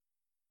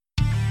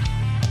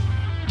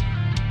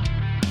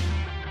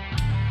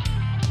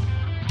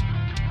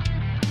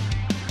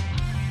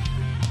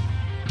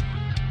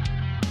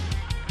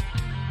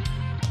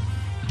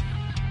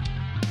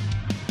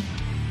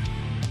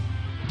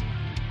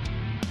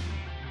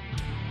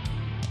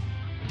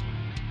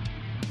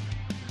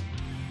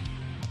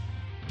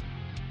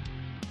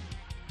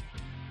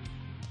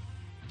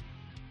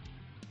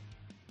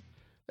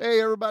Hey,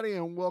 everybody,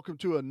 and welcome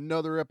to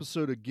another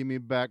episode of Give Me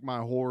Back My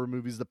Horror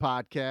Movies, the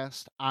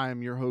podcast. I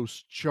am your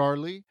host,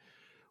 Charlie.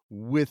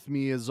 With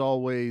me, as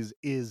always,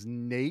 is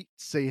Nate.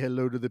 Say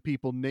hello to the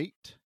people,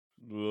 Nate.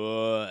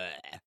 Bleh.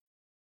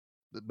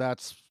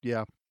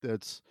 Yeah,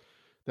 that's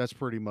that's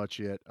pretty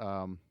much it.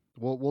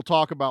 We'll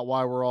talk about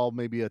why we're all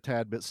maybe a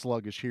tad bit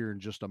sluggish here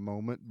in just a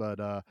moment, but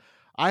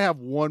I have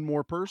one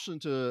more person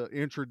to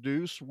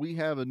introduce. We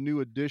have a new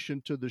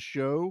addition to the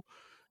show,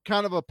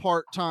 kind of a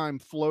part-time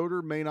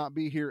floater, may not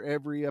be here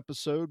every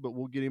episode, but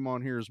we'll get him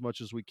on here as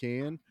much as we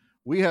can.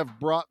 We have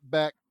brought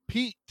back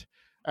Pete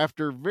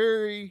after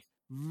very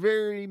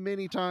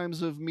many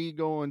times of me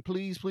going,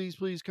 please, please,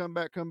 please come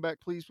back,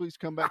 please, please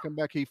come back, come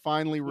back. He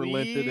finally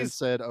relented and Please.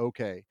 said,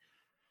 okay.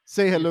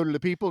 Say hello to the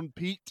people,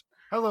 Pete.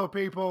 Hello,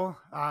 people.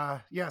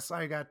 Yes,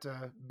 I got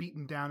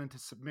beaten down into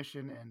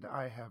submission, and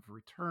I have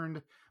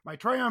returned. My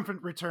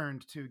triumphant return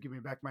to Give Me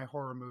Back My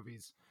Horror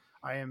Movies.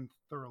 I am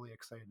thoroughly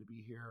excited to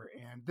be here,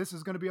 and this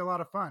is going to be a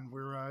lot of fun.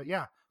 We're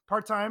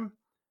part time.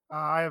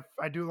 I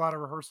do a lot of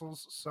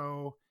rehearsals,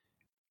 so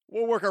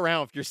We'll work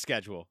around with your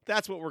schedule.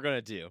 That's what we're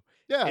gonna do.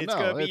 Yeah, It's no,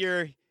 gonna be it's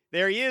your.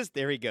 There he is.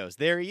 There he goes.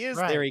 There he is.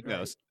 There he Right.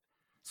 goes.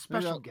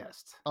 Special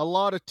guest. a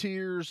lot of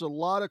tears, a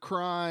lot of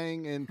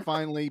crying, and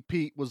finally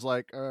Pete was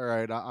like, "All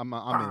right, I'm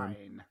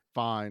in,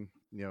 fine."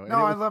 You know, and No,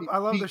 it I was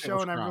love Pete the that show,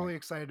 was and I'm crying. really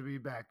excited to be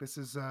back. This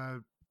is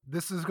going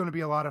to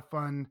be a lot of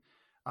fun.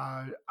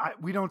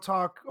 We don't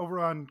talk over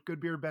on Good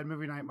Beer Bad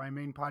Movie Night, my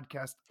main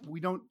podcast. We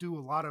don't do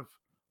a lot of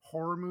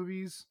horror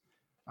movies.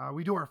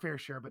 We do our fair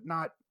share, but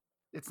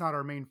it's not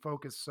our main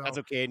focus. So That's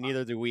okay.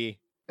 Neither do we.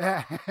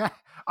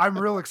 I'm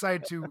real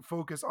excited to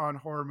focus on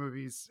horror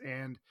movies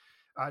and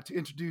to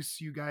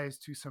introduce you guys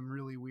to some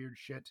really weird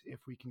shit if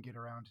we can get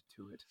around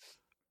to it.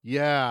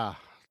 Yeah.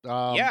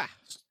 Yeah.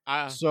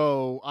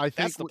 So I think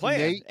That's the plan.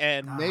 Nate,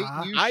 And Nate,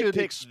 you I should.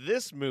 picked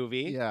this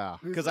movie Yeah.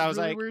 This because is I was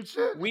really like, weird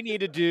shit. we need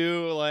to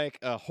do like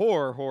a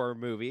horror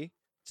movie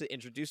to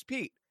introduce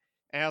Pete.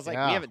 And I was like,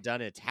 we Yeah. haven't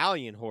done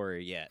Italian horror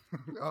yet.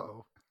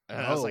 Uh-oh. And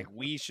I was Oh. like,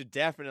 we should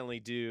definitely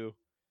do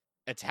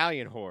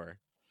Italian horror.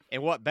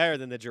 And what better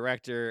than the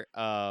director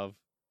of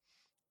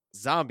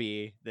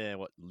Zombie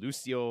than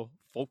Lucio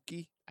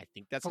Fulci? I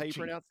think that's how you Fulci.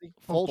 pronounce it.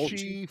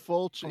 Fulci.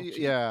 Fulci.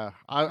 Yeah,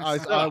 I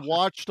So-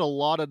 watched a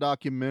lot of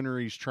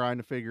documentaries trying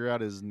to figure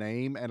out his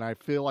name, and I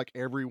feel like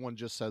everyone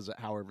just says it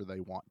however they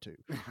want to,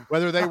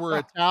 whether they were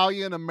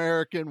Italian,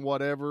 American,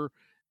 whatever.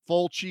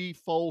 Fulci,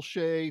 full of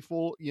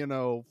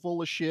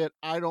shit.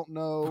 I don't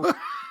know.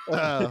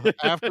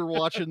 After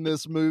watching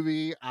this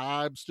movie,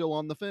 I'm still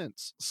on the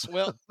fence.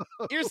 Well,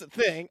 here's the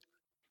thing.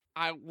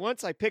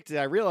 Once I picked it,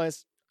 I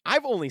realized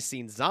I've only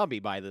seen Zombie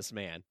by this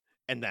man,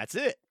 and that's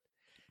it.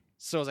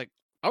 So I was like,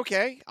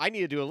 okay, I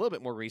need to do a little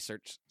bit more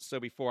research. So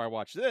before I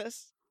watch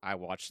this, I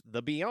watched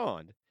The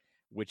Beyond,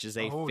 which is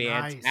a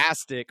Nice.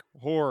 fantastic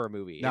horror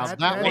movie. Now It's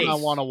that one I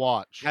great. want to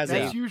watch. Has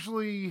That's a-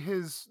 usually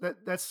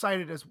that's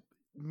cited as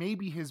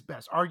maybe his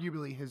best,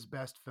 arguably his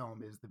best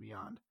film is The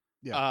Beyond.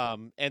 Yeah.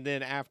 And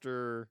then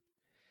after,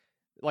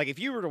 like, if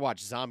you were to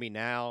watch Zombie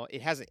now,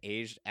 it hasn't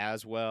aged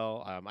as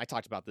well. I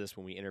talked about this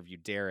when we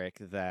interviewed Derek,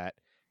 that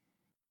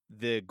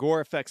the gore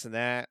effects in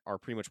that are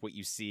pretty much what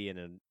you see in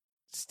a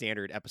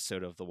standard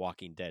episode of The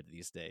Walking Dead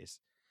these days.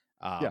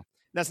 Yeah.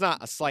 That's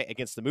not a slight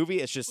against the movie.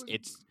 It's just,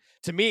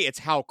 to me, it's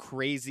how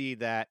crazy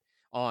that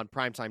on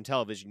primetime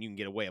television you can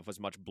get away with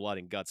as much blood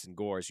and guts and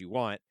gore as you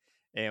want,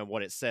 and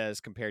what it says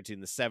compared to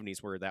in the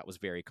 70s where that was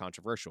very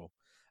controversial.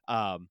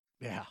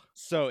 Yeah.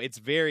 So it's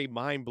very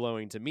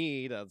mind-blowing to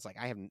me that it's like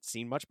I haven't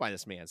seen much by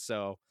this man.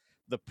 So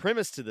the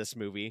premise to this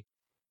movie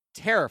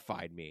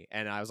terrified me,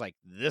 and I was like,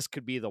 this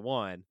could be the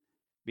one,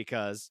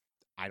 because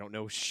I don't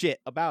know shit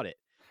about it.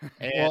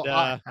 And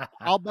Well,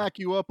 I'll back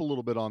you up a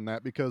little bit on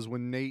that, because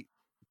when Nate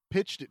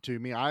pitched it to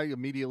me, I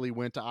immediately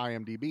went to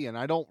IMDb, and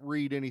I don't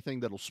read anything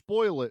that'll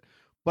spoil it,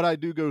 but I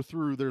do go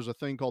through. There's a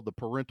thing called the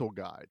parental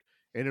guide,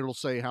 and it'll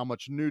say how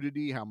much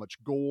nudity, how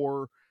much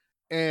gore.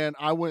 And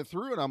I went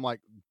through and I'm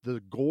like,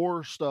 the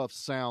gore stuff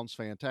sounds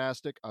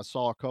fantastic. I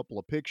saw a couple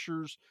of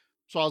pictures.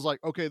 So I was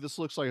like, okay, this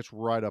looks like it's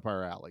right up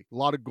our alley. A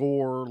lot of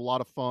gore, a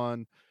lot of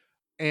fun.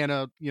 And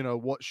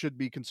what should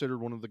be considered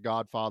one of the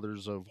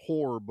godfathers of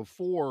horror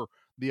before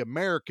the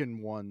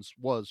American ones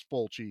was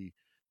Fulci,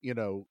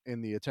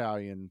 in the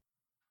Italian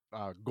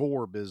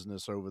gore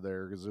business over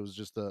there, because it was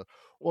just what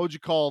would you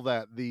call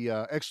that?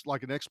 The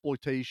like an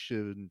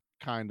exploitation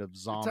kind of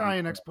zombie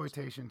Italian film.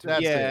 exploitation too.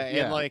 That's yeah, it.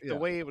 Yeah, and like yeah. the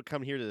way it would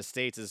come here to the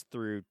States is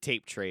through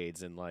tape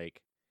trades and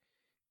like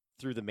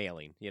through the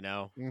mailing,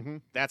 Mm-hmm.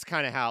 That's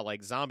kind of how,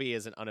 like, Zombie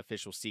is an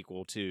unofficial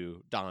sequel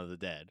to Dawn of the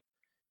Dead.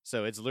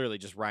 So it's literally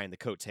just riding the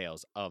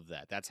coattails of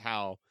that. That's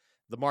how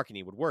the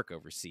marketing would work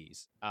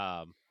overseas.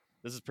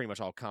 This is pretty much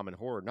all common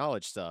horror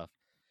knowledge stuff.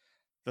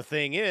 The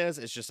thing is,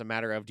 it's just a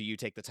matter of, do you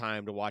take the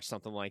time to watch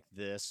something like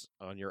this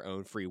on your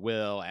own free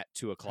will at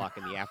 2:00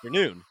 in the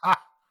afternoon?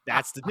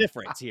 That's the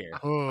difference here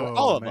for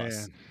all of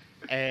us.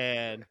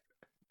 And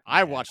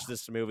I watched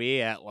this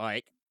movie at,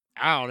 like,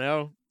 I don't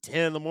know,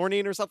 10 in the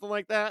morning or something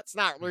like that. It's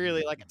not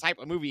really like a type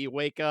of movie you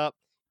wake up,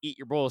 eat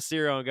your bowl of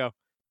cereal, and go,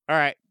 all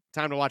right,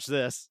 time to watch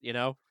this, you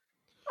know?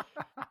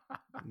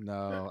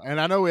 No, and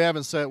I know we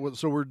haven't said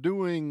so. We're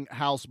doing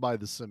House by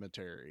the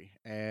Cemetery,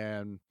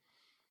 and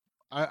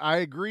I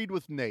agreed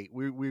with Nate.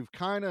 We've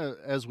kind of,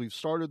 as we've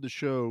started the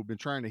show, been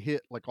trying to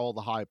hit like all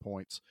the high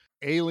points: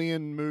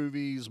 alien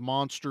movies,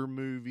 monster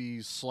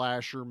movies,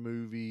 slasher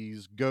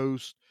movies,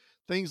 ghost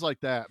things like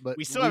that. But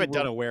We still haven't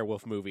done a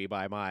werewolf movie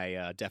by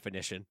my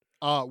definition.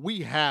 We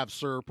have,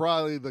 sir,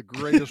 probably the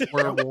greatest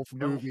werewolf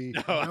movie.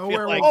 No, I No feel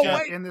werewolf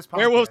like, yet in this podcast.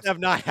 werewolves have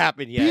not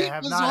happened They yet. Pete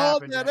have was not on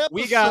happened that yet. episode,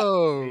 We got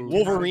They do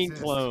Wolverine not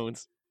exist.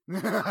 clones.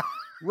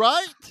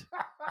 right?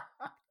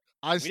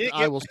 I We didn't I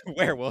get will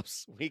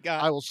werewolves. We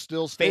got I will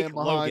still stand fake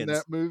behind Logans.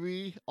 that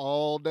movie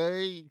all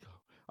day.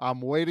 I'm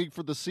waiting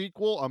for the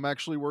sequel. I'm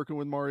actually working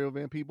with Mario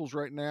Van Peebles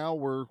right now.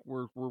 We're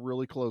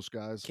really close,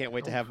 guys. Can't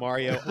wait to Oh, have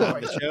Mario boy.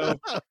 on the show.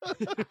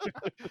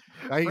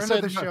 Now, he Friend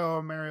said of the no.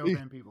 show, Mario He-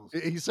 Van Peebles.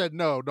 He said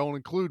no, don't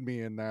include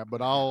me in that.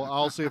 But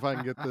I'll see if I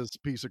can get this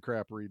piece of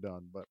crap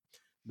redone. But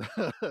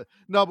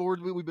no, but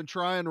we've been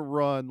trying to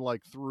run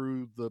like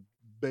through the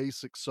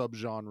basic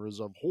subgenres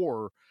of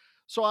horror.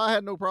 So I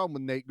had no problem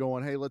with Nate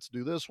going, "Hey, let's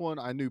do this one."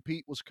 I knew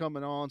Pete was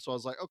coming on, so I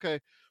was like,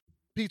 "Okay."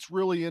 Pete's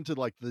really into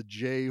like the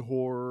J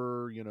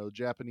horror,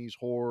 Japanese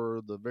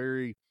horror, the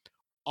very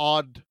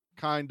odd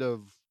kind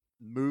of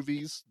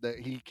movies that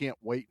he can't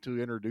wait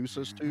to introduce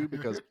us to,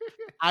 because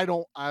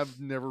I've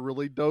never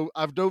really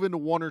I've dove into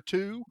one or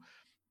two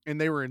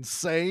and they were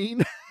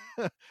insane.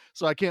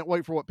 So I can't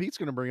wait for what Pete's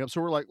going to bring up.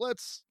 So we're like,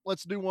 let's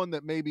do one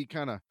that maybe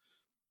kind of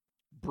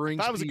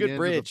brings Thought it was a Pete good into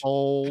bridge. the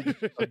fold,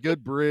 a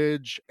good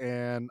bridge.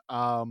 And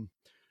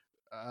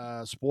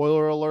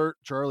spoiler alert,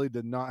 Charlie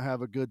did not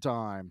have a good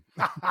time.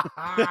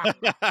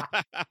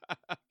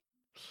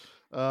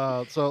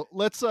 So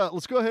let's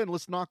go ahead and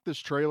let's knock this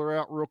trailer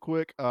out real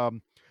quick.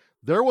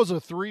 There was a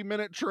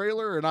 3-minute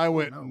trailer and I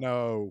went, no.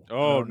 no.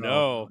 Oh,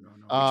 no.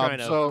 We're trying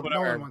to so put No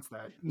our one wants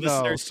that.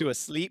 listeners to a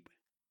sleep.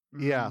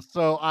 Yeah, Mhm.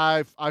 so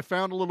I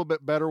found a little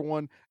bit better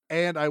one,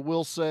 and I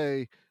will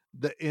say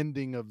the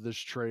ending of this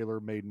trailer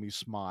made me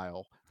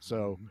smile.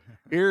 So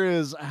here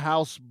is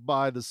House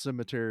by the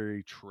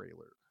Cemetery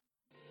trailer.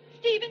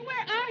 Stephen,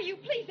 where are you?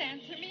 Please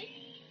answer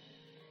me.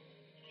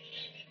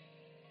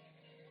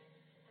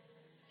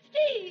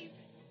 Steve!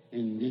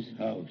 In this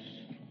house,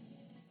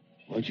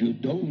 what you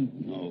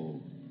don't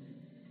know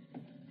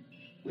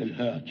will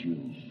hurt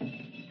you.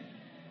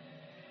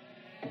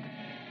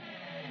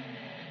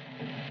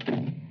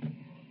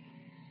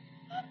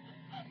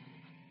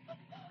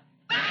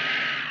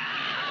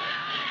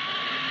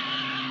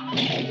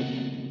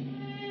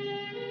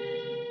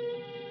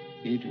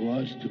 It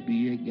was to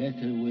be a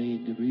getaway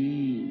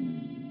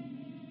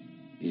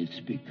dream. It's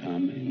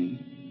becoming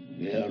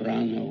a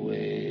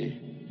runaway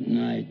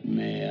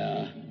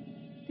nightmare.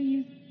 Do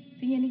you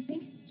see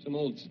anything? Some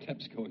old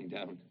steps going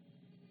down.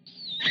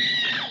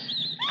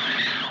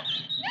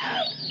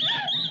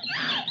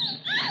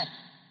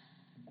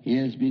 He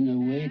has been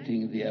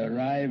awaiting the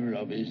arrival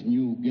of his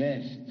new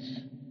guests.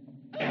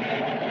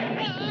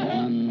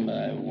 One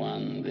by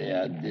one, they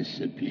are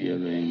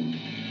disappearing.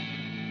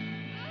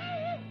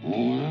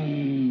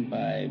 One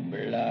by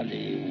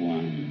bloody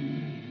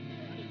one.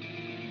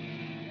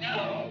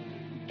 No!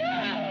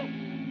 No!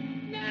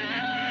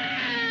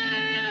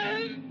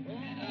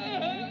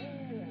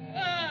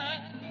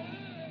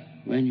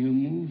 When you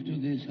move to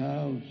this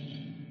house,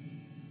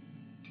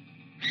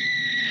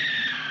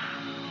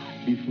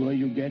 before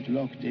you get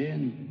locked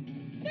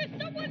in, There's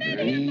someone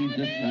read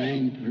the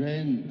fine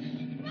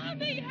print.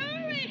 Mommy,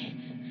 hurry!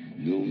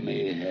 You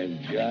may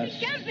have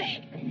just Get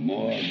me!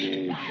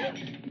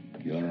 mortgaged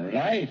your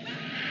life.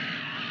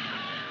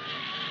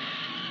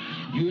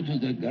 Due to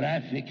the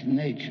graphic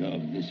nature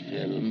of this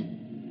film,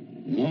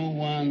 no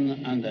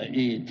one under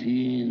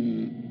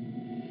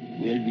 18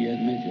 will be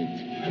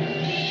admitted.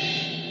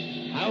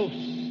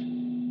 House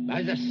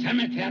by the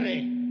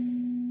cemetery.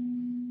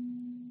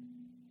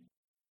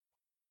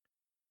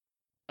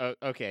 Oh,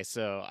 okay,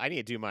 so I need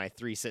to do my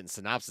 3-sentence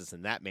synopsis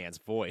in that man's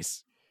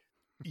voice.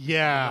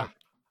 Yeah.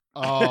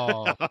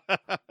 Oh,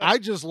 I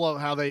just love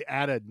how they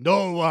added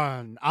no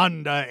one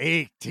under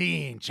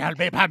 18 shall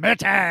be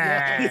permitted.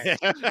 Yeah.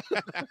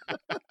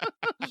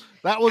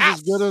 That was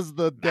as good as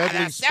the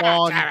Deadly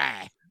Spawn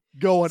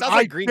going, Sounds I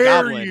like Green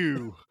dare Goblin."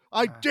 you.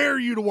 I dare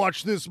you to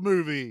watch this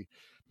movie.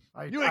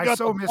 You ain't I got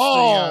so the missed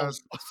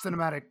balls. the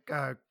cinematic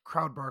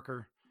crowd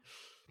barker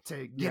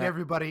to get Yeah.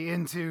 everybody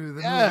into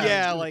the Yeah. movie.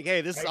 Yeah, like,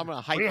 hey, this is, I'm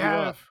gonna hype you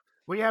up.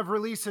 We have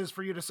releases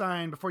for you to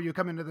sign before you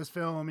come into this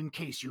film in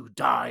case you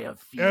die of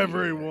fear.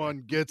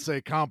 Everyone gets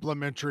a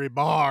complimentary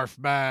barf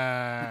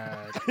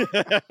bag.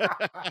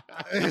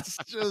 It's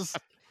just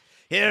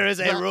Here is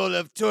a That- roll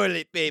of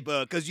toilet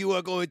paper because you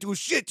are going to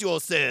shit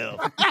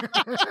yourself.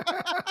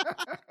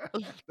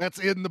 that's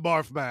in the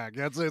barf bag.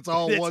 It's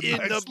all That's one in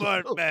nice the barf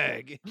little-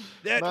 bag.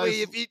 That Nice.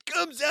 way, if it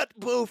comes out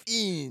both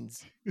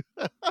ends.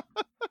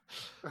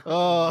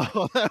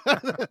 Oh,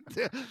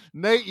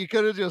 Nate, you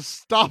could have just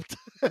stopped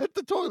at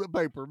the toilet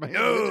paper, man.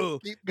 No,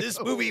 Keep this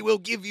going. movie will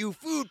give you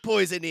food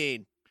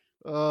poisoning.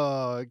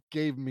 It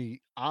gave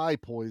me eye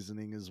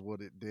poisoning is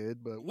what it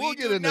did, but we'll We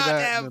get do into not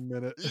that have in a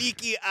minute.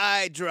 leaky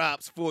eye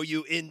drops for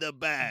you in the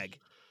bag.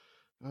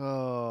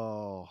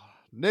 Oh,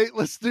 Nate,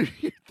 let's do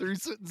your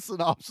 3-sentence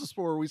synopsis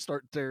before we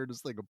start tearing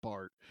this thing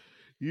apart.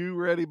 You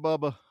ready,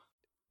 Bubba?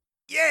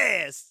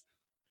 Yes!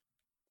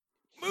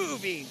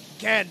 Moving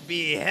can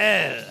be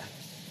hell.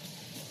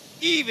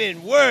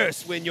 Even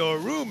worse when your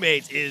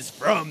roommate is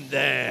from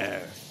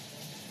there.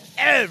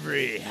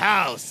 Every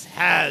house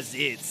has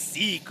its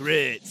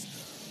secrets.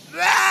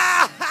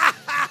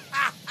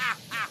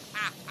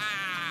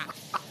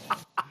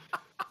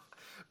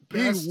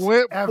 Best he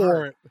went ever.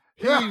 for it.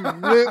 He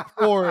went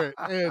for it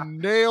and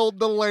nailed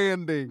the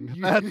landing.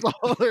 That's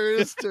all there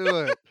is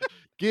to it.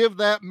 Give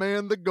that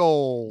man the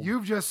goal.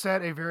 You've just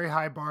set a very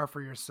high bar for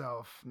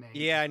yourself, Nate.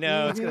 Yeah, I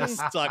know. It's going to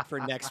suck for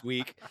next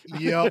week.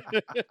 Yep.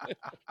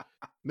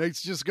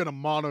 Nate's just gonna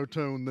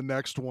monotone the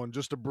next one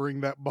just to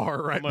bring that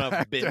bar right I'm going to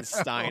back Ben down.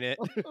 Stein it.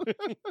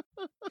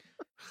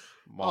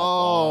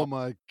 Oh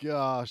my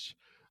gosh.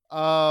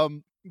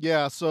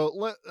 Yeah,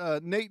 so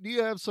Nate, do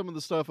you have some of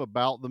the stuff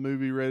about the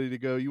movie ready to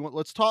go?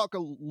 Let's talk a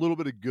little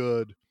bit of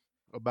good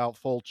about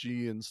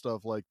Fulci and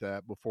stuff like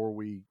that before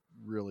we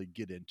really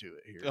get into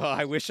it here. Oh,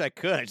 I wish I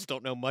could. I just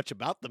don't know much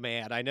about the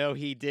man. I know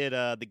he did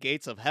The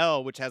Gates of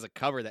Hell, which has a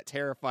cover that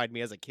terrified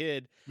me as a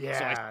kid. Yeah,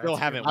 So I that's still good.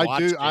 haven't I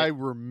watched do. it. I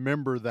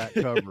remember that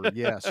cover.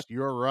 Yes,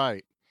 you're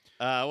right.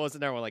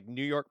 Wasn't there one like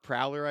New York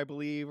Prowler, I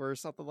believe, or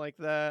something like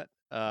that?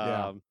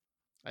 Yeah.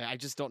 I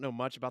just don't know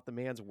much about the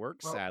man's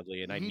work, Well,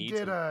 sadly, and I he need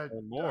did to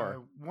learn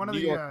more. one of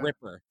New the York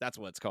Ripper, that's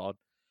what it's called.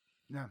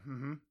 yeah,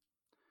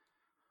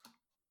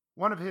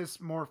 one of his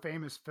more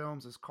famous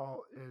films is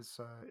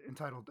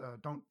entitled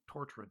 "Don't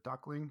Torture a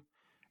Duckling,"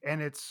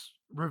 and it's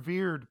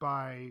revered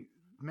by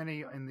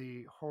many in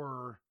the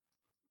horror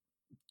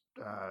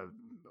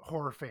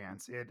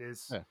fans. It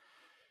is. Yeah.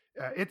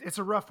 It's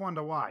a rough one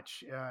to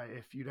watch.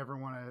 If you'd ever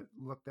want to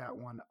look that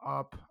one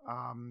up,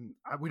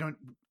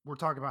 we're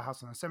talking about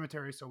House on the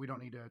Cemetery, so we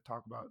don't need to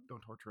talk about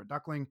Don't Torture a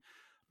Duckling.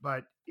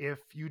 But if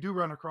you do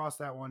run across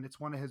that one, it's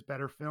one of his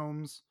better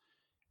films,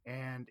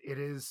 and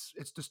it's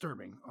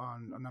disturbing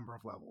on a number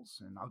of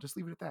levels. And I'll just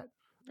leave it at that.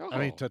 I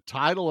mean, to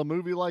title a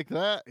movie like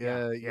that,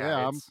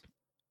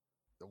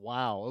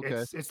 wow.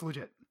 Okay. It's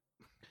legit.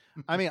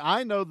 I mean,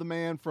 I know the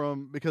man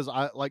because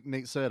like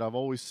Nate said, I've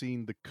always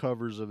seen the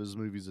covers of his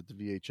movies at the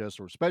VHS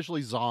store,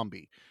 especially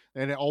Zombie,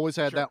 and it always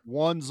had that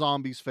one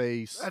zombie's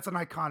face. That's an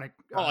iconic.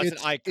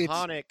 It's an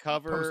iconic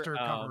cover. Poster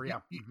cover,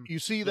 yeah. You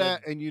see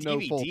that, and you know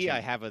DVD Fulci. I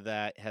have of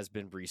that has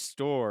been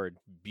restored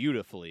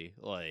beautifully.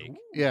 Like,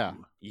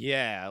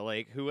 yeah,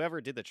 like whoever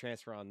did the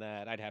transfer on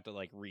that, I'd have to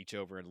like reach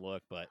over and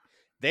look, but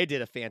they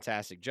did a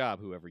fantastic job.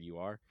 Whoever you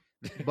are,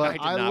 but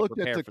I did not looked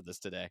prepare for this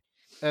today.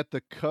 At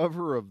the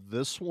cover of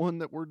this one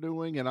that we're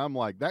doing, and I'm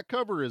like, that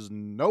cover is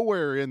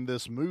nowhere in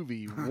this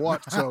movie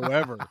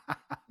whatsoever.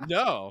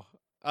 No,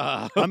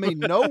 I mean,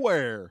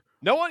 nowhere.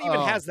 No one even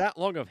has that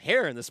long of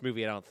hair in this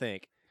movie. I don't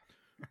think.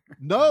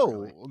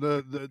 No,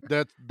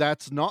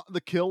 that's not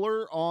the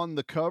killer on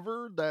the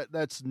cover.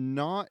 That's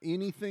not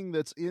anything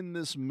that's in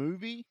this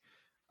movie.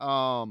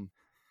 I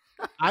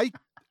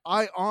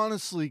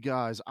honestly,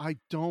 guys, I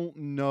don't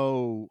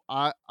know.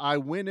 I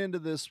went into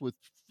this with,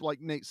 like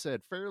Nate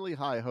said, fairly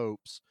high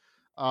hopes.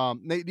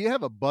 Nate, do you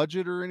have a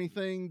budget or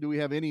anything? Do we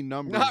have any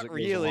numbers? Not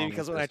really,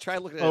 because when I tried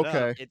looking it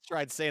up, it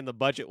tried saying the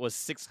budget was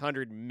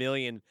 £600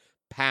 million,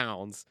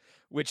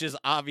 which is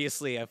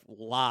obviously a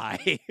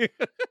lie,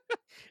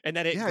 and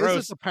that it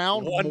grossed a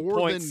pound 1 more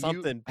point than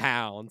something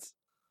pounds.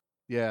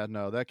 Yeah,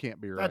 no, that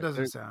can't be right. That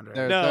doesn't sound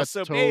right. No,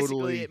 so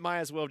basically, it might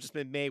as well have just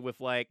been made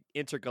with like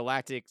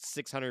intergalactic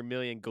 600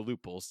 million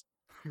galoopals.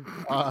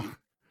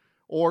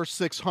 Or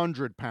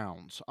 600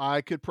 pounds.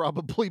 I could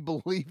probably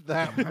believe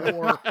that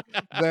more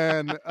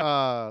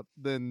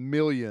than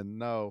million.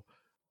 No.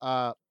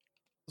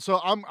 So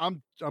I'm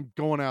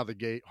going out of the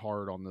gate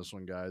hard on this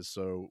one, guys.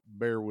 So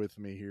bear with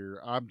me here.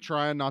 I'm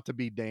trying not to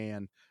be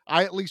Dan.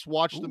 I at least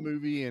watched the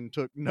movie and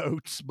took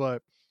notes,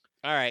 but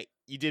all right,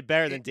 you did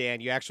better than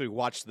Dan. You actually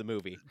watched the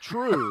movie.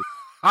 True.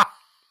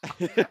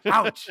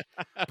 Ouch.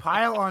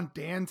 Pile on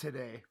Dan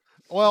today.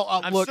 Well,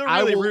 I'm look, still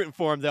really rooting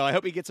for him, though. I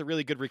hope he gets a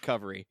really good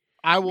recovery.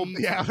 I will.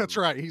 Yeah, that's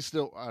right. He's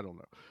still, I don't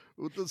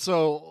know.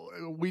 So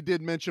we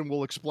did mention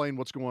we'll explain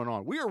what's going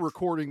on. We are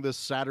recording this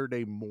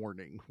Saturday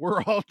morning.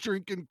 We're all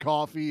drinking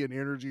coffee and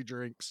energy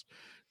drinks,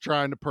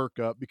 trying to perk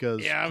up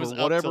because I was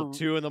up till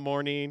 2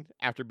 a.m.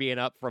 after being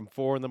up from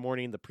 4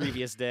 a.m. the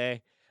previous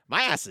day.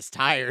 My ass is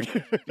tired.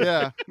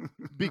 Yeah,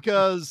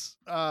 because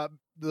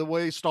the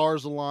way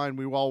stars align,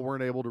 we all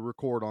weren't able to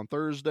record on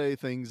Thursday.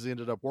 Things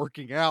ended up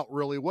working out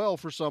really well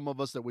for some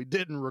of us that we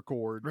didn't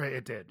record. Right,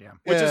 it did, yeah.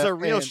 Which is a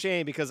real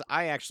shame because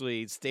I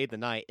actually stayed the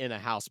night in a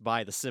house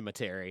by the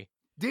cemetery.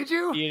 Did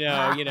you? You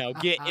know,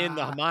 get in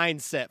the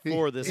mindset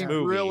for this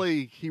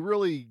movie. He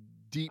really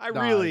deep. I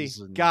really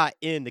got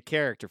in the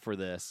character for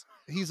this.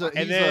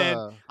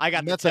 Then I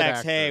got the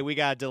text, "Hey, we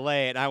got to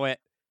delay it." And I went,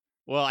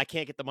 "Well, I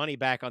can't get the money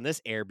back on this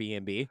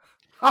Airbnb."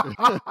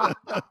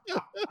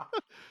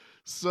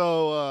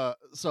 So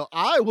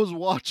I was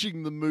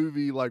watching the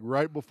movie like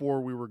right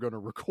before we were going to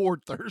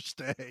record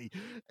Thursday,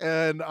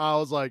 and I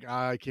was like,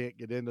 I can't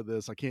get into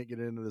this.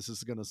 This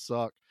is going to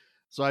suck.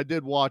 So I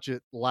did watch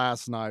it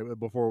last night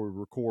before we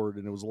record,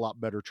 and it was a lot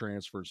better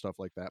transfer and stuff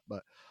like that.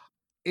 But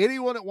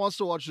anyone that wants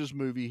to watch this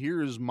movie,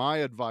 here is my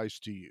advice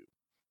to you.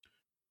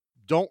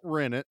 Don't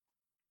rent it.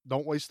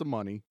 Don't waste the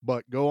money,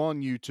 but go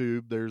on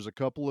YouTube. There's a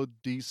couple of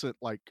decent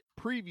like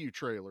preview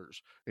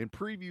trailers and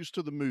previews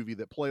to the movie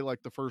that play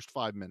like the first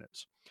 5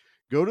 minutes.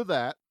 Go to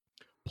that,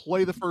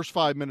 play the first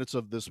 5 minutes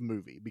of this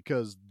movie,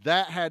 because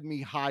that had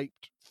me hyped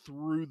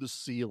through the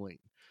ceiling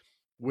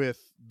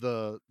with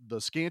the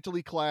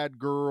scantily clad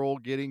girl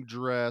getting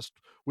dressed,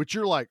 which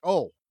you're like,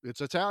 oh,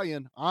 it's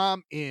Italian,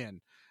 I'm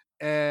in.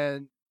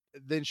 And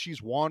then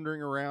she's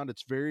wandering around.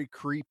 It's very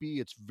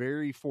creepy. It's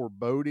very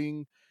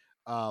foreboding.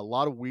 A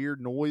lot of weird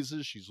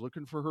noises. She's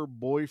looking for her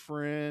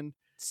boyfriend,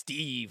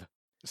 Steve.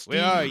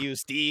 Where are you,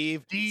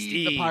 Steve?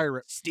 Steve the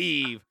pirate.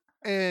 Steve.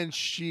 And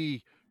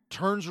she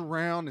turns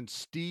around, and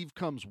Steve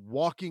comes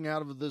walking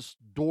out of this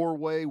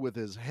doorway with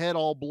his head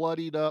all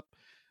bloodied up.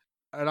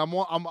 And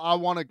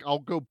I'll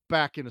go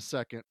back in a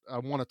second. I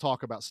want to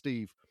talk about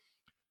Steve.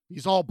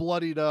 He's all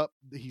bloodied up.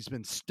 He's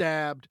been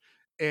stabbed,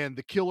 and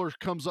the killer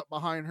comes up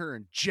behind her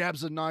and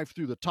jabs a knife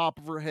through the top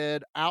of her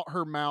head, out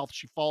her mouth.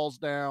 She falls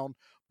down.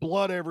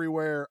 Blood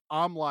everywhere.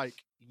 I'm like,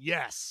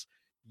 yes,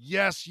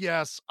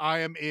 I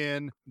am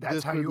in.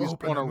 That's how you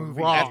open a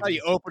movie. That's how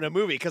you open a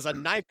movie, because a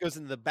knife goes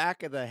in the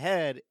back of the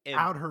head and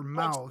out her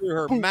mouth, through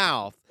her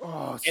mouth.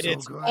 Oh, and so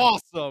it's good.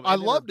 awesome. I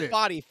and then loved her it.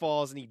 Body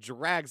falls, and he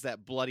drags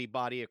that bloody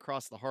body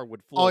across the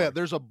hardwood floor. Oh yeah,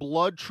 there's a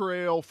blood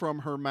trail from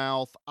her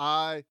mouth.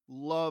 I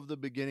love the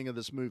beginning of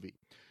this movie.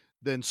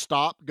 Then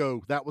stop,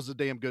 go, that was a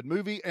damn good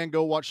movie, and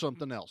go watch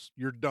something else.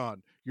 You're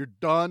done. It was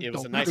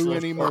Don't a nice do little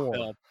anymore.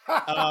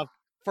 film.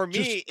 For me,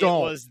 Just it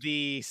don't. was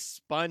the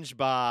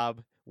SpongeBob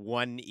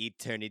One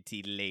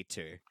Eternity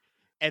Later.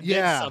 And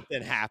Yeah. then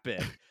something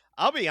happened.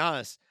 I'll be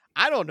honest,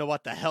 I don't know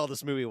what the hell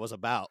this movie was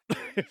about.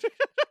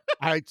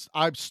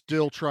 I'm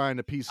still trying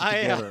to piece it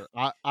I, together.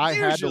 I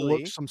had to usually-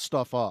 look some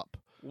stuff up.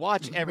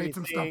 Watch You made everything.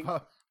 some stuff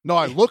up. No,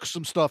 I looked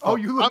some stuff Oh, up.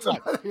 you looked I'm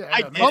up. like, Yeah,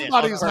 I that did makes it.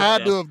 somebody's sense.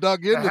 had to have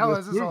dug The into hell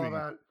this is this all movie.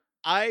 about?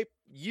 I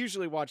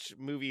usually watch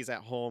movies at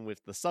home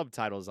with the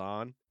subtitles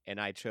on,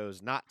 and I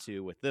chose not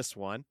to with this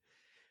one.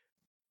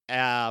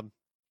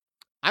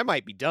 I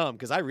might be dumb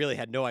because I really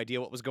had no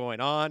idea what was going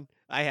on.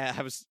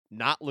 I was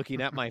not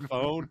looking at my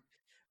phone.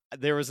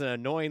 There was an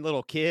annoying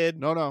little kid.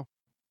 No.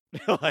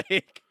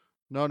 Like,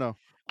 No.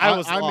 I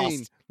was I lost.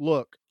 mean,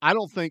 look, I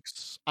don't think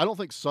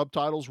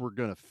subtitles were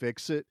gonna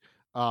fix it.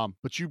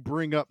 But you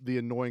bring up the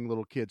annoying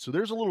little kid. So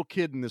there's a little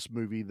kid in this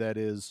movie that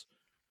is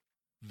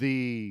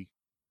the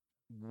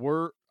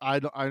word. I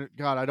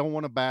don't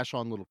want to bash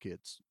on little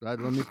kids. Let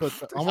me put.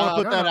 I want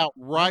to put that out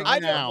right I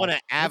now. don't want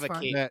to That's fine.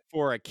 advocate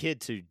for a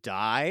kid to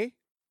die,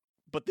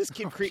 but this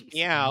kid creeped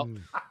me out.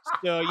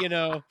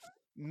 So,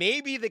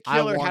 maybe the I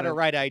killer had a wanted-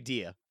 right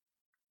idea.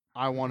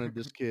 I wanted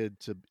this kid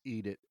to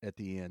eat it at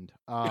the end.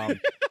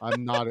 I'm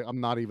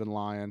not even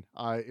lying.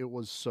 It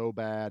was so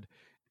bad.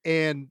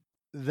 And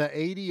the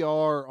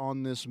ADR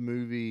on this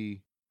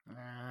movie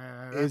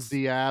is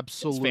the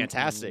absolute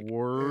fantastic.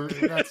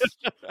 worst. That's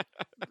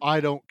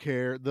I don't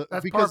care. par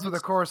Because for the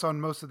course on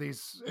most of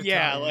these.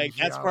 Yeah, Italian like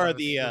that's part of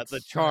giallos. the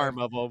It's, charm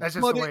of them. That's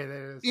just But the way that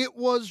it is.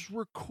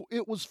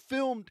 it was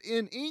filmed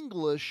in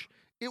English.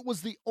 It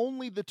was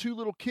only the two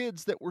little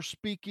kids that were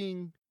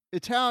speaking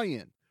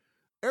Italian.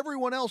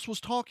 Everyone else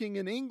was talking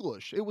in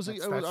English. It was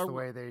That's I- the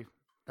way they.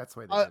 That's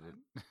the way they I- did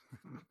it.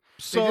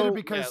 so They did it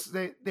because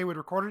they would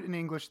record it in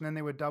English and then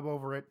they would dub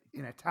over it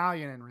in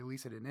Italian and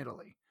release it in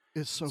Italy.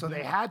 it's so So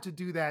they bad. had to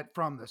do that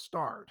from the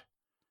start.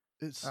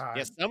 It's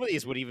Yeah, some of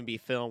these would even be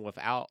filmed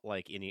without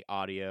like any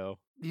audio,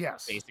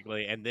 Yes.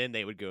 basically, and then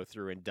they would go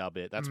through and dub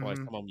it. That's why Mhm.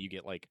 some of them you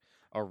get like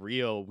a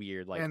real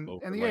weird like and the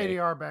overlay.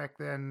 ADR back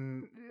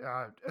then,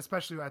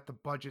 especially at the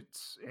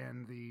budgets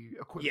and the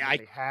equipment Yeah, that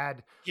they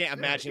had, Can't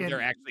imagine they're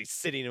and- actually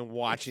sitting and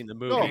watching the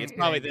movie. No, It's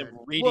probably and- them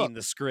reading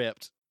the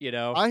script.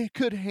 I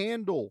could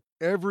handle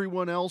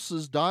everyone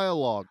else's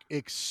dialogue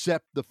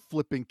except the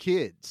flipping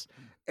kids.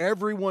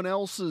 Everyone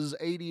else's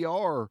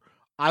ADR,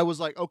 I was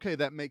like, okay,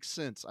 that makes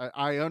sense.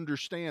 I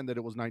understand that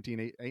it was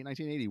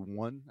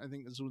 1981. I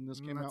think this is when this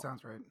came that out.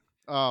 sounds right.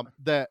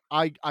 That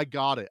I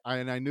got it,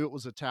 and I knew it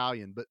was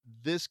Italian, but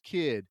this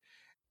kid,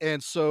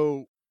 and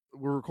so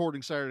we're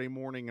recording Saturday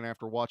morning, and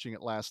after watching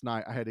it last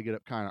night, I had to get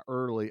up kind of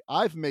early.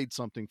 I've made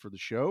something for the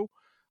show,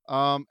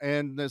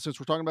 and since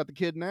we're talking about the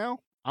kid now,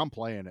 I'm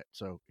playing it.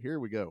 So here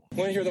we go.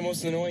 Want to hear the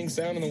most annoying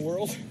sound in the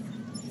world?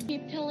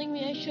 Keep telling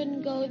me I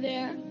shouldn't go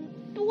there.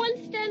 The one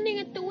standing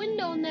at the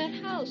window in that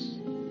house.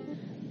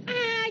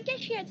 I guess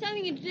she had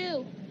something to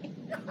do.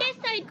 Yes,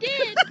 I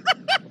did.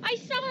 I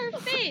saw her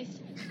face.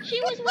 She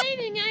was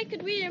waving and I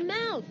could read her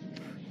mouth.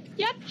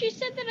 Yep, she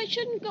said that I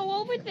shouldn't go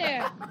over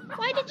there.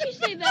 Why did you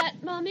say that,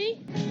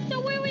 Mommy?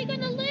 So where are we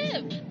gonna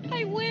live?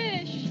 I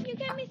wish. You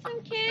get me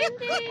some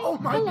candy? Oh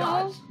my Hello?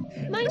 gosh.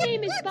 My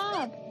name is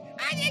Bob.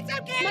 I need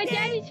some My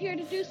daddy's here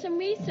to do some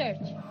research.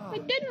 I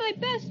did my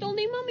best,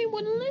 only Mommy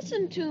wouldn't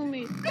listen to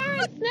me.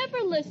 Parents never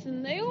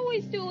listen. They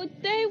always do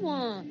what they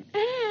want.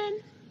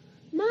 And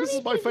Mommy This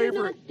is my says you're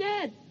favorite. not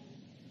dead.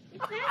 Is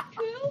that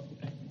true?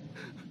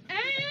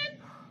 And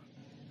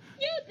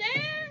you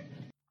there?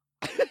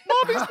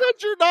 Mommy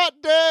said you're not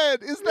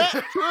dead. Is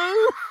that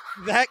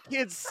true? That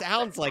kid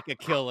sounds like a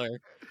killer.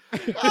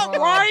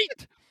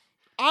 Right?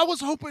 I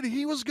was hoping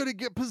he was going to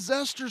get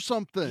possessed or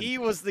something. He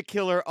was the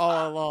killer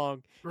all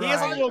along. He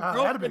has a Right. little That'd have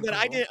girlfriend been that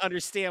I cool. didn't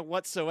understand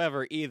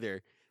whatsoever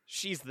either.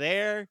 She's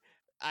there,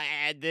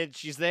 and then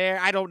she's there.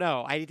 I don't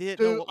know. I didn't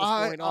know Dude, what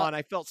was going on.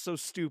 I felt so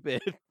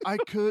stupid.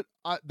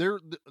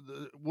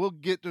 We'll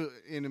get to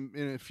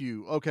in a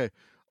few. Okay.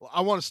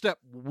 I want to step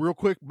real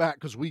quick back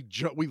because we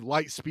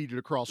light speeded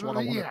across what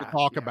I wanted to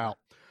talk about.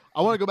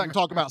 I want to go back and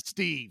talk about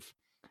Steve.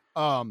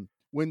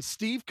 When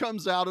Steve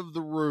comes out of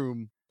the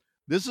room,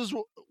 this is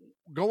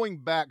going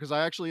back because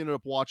I actually ended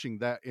up watching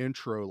that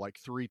intro like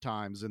 3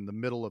 times in the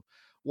middle of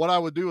what I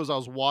would do is I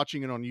was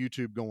watching it on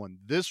YouTube going,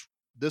 this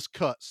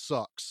cut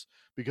sucks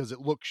because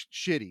it looks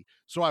shitty.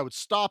 So I would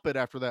stop it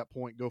after that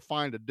point, go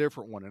find a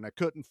different one, and I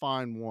couldn't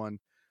find one.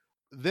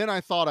 Then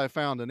I thought I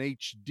found an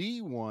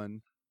HD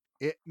one.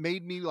 It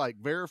made me like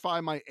verify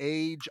my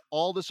age,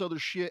 all this other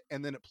shit,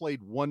 and then it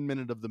played 1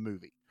 minute of the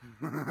movie.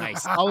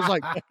 Nice. I was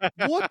like,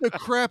 what the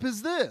crap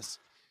is this?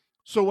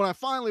 So when I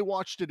finally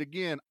watched it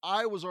again,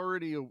 I was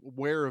already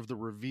aware of the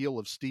reveal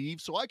of Steve,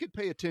 so I could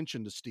pay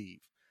attention to Steve.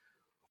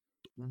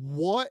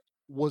 What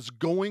was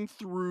going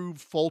through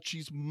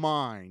Fulci's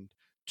mind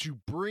to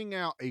bring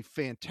out a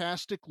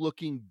fantastic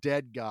looking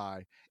dead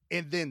guy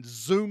and then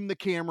zoom the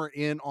camera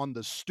in on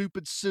the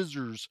stupid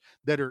scissors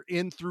that are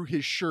in through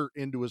his shirt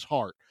into his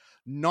heart?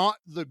 Not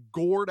the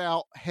gored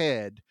out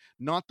head,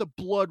 not the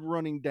blood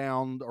running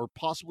down or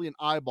possibly an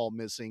eyeball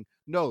missing.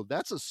 No,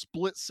 that's a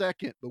split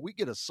second, but we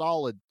get a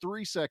solid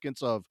 3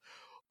 seconds of,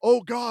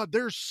 oh God,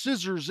 there's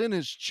scissors in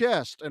his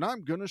chest and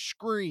I'm going to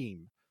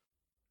scream.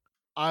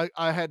 I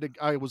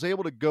was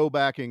able to go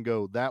back and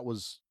go, that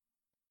was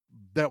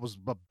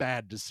a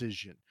bad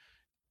decision.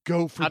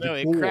 Go for I know, the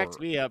it gore. cracked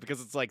me up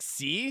because it's like,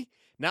 see?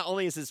 Not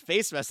only is his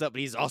face messed up, but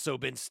he's also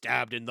been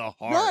stabbed in the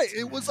heart. Right.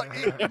 It was like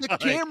the Like,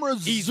 camera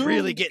he's zoomed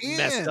really getting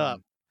messed in.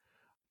 up.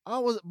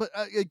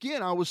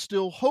 Again, I was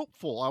still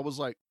hopeful. I was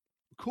like,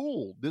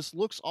 cool, this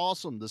looks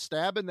awesome. The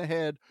stab in the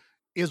head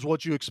is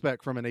what you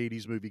expect from an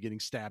 80s movie getting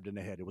stabbed in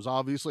the head. It was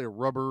obviously a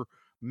rubber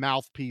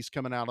mouthpiece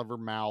coming out of her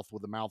mouth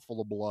with a mouthful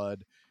of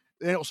blood.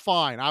 And it was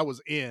fine. I was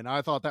in.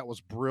 I thought that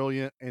was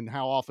brilliant. And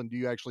how often do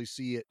you actually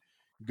see it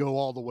go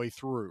all the way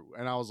through?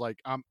 And I was like,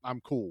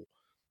 I'm cool.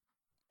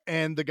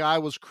 And the guy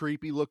was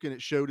creepy looking.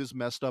 It showed his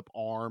messed up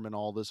arm and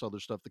all this other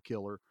stuff, the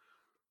killer.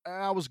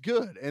 And I was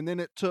good. And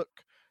then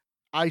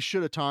I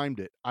should have timed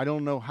it. I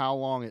don't know how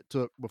long it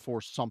took before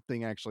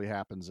something actually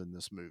happens in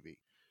this movie.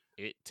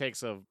 It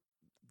takes a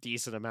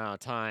decent amount of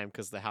time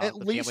because the At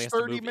family least has to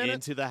 30 move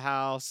minutes? into the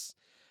house.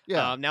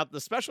 Yeah. Now,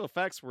 the special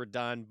effects were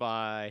done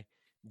by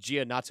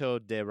Giannato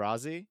De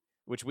Razzi,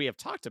 which we have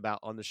talked about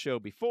on the show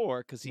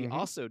before because he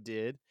also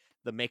did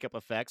the makeup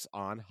effects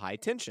on High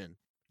Tension.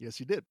 Yes,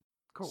 he did.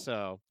 Cool.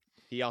 So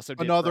he also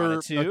did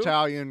Another Piranha 2.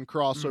 Italian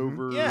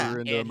crossover Yeah, into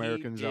and he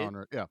American did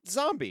genre. Yeah.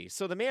 Zombie.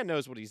 So the man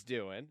knows what he's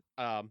doing.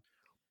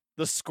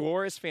 The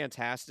score is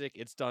fantastic.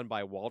 It's done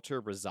by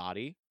Walter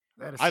Rosati.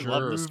 That is I some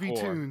love the groovy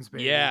score. tunes,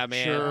 baby. Yeah,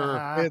 man.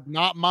 Sure. It's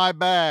not my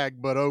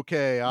bag, but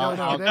okay.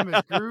 No, them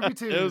is groovy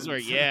tunes. Those were,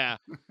 yeah.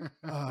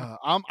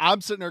 I'm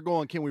sitting there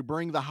going, can we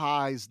bring the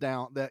highs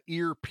down, that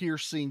ear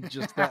piercing,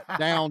 just that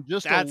down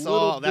just That's a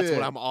little all. bit? That's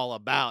what I'm all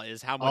about.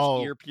 Is how much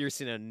Oh. ear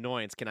piercing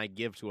annoyance can I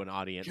give to an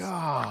audience?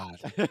 God.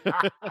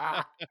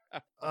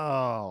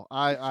 Oh,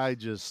 I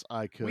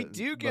couldn't. We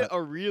do get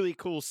a really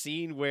cool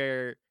scene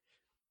where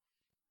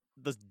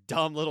the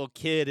dumb little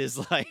kid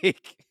is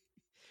like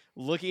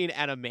looking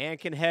at a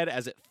mannequin head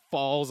as it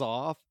falls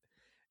off,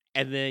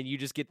 and then you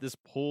just get this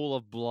pool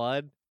of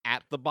blood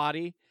at the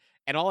body.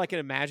 And all I can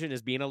imagine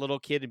is being a little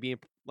kid and being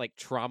like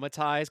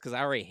traumatized because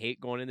I already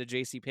hate going into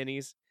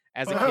JCPenney's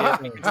as a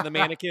kid into the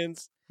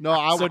mannequins.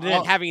 No, So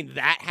then having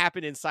that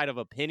happen inside of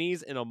a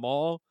Penny's in a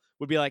mall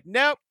would be like,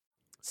 nope.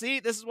 See,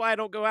 this is why I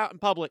don't go out in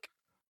public.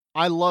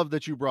 I love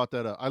that you brought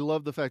that up. I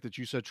love the fact that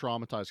you said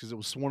traumatized because it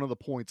was one of the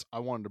points I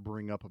wanted to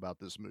bring up about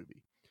this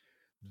movie.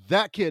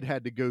 That kid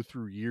had to go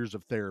through years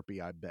of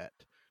therapy, I bet,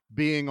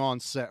 being on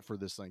set for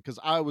this thing. Because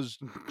I was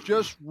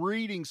just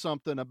reading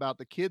something about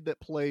the kid that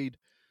played,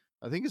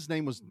 I think his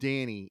name was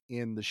Danny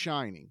in The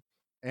Shining,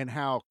 and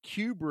how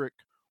Kubrick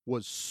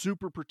was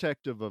super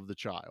protective of the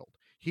child.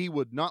 He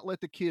would not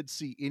let the kid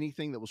see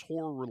anything that was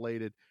horror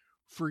related.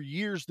 For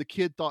years, the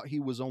kid thought he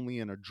was only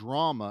in a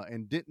drama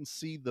and didn't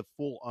see the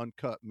full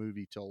uncut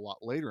movie till a lot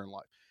later in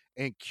life.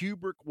 And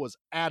Kubrick was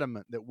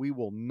adamant that we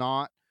will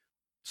not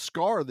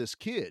scar this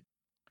kid.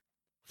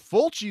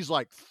 Fulci's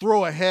like,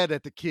 throw a head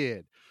at the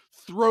kid,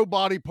 throw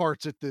body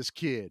parts at this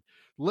kid,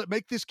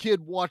 make this kid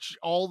watch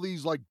all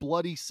these like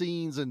bloody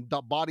scenes and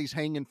bodies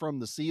hanging from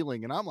the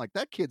ceiling. And I'm like,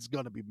 that kid's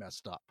going to be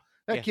messed up.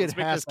 That kid let's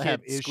make has this to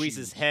have kid squeeze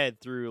his issues. head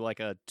through like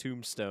a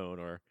tombstone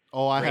or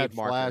Oh, I had grave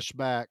marker.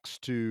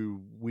 flashbacks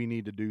to We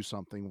Need to Do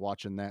Something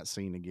watching that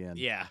scene again.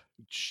 Yeah.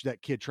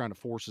 That kid trying to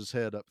force his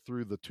head up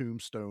through the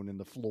tombstone in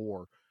the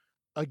floor.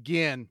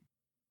 Again,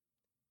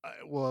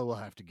 well, we'll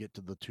have to get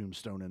to the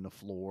tombstone in the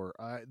floor.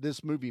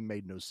 This movie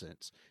made no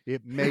sense.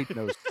 It made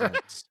no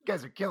sense. You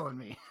guys are killing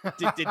me.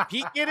 Did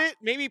Pete get it?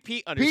 Maybe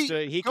Pete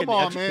understood. He come can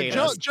on, man. educate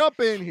us. Jump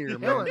in here,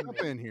 man. Killing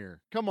Jump me. in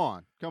here. Come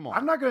on.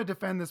 I'm not going to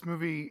defend this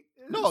movie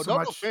No, so don't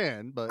much.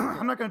 defend, but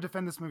I'm not going to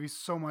defend this movie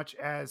so much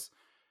as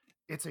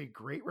it's a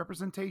great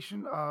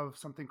representation of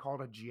something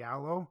called a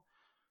giallo.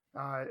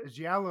 A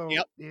giallo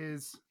Yep.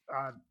 is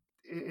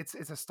it's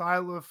a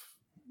style of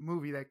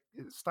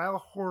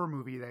horror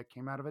movie that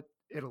came out of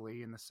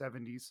Italy in the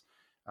 70s,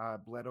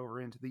 bled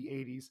over into the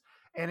 80s,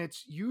 and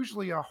it's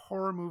usually a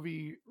horror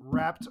movie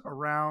wrapped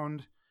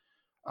around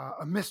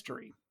a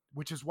mystery,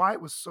 which is why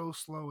it was so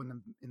slow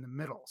in the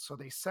middle. So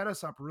they set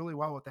us up really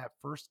well with that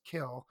first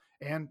kill,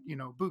 and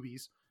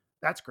boobies.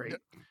 That's great.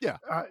 Yeah.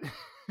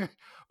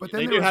 But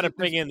then They there knew was how to this-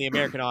 bring in the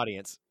American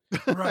audience.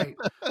 right.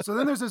 So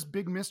then there's this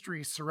big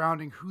mystery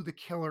surrounding who the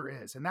killer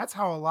is, and that's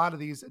how a lot of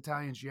these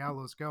Italian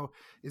giallos go.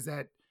 Is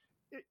that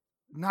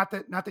not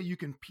that you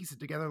can piece it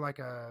together like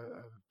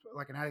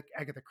an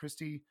Agatha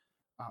Christie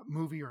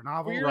movie or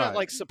novel? Well, you're Right. not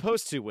like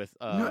supposed to with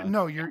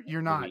No,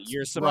 you're not. movie.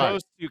 You're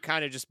supposed to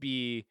kind of just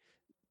be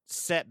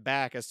set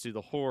back as to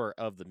the horror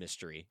of the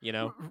mystery,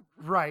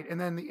 Right. And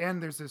then the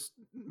end, there's this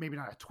maybe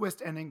not a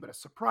twist ending, but a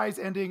surprise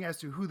ending as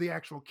to who the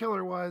actual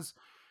killer was.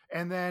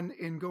 And then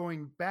in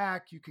going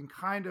back, you can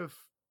kind of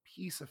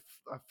piece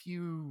a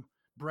few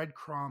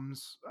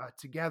breadcrumbs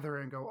together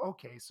and go,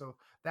 okay, so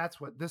that's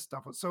what this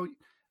stuff was. So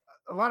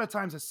a lot of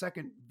times a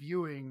second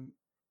viewing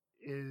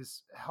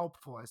is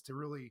helpful as to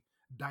really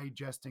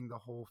digesting the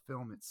whole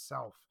film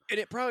itself. And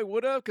it probably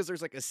would have, because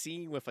there's like a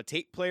scene with a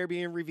tape player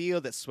being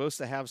revealed that's supposed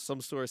to have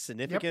some sort of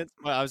significance.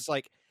 But I was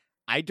like,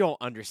 I don't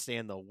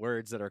understand the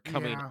words that are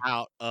coming Yeah.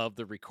 out of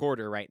the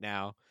recorder right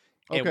now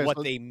and Okay, what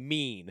so they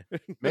mean.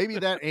 maybe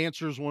that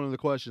answers one of the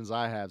questions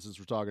I have since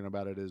we're talking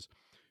about it is,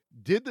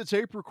 did the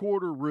tape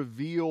recorder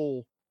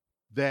reveal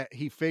that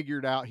he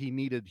figured out he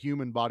needed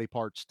human body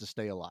parts to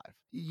stay alive?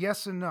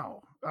 Yes and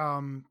no.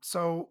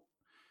 So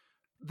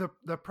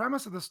the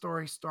premise of the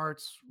story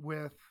starts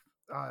with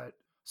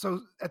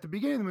so at the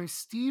beginning of the movie,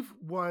 Steve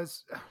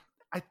was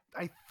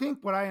I think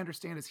what I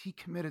understand is he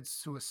committed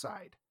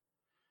suicide.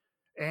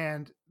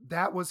 And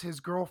that was his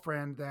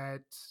girlfriend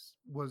that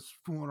was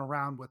fooling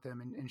around with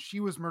him, and she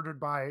was murdered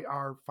by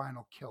our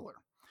final killer.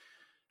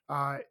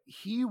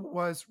 He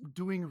was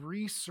doing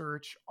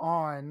research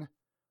on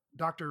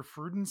Dr.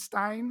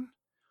 Freudenstein,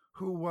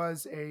 who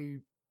was a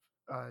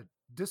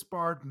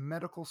disbarred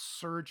medical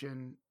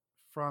surgeon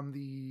from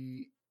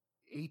the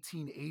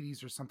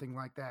 1880s or something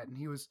like that. And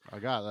he was I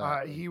got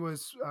that. he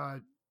was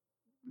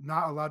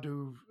not allowed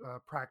to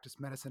practice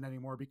medicine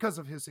anymore because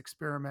of his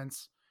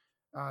experiments.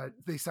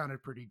 They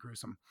sounded pretty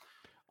gruesome.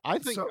 I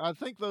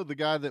think though the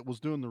guy that was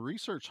doing the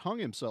research hung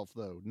himself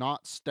though,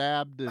 not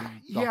stabbed in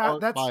the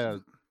heart by a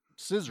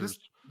scissors.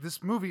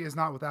 This movie is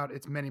not without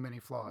its many, many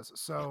flaws.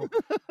 So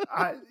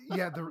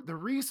the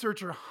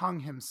researcher hung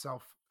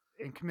himself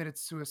and committed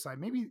suicide.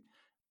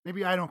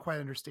 Maybe I don't quite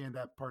understand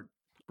that part.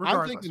 I'm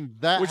Regardless. thinking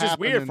that Which is happened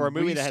weird for a and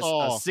movie we that has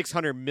saw- a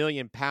 $600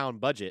 million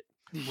pound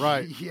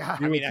Right. Yeah.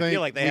 I mean, I feel think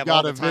like they we have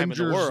got all the time in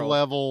the Avengers world.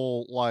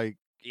 level like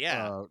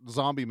Yeah.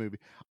 zombie movie.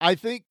 I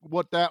think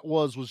what that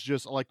was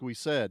just like we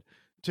said,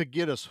 to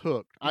get us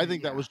hooked. I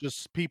think that was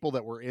just people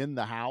that were in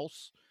the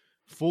house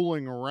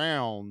fooling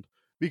around,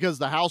 because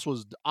the house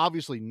was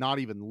obviously not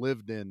even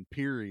lived in,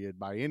 period,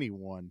 by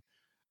anyone.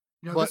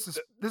 But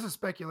this is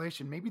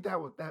speculation. Maybe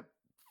that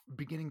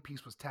beginning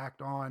piece was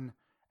tacked on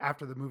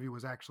after the movie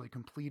was actually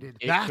completed.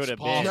 It That's could have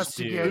been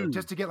possible.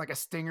 just to get like a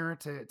stinger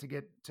to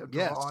draw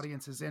Yes.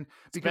 audiences in.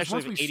 Because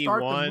Especially once with we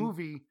start the 81.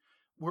 movie,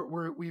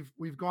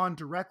 we've gone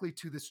directly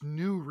to this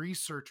new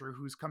researcher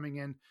who's coming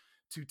in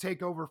to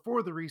take over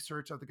for the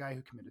research of the guy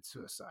who committed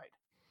suicide.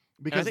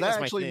 Because think that that's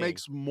my actually thing.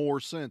 makes more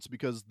sense,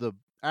 because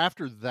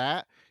after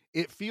that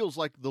it feels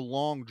like the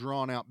long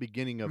drawn out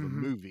beginning of a Mhm.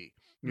 movie.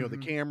 You know, the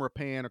Mhm. camera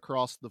pan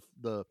across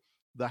the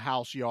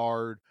house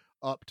yard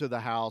up to the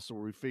house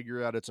where we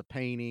figure out it's a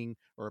painting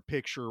or a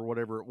picture or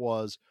whatever it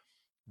was.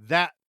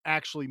 That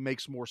actually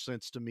makes more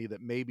sense to me,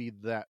 that maybe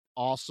that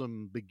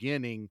awesome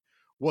beginning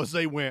was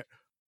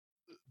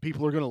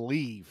people are going to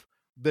leave.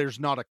 There's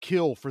not a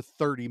kill for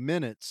 30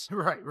 minutes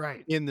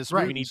Right. in this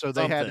Right. movie, We need so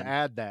they had to something.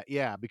 add that.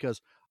 Yeah,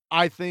 because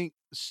I think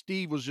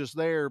Steve was just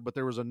there, but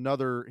there was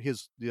another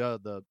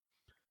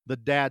the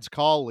dad's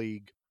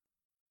colleague.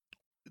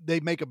 They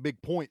make a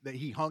big point that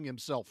he hung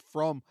himself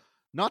from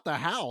not the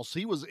house.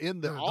 He was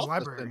in the The office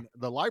library. and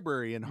the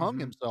library and hung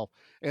Mhm. himself.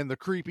 And the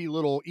creepy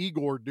little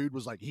Igor dude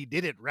was like, he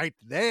did it right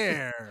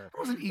there. That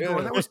wasn't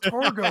Igor. That was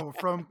Torgo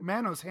from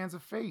Manos Hands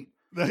of Fate.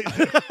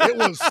 It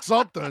was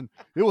something.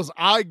 It was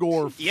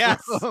Igor.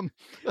 Yes. From,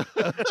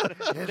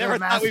 Never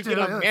thought we'd get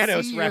a will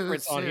Manos see you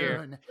reference on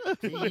here.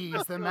 soon.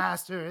 He's the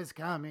master is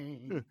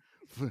coming.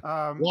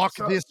 Walk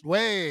so- this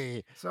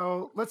way.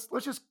 So let's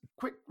just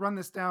quick run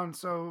this down.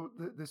 So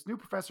this new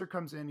professor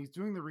comes in, he's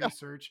doing the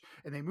research,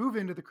 and they move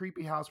into the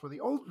creepy house where the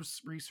old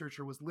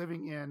researcher was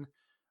living in,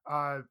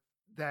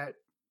 that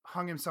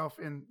hung himself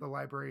in the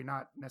library,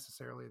 not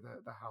necessarily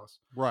the house.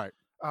 Right.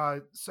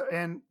 So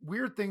and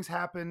weird things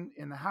happen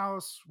in the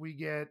house. We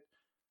get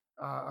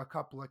a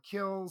couple of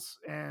kills,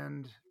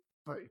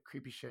 but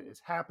creepy shit is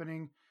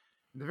happening.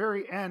 In the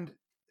very end,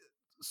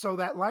 so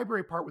that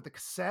library part with the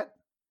cassette,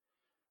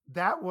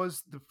 that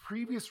was the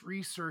previous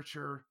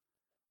researcher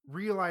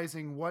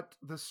realizing what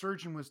the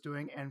surgeon was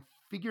doing and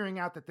figuring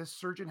out that this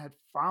surgeon had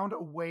found a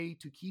way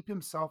to keep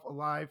himself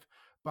alive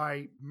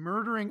by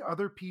murdering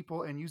other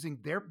people and using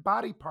their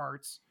body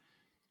parts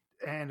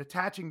and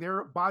attaching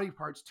their body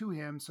parts to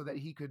him so that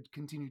he could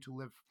continue to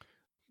live.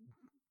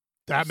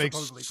 That makes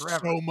supposedly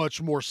forever. so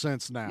much more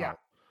sense now. Yeah.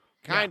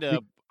 Kind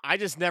of. I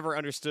just never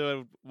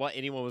understood what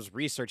anyone was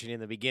researching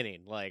in the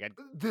beginning. Like,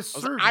 This I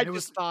surgeon,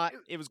 just thought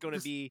it was going to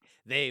be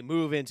they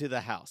move into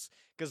the house,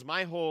 because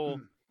my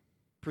whole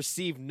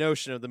perceived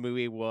notion of the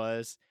movie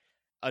was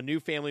a new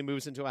family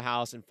moves into a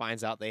house and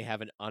finds out they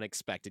have an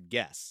unexpected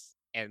guest.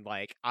 And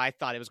like, I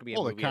thought it was going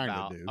to be a movie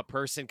about a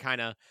person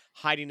kind of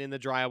hiding in the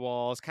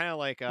drywalls, kind of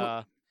like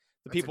the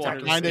people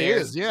under the Kinda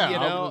stairs, is, yeah. you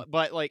know.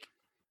 But like,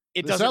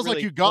 it This doesn't sounds like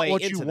really you got play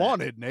what you into that.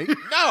 wanted, Nate.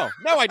 No,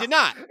 I did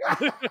not.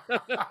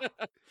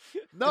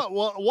 No,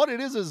 well, what it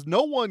is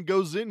no one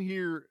goes in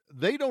here.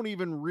 They don't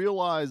even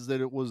realize that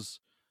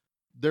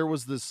there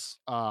was this.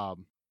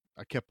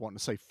 I kept wanting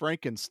to say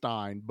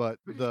Frankenstein, but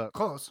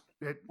close.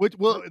 That's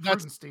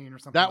Freudenstein or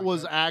something. that like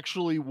was that.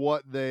 actually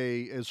what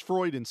they is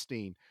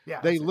Freudenstein. Yeah,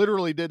 They that's it.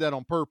 literally did that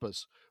on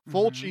purpose. Mhm.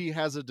 Fulci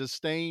has a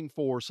disdain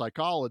for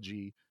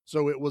psychology,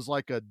 so it was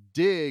like a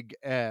dig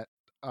at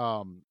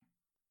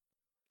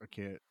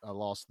I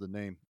lost the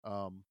name.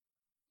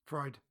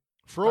 Freud.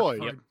 Freud.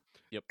 Freud.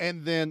 Yep.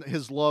 And then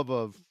his love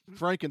of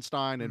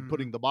Frankenstein and Mhm.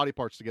 putting the body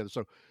parts together.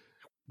 So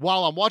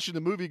while I'm watching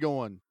the movie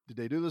going, did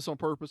they do this on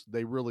purpose?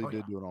 They really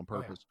did do it on Oh,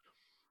 yeah. purpose.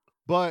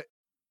 But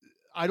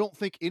I don't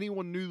think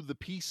anyone knew the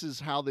pieces,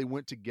 how they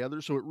went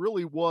together. So it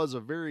really was a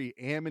very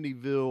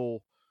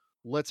Amityville,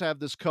 let's have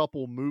this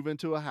couple move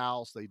into a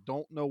house. They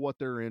don't know what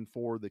they're in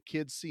for. The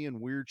kid's seeing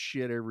weird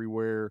shit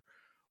everywhere.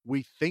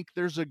 We think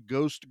there's a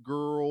ghost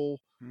girl.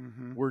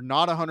 Mhm. We're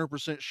not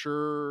 100%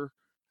 sure.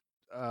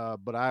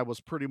 But I was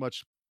pretty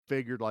much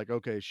figured like,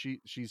 okay,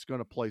 she's going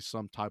to play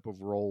some type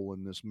of role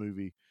in this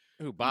movie.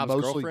 Who, Bob's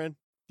Mostly- girlfriend?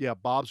 Yeah,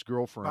 Bob's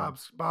girlfriend.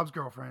 Bob's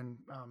girlfriend.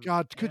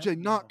 God, could they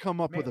not come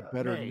up with a May-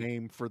 better May.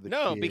 name for the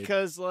No, kid?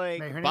 because May,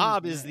 like her name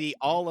Bob is is May. the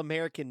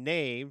all-American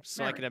name,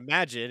 so I Mary. can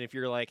imagine if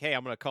you're like, hey,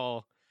 I'm gonna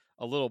call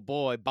a little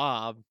boy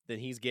Bob, then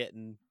he's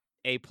getting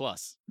A+.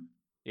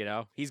 You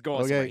know, he's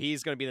going somewhere. Okay.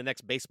 He's gonna be the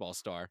next baseball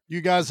star. You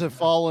guys have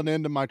fallen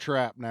into my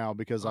trap now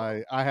because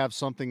I have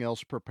something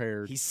else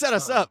prepared. He set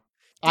us Uh-oh. up.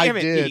 Damn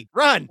it, did. Pete,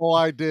 run! Oh,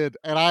 I did.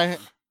 And I'm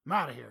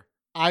out of here.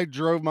 I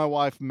drove my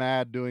wife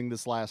mad doing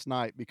this last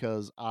night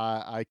because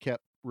I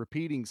kept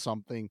repeating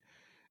something.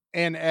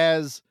 And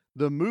as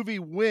the movie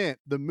went,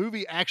 the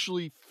movie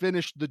actually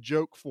finished the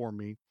joke for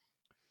me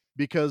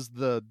because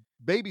the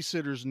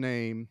babysitter's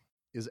name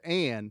is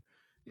Anne,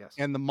 Yes.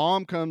 and the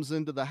mom comes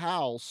into the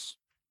house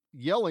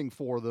yelling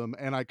for them,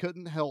 and I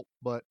couldn't help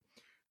but,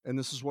 and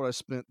this is what I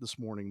spent this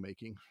morning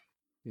making.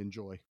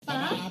 Enjoy.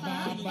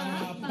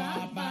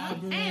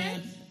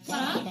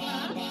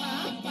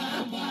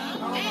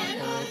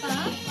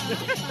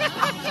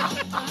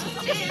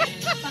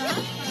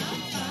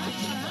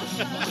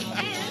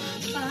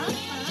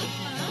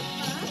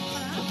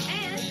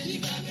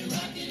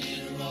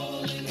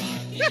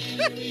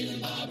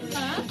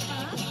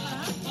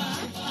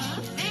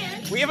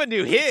 We have a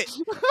new hit.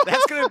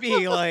 That's gonna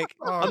be like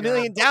Oh, a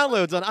million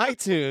downloads on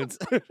iTunes.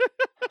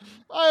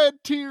 I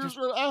had tears.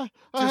 I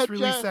Just had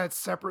release that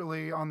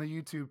separately on the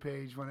YouTube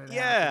page when it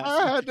Yeah. happens.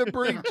 I had to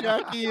bring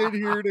Jackie in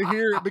here to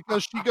hear it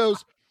because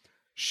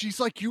she's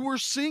like, you were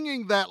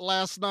singing that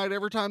last night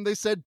every time they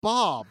said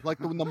Bob.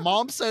 Like when the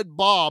mom said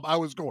Bob, I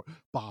was going,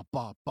 Bob,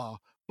 Bob, Bob,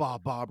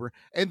 Bob, Bob.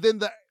 And then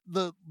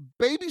the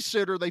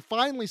babysitter, they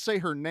finally say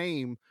her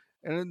name,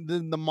 and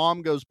then the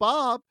mom goes,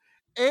 Bob.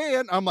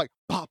 And I'm like,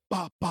 Bob,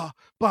 Bob, Bob,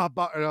 Bob,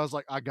 Bob. And I was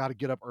like, I got to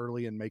get up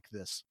early and make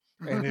this.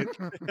 And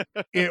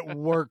it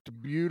worked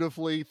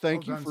beautifully.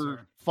 Thank Well you done, for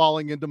sir.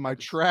 falling into my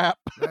trap.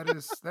 that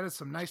is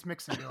some nice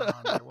mixing going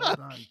on there. Well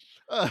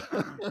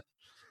done.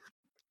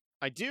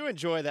 I do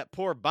enjoy that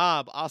poor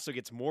Bob also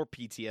gets more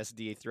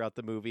PTSD throughout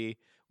the movie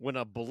when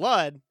a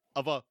blood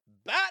of a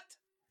bat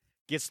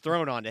gets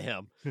thrown onto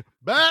him.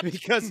 Bat.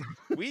 Because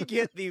we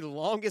get the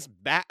longest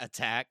bat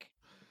attack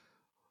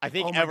I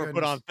think Oh my ever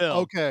put on goodness. film.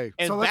 Okay.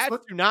 And So bats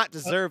do not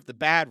deserve the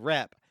bad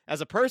rep. As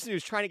a person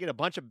who's trying to get a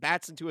bunch of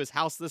bats into his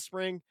house this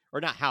spring,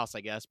 or not house, I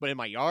guess, but in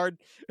my yard.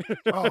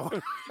 Oh,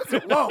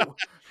 whoa.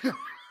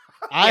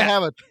 I Yeah.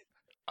 have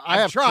I'm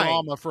have trying.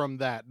 trauma from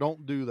that.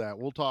 Don't do that.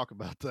 We'll talk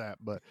about that.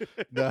 But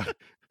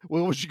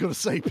what was you going to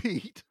say,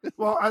 Pete?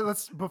 Well,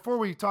 let's before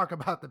we talk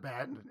about the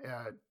bat.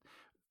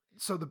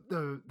 So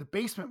the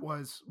basement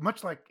was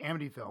much like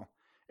Amityville,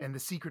 and the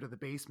secret of the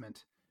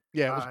basement.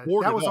 Yeah, it was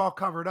boarded that was up. all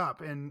covered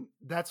up, and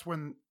that's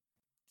when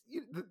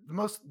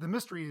the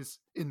mystery is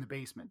in the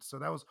basement. So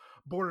that was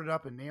boarded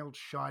up and nailed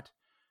shut.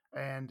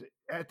 And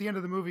at the end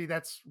of the movie,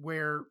 that's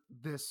where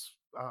this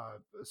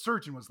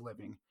surgeon was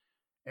living,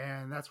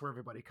 and that's where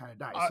everybody kind of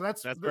dies. So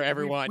that's where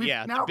everyone, we've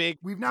the now, big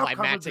we've now covered the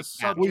climactic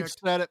battle. We've subject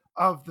said it.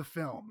 of the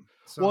film.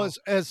 So Was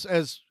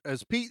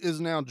as Pete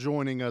is now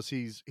joining us,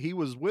 he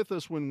was with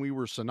us when we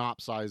were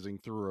synopsizing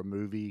through a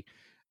movie,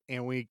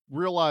 and we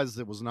realized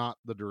it was not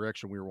the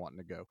direction we were wanting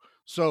to go.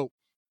 So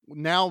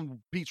now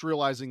Pete's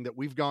realizing that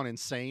we've gone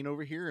insane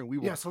over here, and we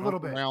will Yes, a little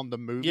jump bit. around the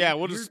movie. Yeah,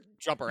 we'll just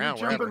jump you're around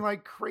jumping wherever.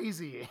 like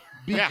crazy.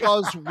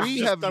 because we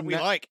Just have stuff we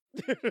na- like.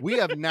 we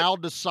have now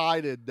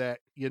decided that,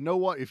 you know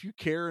what, if you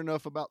care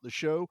enough about the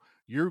show,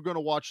 you're going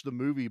to watch the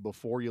movie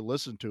before you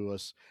listen to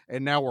us,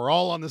 and now we're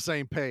all on the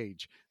same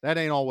page. That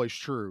ain't always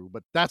true,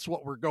 but that's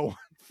what we're going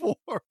for.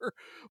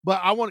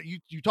 But I want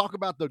you talk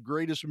about the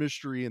greatest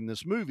mystery in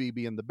this movie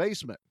being the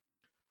basement.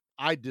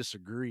 I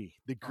disagree.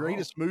 The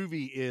greatest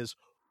movie is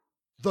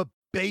The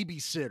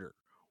Babysitter.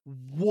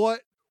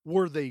 What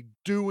were they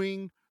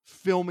doing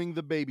filming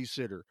The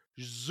Babysitter?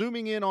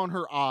 Zooming in on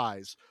her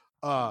eyes.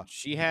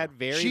 She had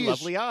very She is-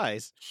 lovely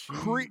eyes.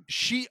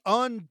 She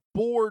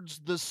unboards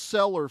the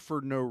cellar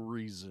for no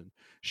reason.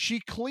 She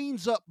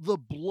cleans up the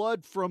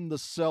blood from the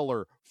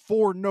cellar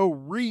for no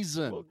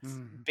reason. Well,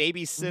 Mm.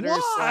 Babysitter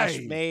slash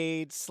Why?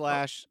 maid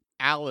slash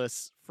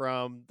Alice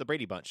from the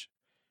Brady Bunch.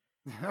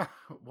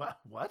 What?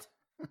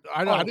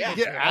 I Oh, didn't yeah,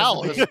 get yeah,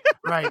 Alice.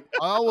 Right.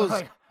 I was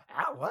Like,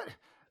 what?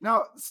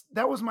 Now,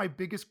 that was my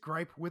biggest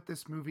gripe with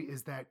this movie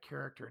is that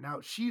character. Now,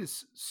 she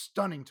is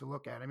stunning to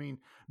look at. I mean,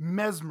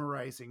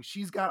 mesmerizing.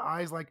 She's got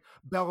eyes like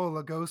Bela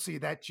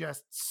Lugosi that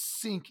just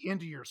sink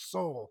into your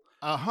soul.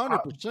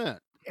 100%.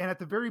 And at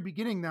the very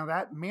beginning, now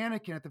that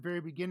mannequin at the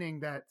very beginning,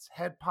 that's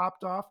head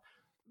popped off,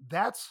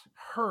 that's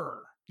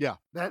her. Yeah.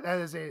 That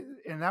is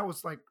and that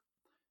was like,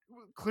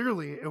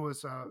 clearly it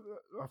was a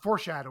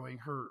foreshadowing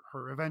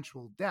her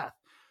eventual death.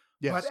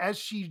 Yes. But as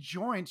she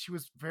joined, she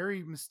was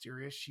very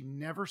mysterious. She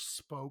never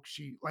spoke.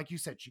 She, like you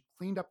said, she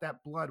cleaned up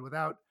that blood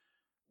without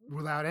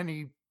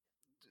any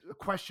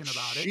question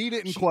about it. She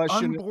didn't She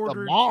question it. The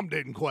unbordered- mom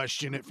didn't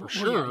question it for Well,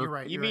 yeah, sure. you're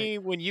right. You you're right.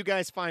 mean when you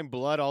guys find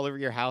blood all over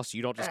your house,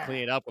 you don't just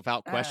clean it up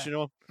without questioning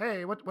them?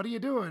 Hey, what are you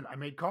doing? I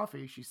made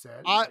coffee, she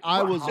said. I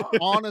Like, was "What, huh?"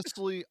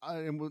 honestly,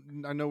 I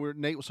know where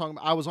Nate was talking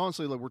about. I was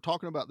honestly like, we're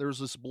talking about there's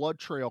this blood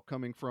trail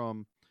coming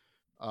from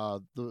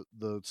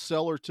the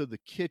cellar to the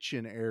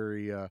kitchen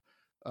area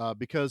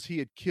because he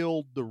had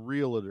killed the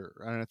realtor,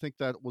 and I think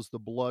that was the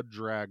blood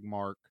drag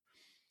mark.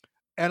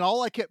 And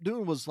all I kept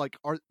doing was like,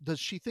 does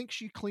she think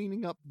she's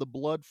cleaning up the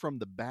blood from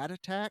the bat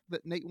attack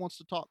that Nate wants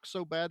to talk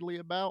so badly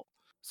about?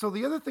 So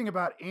the other thing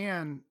about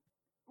Anne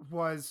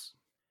was,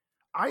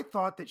 I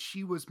thought that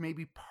she was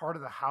maybe part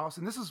of the house,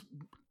 and this is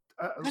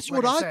That's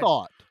like what I said,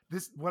 thought.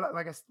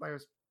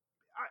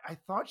 I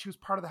thought she was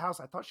part of the house.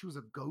 I thought she was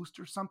a ghost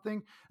or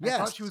something. I Yes.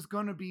 thought she was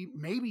going to be,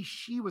 maybe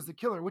she was the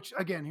killer, which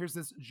again, here's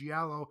this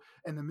giallo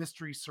and the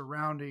mystery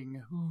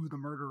surrounding who the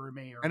murderer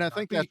may or And may I not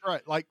think be. that's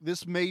right. Like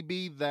this may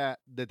be that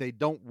they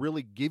don't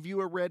really give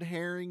you a red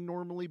herring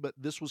normally, but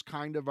this was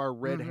kind of our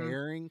red Mhm.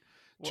 herring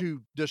Well-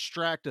 to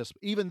distract us.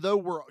 Even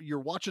though you're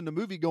watching the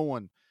movie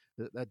going,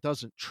 that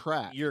doesn't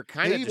track. You're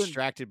kind of Even-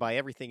 distracted by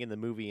everything in the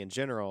movie in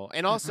general.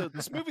 And also,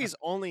 this movie is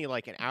only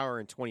like an hour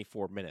and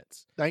 24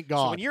 minutes. Thank So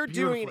God. when you're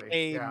doing Beautifully,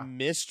 a yeah.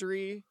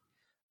 mystery,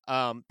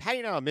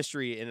 padding out a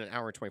mystery in an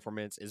hour and 24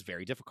 minutes is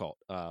very difficult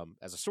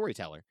as a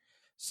storyteller.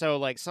 So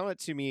like some of it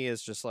to me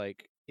is just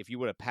like, if you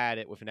would have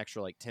padded it with an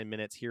extra like 10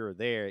 minutes here or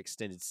there,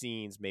 extended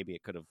scenes, maybe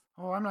it could have.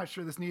 Oh, I'm not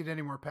sure this needed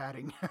any more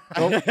padding.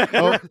 Nope,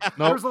 There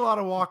nope. was a lot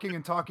of walking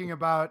and talking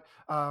about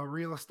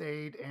real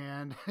estate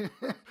and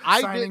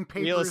I signing did-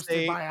 real papers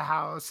estate. to buy a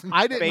house. and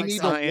I shit didn't like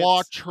need that. science. to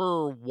watch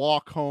her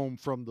walk home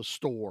from the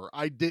store.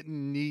 I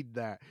didn't need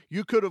that.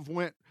 You could have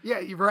went. Yeah,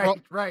 you're right,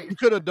 right. You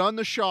could have done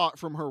the shot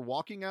from her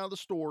walking out of the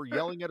store,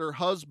 yelling at her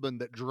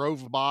husband that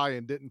drove by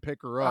and didn't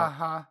pick her up.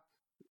 Uh-huh.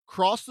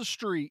 Cross the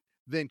street,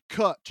 then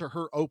cut to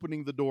her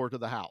opening the door to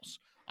the house.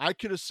 I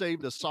could have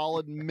saved a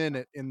solid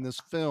minute in this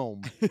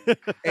film,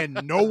 and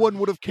no one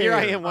would have Here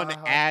cared. I am wanting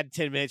Uh-huh. to add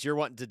 10 minutes. You're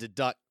wanting to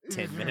deduct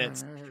 10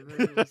 minutes.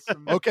 There's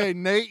some- Okay,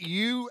 Nate,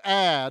 you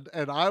add,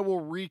 and I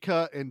will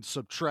recut and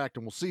subtract,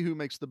 and we'll see who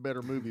makes the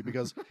better movie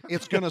because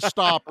it's going to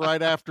stop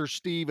right after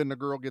Steve and the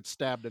girl gets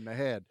stabbed in the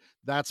head.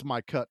 That's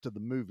my cut to the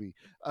movie.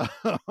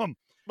 Um,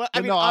 But I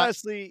But mean, no,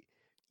 honestly,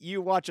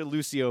 you watch a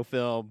Lucio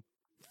film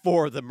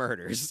for the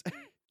murders,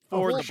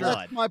 for well, the sure. blood.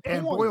 That's my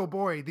And point. boy, oh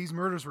boy, these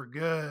murders were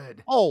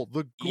good. Oh,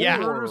 the gore. Yeah.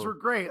 The murders were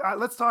great.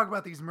 Let's talk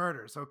about these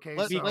murders, okay?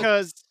 Let's- So-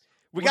 Because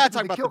we we'll got get to to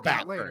talk the about kill the bat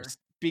count later. first.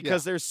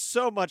 Because there's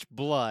so much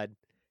blood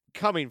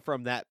coming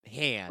from that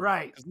hand.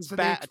 right. 'Cause This So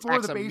they bat explore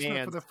attacks the a basement for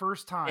man's the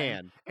first time,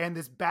 hand. and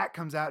this bat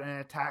comes out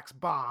and attacks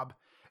Bob,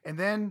 and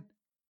then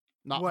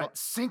Not what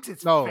sinks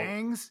its No.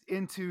 fangs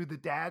into the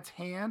dad's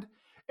hand,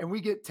 and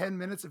we get 10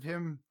 minutes of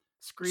him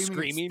screaming,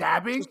 Screaming? and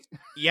stabbing.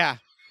 Yeah.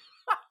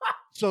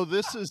 So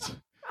this is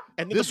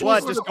And then This the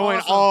blood was just going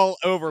awesome. all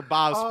over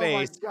Bob's Oh my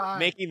face, God.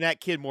 making that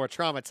kid more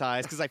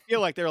traumatized. Because I feel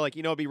like they're like,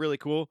 it'd be really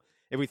cool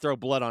if we throw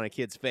blood on a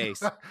kid's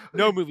face.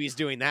 No movie's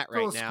doing that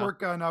Fill right a now. squirt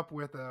gun up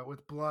with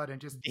blood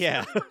and just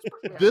Yeah.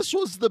 This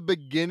was the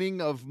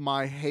beginning of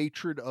my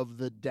hatred of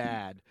the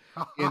dad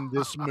in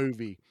this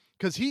movie,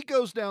 because he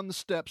goes down the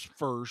steps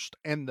first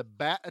and the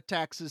bat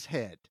attacks his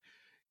head.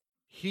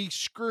 He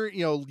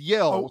yells.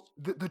 Oh,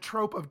 the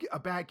trope of a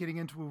bat getting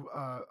into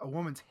a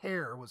woman's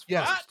hair was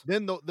Yes. first.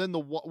 Then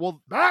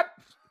well, Bat.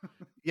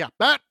 yeah,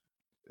 bat.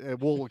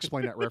 We'll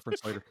explain that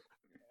reference later.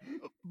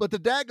 But the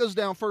dad goes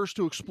down first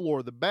to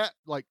explore. The bat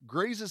like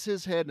grazes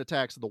his head and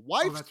attacks. The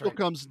wife that's still right.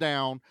 comes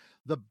down.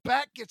 The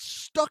bat gets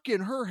stuck in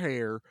her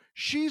hair.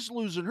 She's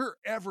losing her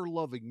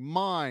ever-loving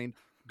mind.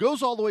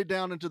 Goes all the way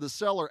down into the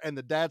cellar, and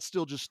the dad's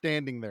still just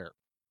standing there,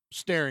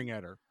 staring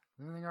at her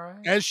Everything all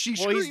right? as she Well,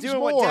 screams he's doing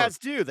more. what dads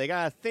do. They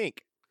gotta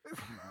think.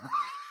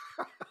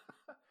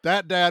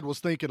 That dad was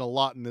thinking a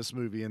lot in this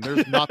movie, and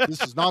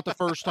this is not the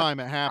first time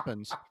it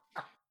happens.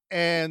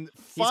 And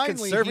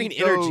finally, conserving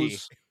energy.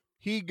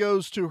 He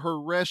goes to her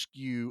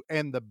rescue,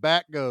 and the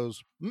bat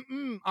goes,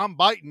 I'm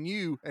biting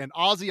you. And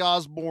Ozzy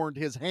Osbourne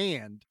his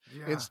hand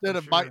Yeah, instead for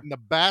of sure. biting the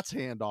bat's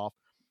hand off.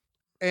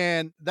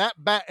 And that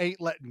bat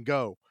ain't letting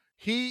go.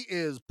 He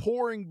is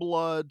pouring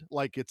blood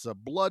like it's a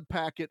blood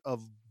packet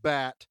of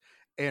bat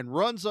and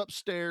runs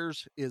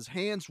upstairs. His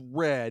hand's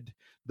red.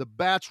 The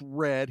bat's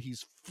red.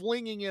 He's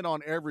flinging it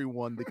on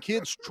everyone. The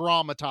kid's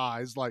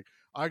traumatized, like,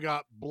 I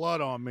got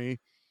blood on me.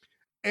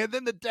 And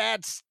then the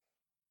dad's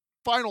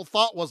final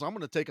thought was, I'm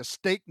going to take a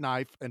steak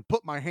knife and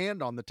put my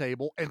hand on the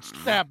table and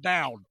stab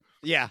down.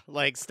 Yeah,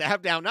 like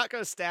stab down. Not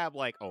gonna stab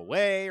like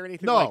away or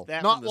anything No, like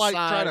that. not from the like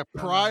try side. to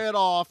pry it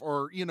off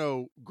or,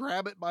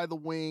 grab it by the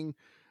wing.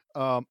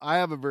 I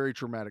have a very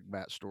traumatic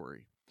bat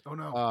story. Oh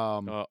no.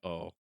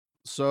 Uh-oh.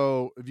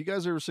 So have you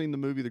guys ever seen the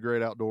movie The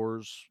Great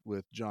Outdoors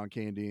with John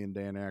Candy and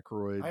Dan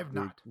Aykroyd? I have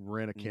They not.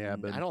 rent a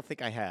cabin. I don't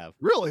think I have.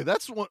 Really?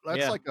 That's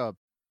Yeah. like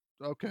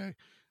okay.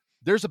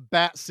 There's a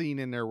bat scene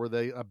in there where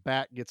a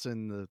bat gets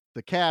in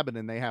the cabin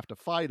and they have to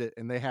fight it,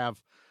 and they have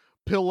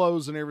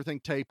pillows and everything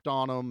taped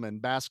on them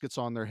and baskets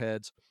on their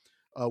heads.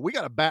 We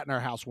got a bat in our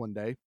house one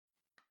day,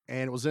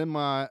 and it was in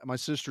my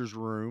sister's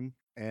room,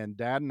 and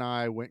Dad and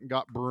I went and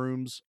got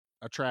brooms,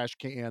 a trash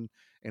can,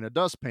 and a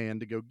dustpan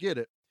to go get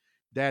it.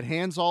 Dad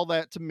hands all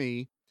that to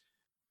me.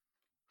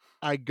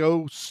 I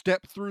go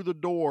step through the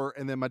door,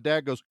 and then my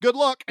dad goes, "Good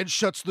luck," and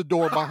shuts the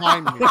door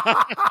behind me.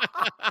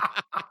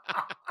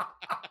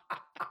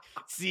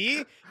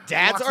 See,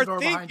 dads Locks the are door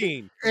behind you.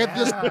 thinking. And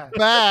this Yeah.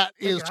 bat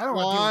Thinking, is I don't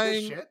wanna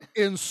deal with this flying shit.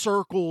 in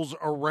circles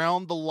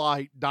around the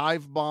light,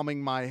 dive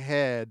bombing my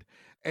head,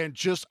 and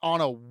just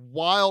on a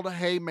wild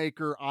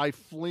haymaker, I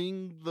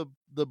fling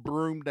the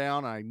broom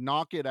down, I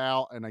knock it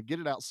out, and I get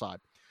it outside.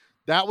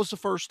 That was the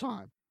first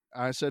time.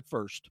 I said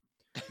first.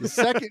 The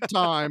second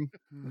time,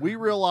 we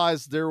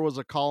realized there was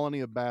a colony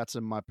of bats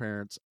in my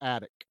parents'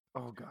 attic.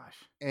 Oh gosh.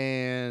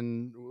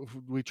 And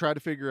we tried to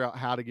figure out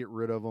how to get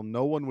rid of them.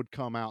 No one would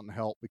come out and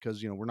help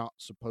because, we're not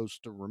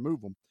supposed to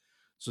remove them.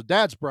 So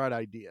Dad's bright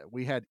idea.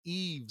 We had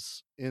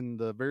eaves in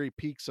the very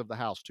peaks of the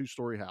house,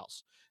 2-story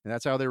house. And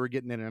that's how they were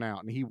getting in and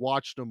out. And he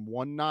watched them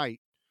one night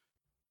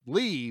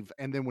leave.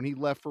 And then when he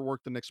left for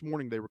work the next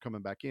morning, they were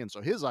coming back in.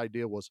 So his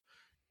idea was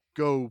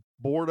go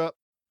board up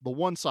the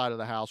one side of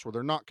the house where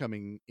they're not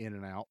coming in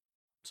and out.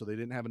 So they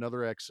didn't have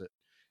another exit.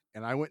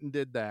 And I went and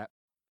did that.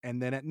 And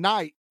then at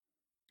night,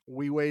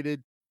 we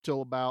waited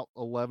till about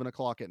 11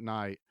 o'clock at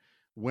night,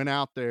 went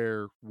out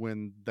there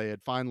when they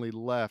had finally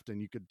left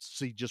and you could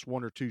see just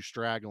one or two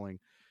straggling.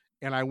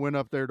 And I went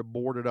up there to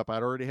board it up.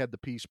 I'd already had the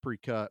piece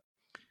pre-cut,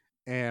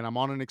 and I'm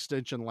on an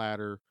extension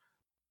ladder.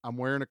 I'm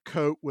wearing a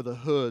coat with a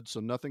hood so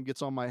nothing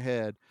gets on my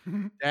head.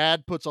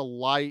 Dad puts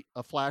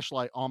a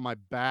flashlight on my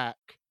back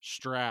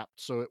strapped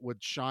so it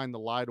would shine the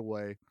light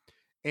away.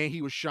 And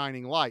he was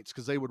shining lights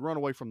because they would run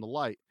away from the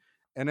light.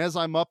 And as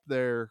I'm up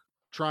there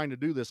trying to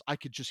do this, I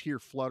could just hear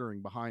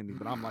fluttering behind me,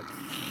 but I'm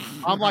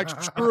like,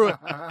 screw it.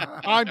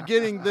 I'm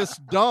getting this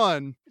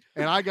done.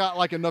 And I got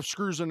like enough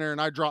screws in there,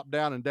 and I dropped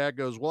down, and Dad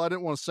goes, well, I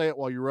didn't want to say it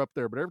while you were up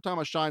there, but every time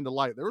I shined the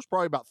light, there was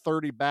probably about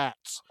 30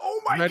 bats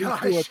Oh my ready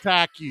gosh. to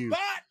attack you.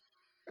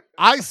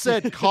 I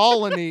said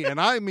colony, and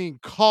I mean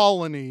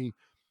colony.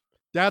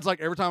 Dad's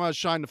like, every time I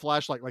shine the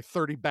flashlight, like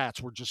 30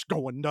 bats were just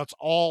going nuts,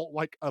 all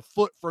like a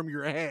foot from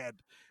your head.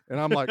 And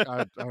I'm like,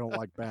 I don't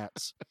like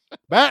bats.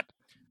 Bat?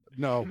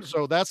 No.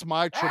 So that's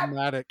my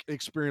traumatic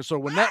experience. So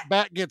when that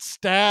bat gets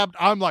stabbed,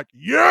 I'm like,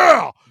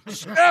 yeah,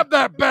 stab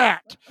that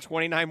bat.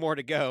 29 more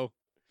to go.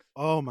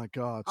 Oh my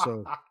God.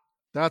 So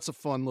that's a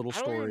fun little I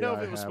don't story. even know if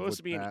I it was have supposed with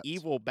to be an bats.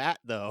 evil bat,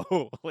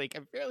 though. Like,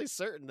 I'm fairly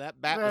certain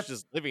that bat was That's-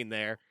 just living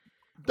there.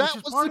 That Which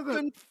is was part the of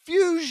the-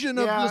 confusion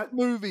of Yeah. this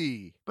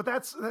movie. But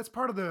that's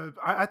part of the.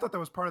 I thought that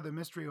was part of the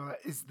mystery.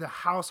 Is the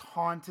house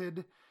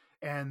haunted,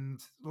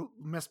 and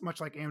much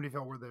like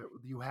Amityville, where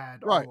you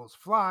had Right. all those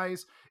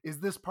flies? Is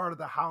this part of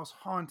the house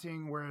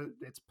haunting where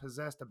it's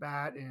possessed a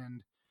bat,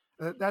 and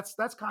That's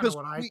kind of Because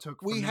what I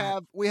took. we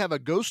from that. have a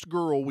ghost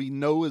girl we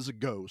know is a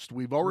ghost.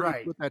 We've already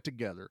Right. put that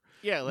together.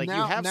 Yeah, like you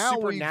Now- have now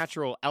we've-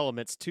 supernatural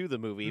elements to the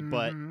movie,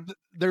 but Mhm.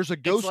 There's a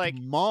ghost like,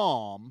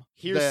 mom.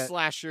 here's that,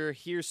 slasher,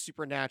 here's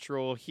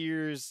supernatural,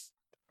 here's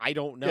I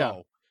don't Yeah.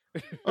 know.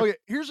 Okay,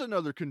 here's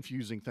another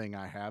confusing thing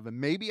I have, and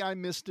maybe I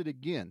missed it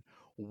again.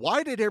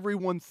 Why did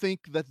everyone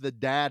think that the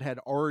dad had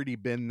already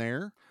been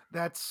there?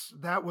 I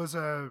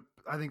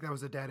think that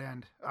was a dead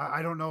end.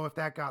 I don't know if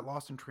that got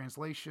lost in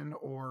translation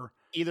or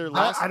Either I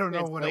lost don't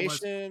know what it was.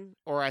 translation,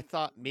 or I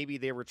thought maybe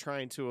they were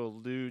trying to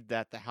allude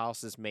that the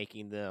house is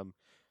making them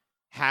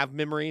have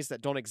memories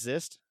that don't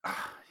exist.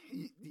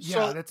 Yeah,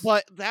 So, that's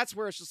but that's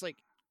where it's just like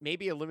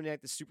maybe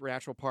eliminate the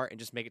supernatural part and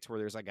just make it to where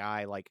there's a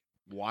guy like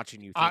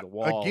watching you through the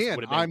walls. Again,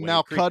 would've been I'm way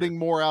now creepier. cutting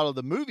more out of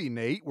the movie,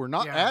 Nate. We're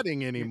not Yeah.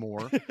 adding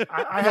anymore.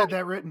 I had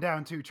that written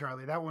down too,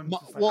 Charlie. That one,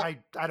 Well,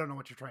 I don't know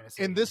what you're trying to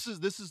say. And here.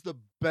 this is the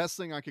best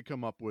thing I could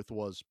come up with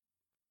was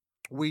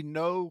we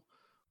know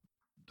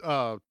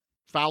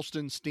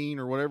Faustenstein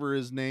or whatever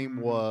his name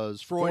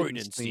was,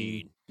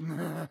 Freudenstein,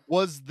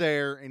 was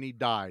there and he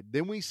died.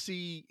 Then we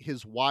see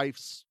his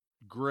wife's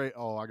great.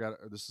 Oh,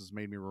 this has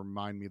made me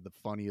remind me of the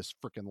funniest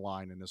freaking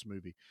line in this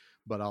movie,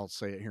 but I'll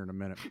say it here in a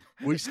minute.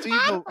 We see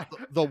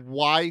the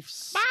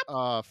wife's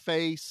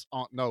face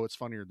on. No, it's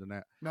funnier than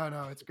that.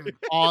 No, it's good.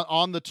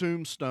 on the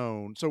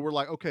tombstone. So we're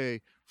like,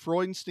 okay,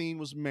 Freudenstein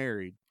was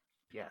married.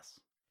 Yes.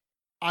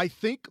 I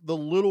think the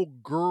little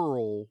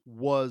girl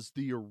was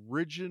the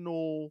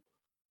original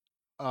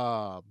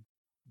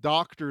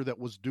doctor that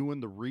was doing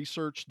the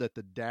research that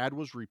the dad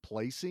was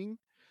replacing.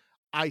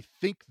 I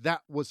think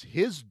that was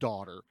his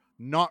daughter,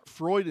 not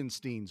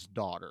Freudenstein's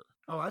daughter.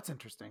 Oh, that's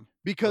interesting.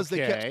 Because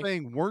they Okay. kept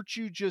saying, weren't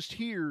you just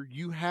here?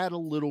 You had a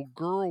little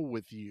girl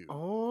with you.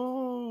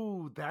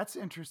 Oh, that's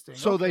interesting.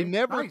 So they Okay,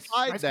 never nice.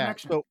 tied Nice that.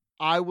 connection. So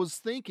I was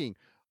thinking,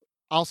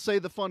 I'll say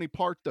the funny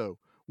part though.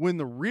 When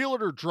the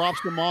realtor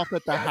drops them off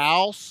at the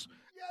house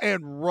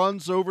and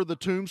runs over the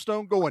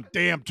tombstone, going,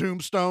 damn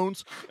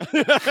tombstones.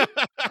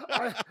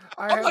 I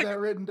have like, that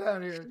written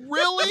down here.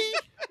 Really?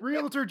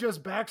 Realtor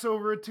just backs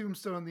over a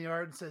tombstone in the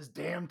yard and says,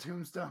 "Damn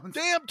tombstones."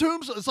 Damn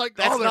tombstones. It's like,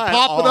 That's oh, they're not at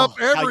popping all up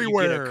how you get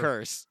everywhere. a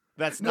curse.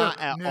 That's No, not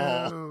at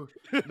all.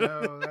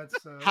 No, that's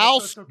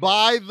House that's okay.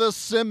 by the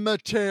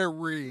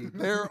cemetery.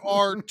 There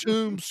are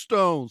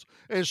tombstones.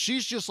 And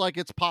she's just like,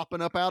 it's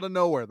popping up out of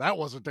nowhere. That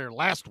wasn't there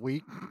last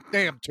week.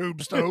 Damn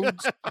tombstones.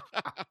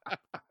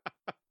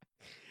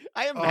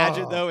 I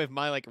imagine Oh. though, if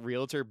my like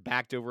realtor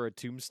backed over a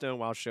tombstone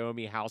while showing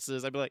me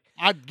houses, I'd be like,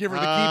 I'd give her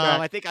the key back.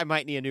 I think I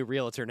might need a new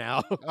realtor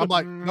now. I'm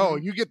like, no,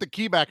 you get the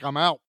key back. I'm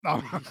out.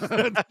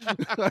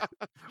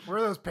 Where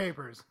are those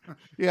papers?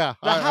 Yeah.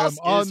 The I house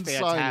am is unsigning.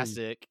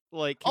 fantastic.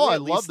 Like, can Oh, we I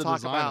at love least the talk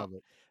design about of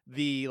it.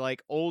 the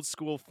like old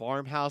school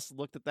farmhouse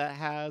look that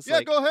has? Yeah,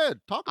 like, go ahead.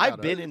 Talk about it.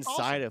 I've been It's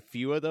inside awesome. a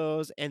few of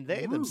those, and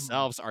they Ooh.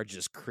 themselves are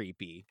just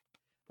creepy.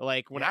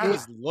 Like when I Yeah.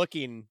 was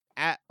looking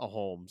at a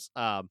homes,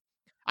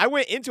 I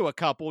went into a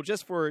couple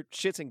just for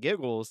shits and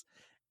giggles,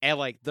 and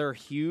like they're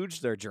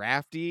huge, they're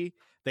drafty,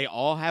 they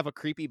all have a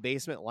creepy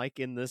basement like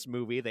in this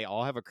movie. They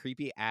all have a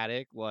creepy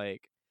attic.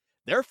 Like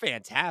they're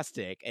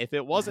fantastic. If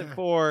it wasn't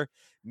for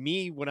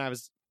me when I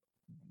was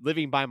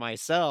living by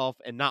myself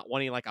and not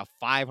wanting like a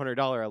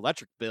 $500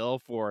 electric bill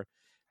for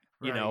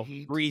you Right, know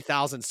heat.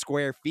 3,000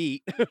 square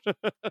feet.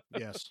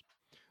 Yes.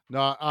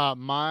 No,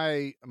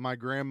 my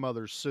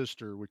grandmother's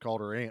sister, we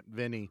called her Aunt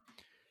Vinny.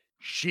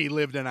 She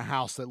lived in a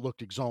house that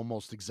looked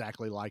almost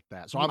exactly like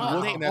that. So I'm Oh,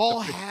 looking they at all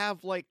the pic-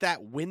 have like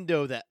that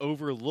window that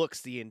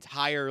overlooks the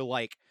entire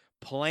like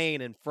plane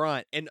in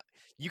front, and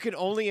you can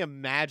only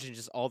imagine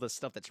just all the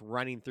stuff that's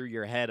running through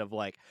your head of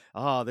like,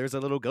 oh, there's a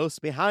little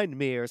ghost behind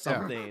me or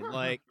something.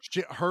 Like,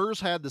 hers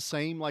had the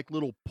same like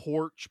little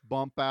porch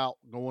bump out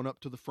going up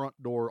to the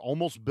front door,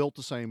 almost built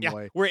the same yeah,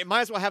 way. where it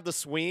might as well have the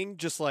swing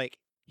just like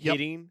Yep.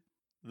 hitting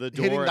the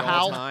door Hitting at the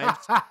all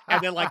house. times,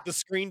 and then like the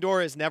screen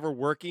door is never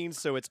working,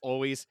 so it's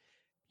always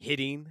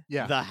hitting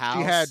Yeah, the house.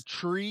 She had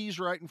trees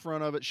right in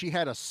front of it. She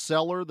had a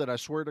cellar that I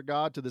swear to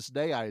God, to this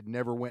day, I had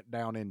never went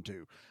down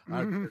into.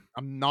 I'm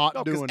not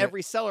no, because doing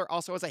every cellar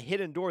also has a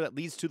hidden door that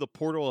leads to the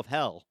portal of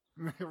hell.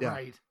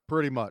 Right. it.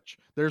 Pretty much.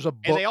 There's a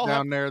they book all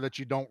down there that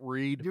you don't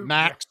read. You-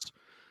 Max.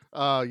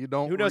 You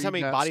don't. Who knows how read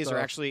many that bodies are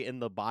stuff. actually in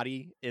the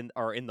body in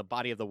the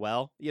body of the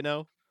well? You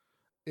know,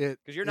 It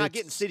because you're not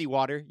getting it's- city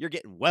water, you're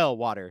getting well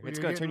water. Well, It's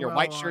you're going to turn getting your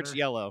white well shirts water.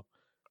 yellow.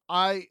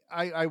 I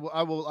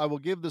will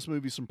give this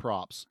movie some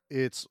props.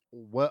 It's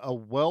a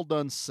well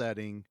done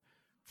setting.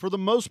 For the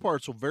most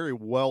part, it's a very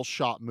well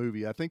shot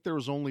movie. I think there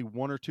was only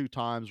one or two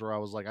times where I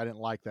was like, I didn't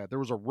like that. There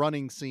was a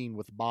running scene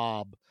with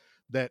Bob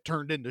that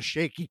turned into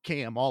shaky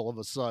cam all of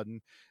a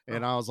sudden,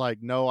 and I was like,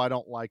 no, I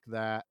don't like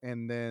that.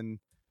 And then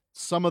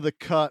some of the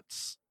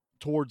cuts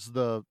towards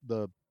the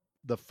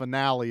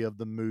finale of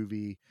the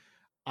movie,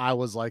 I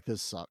was like,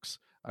 this sucks.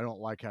 I don't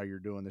like how you're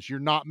doing this. You're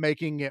not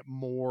making it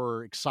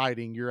more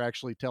exciting. You're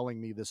actually telling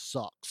me this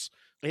sucks.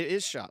 It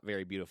is shot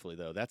very beautifully,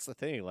 though. That's the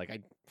thing.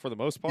 Like for the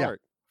most Yeah.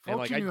 part, and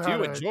like I Fulci knew how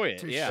do to- enjoy it.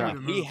 to Yeah, shoot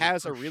a he movie,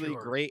 has a for really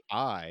sure. great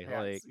eye. Yes,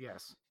 Like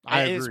yes.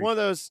 I and it's agree. one of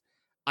those.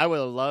 I would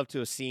have loved to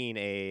have seen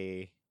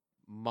a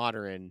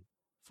modern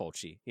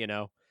Fulci,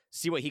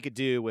 see what he could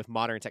do with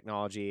modern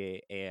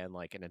technology and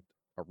like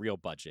a real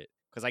budget.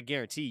 Because I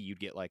guarantee you'd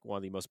get like one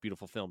of the most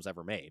beautiful films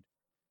ever made.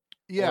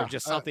 Yeah, Or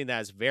just something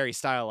that is very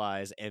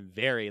stylized and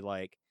very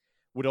like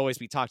would always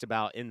be talked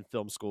about in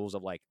film schools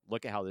of like,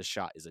 look at how this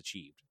shot is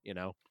achieved,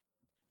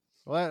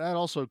 Well, that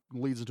also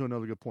leads into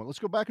another good point. Let's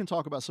go back and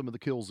talk about some of the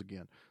kills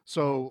again.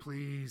 So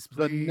please,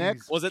 the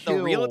next Was it the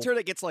kill realtor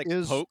that gets like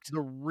is poked?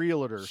 the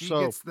realtor. She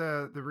So gets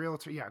the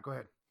realtor. Yeah, go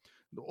ahead.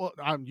 well,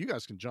 you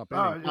guys can jump in.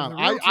 Oh, yeah, the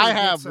realtor I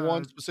have gets,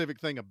 one specific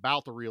thing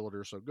about the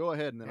realtor, so go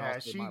ahead and then Yeah,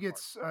 I'll say she my part.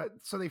 gets.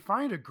 So they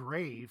find a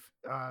grave.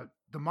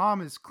 The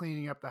mom is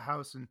cleaning up the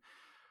house, and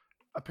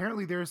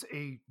apparently there's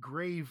a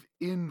grave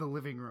in the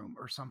living room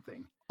or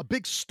something. A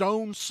big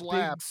stone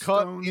slab Big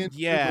cut stone- into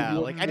Yeah, the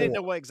like I didn't know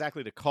floor. what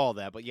exactly to call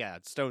that, but yeah,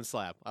 stone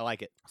slab. I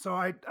like it. So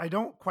I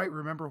don't quite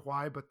remember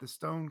why, but the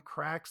stone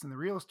cracks, and the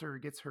realtor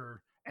gets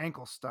her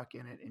ankle stuck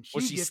in it, and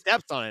Well, she gets.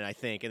 steps on it, I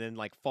think, and then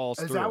like falls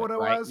Is through that what it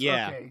right? was?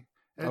 Yeah. Okay.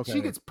 And Okay.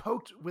 she gets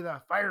poked with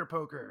a fire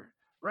poker.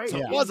 Right. So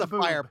Yeah. it in was the a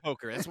fire boob.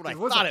 poker. That's what I It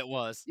was thought a- it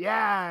was.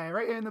 Yeah,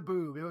 right in the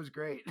boob. It was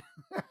great.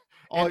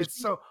 Oh, And it's-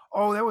 it's so.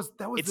 Oh, that was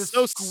It's the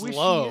so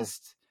slow.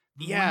 squishiest,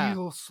 Yeah.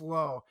 real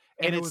slow,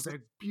 and And it it's- was a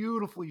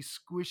beautifully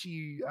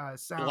squishy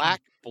sound.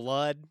 Black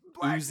blood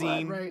Black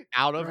oozing blood, right,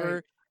 out of right.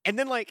 her. And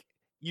then like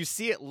you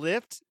see it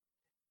lift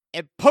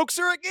and pokes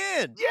her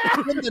again. Yeah.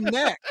 in the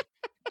neck.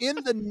 In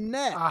the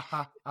neck.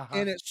 Uh-huh, uh-huh.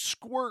 And it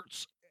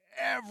squirts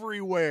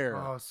everywhere.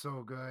 Oh,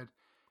 so good.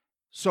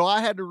 So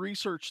I had to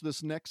research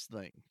this next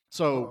thing.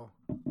 So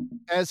Oh,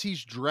 as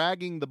he's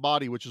dragging the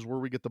body, which is where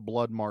we get the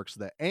blood marks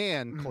that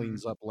Anne Mhm.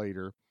 cleans up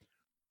later,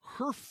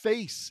 her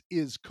face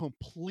is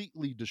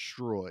completely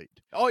destroyed.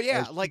 Oh yeah,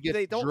 as she like gets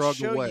they don't drugged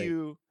show away.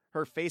 you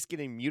her face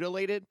getting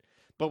mutilated,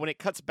 but when it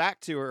cuts back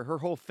to her, her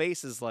whole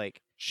face is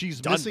like She's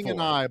Done missing an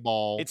for.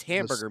 eyeball. it's the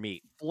hamburger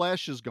meat.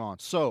 flesh is gone.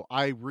 So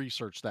I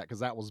researched that because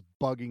that was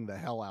bugging the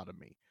hell out of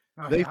me.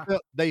 oh, They yeah.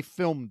 they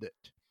filmed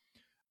it.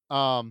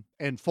 And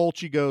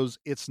Fulci goes,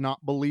 "It's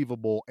not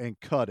believable," and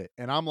cut it.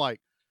 And I'm like,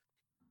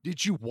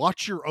 did you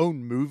watch your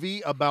own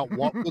movie about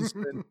what was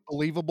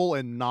believable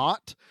and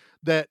not?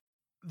 That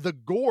the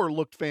gore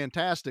looked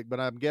fantastic, but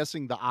I'm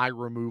guessing the eye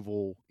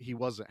removal he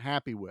wasn't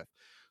happy with.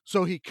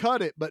 So he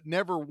cut it, but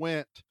never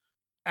went,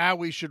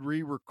 we should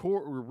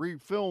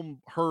refilm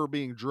her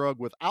being drugged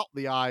without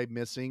the eye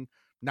missing.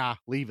 Nah,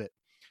 leave it.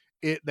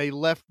 They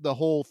left the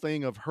whole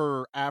thing of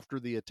her after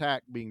the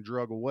attack being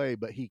drugged away,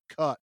 but he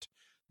cut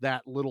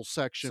that little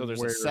section. So there's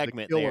where a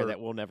segment the killer, there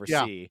that we'll never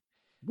Yeah. see.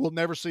 we'll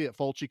never see it.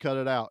 Fulci cut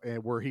it out,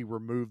 and where he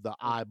removed the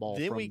eyeball.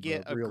 Then from we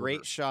get the a realtor.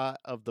 great shot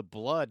of the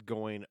blood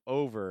going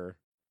over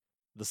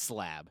the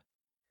slab.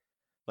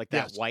 Like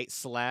that Yes. white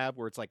slab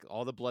where it's like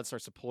all the blood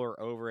starts to pour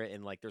over it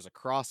and like there's a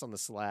cross on the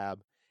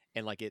slab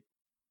and like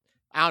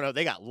I don't know,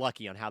 they got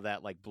lucky on how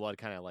that like blood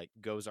kind of like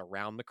goes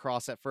around the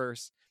cross at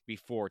first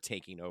before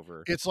taking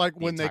over. It's like the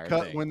when they entire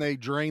cut thing. when they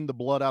drain the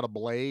blood out of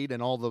Blade,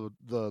 and all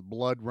the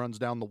blood runs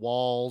down the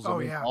walls. Oh,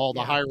 and yeah, all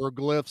the yeah.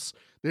 hieroglyphs.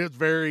 It's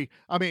very.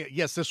 I mean,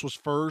 yes, this was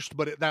first,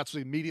 but that's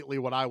immediately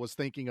what I was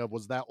thinking of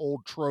was that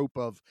old trope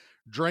of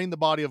drain the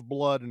body of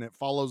blood, and it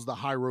follows the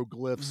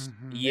hieroglyphs,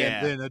 Mhm. Yeah.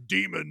 and then a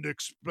demon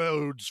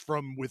explodes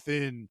from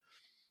within.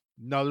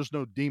 No, there's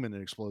no demon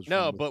that explodes.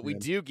 No, from but we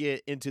within. do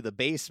get into the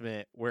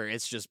basement where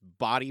it's just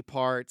body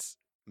parts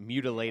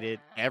mutilated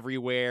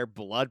everywhere,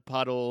 blood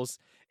puddles,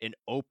 an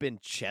open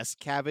chest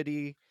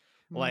cavity.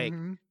 Like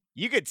Mhm.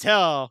 you could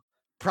tell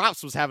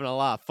Props was having a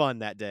lot of fun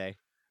that day.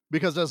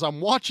 Because as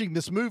I'm watching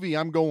this movie,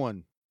 I'm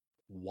going,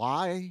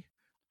 why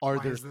are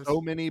Why there is this?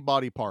 so many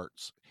body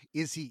parts?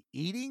 Is he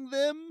eating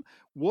them?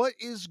 What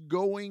is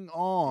going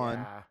on?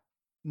 Yeah.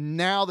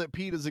 Now that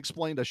Pete has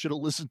explained, I should have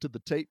listened to the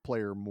tape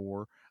player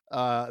more.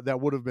 That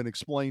would have been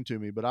explained to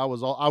me, but I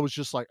was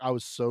just like, I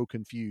was so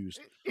confused.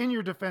 In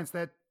your defense,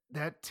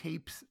 that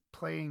tape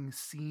playing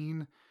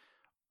scene,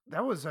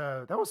 that was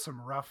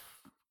some rough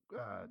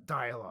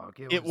dialogue.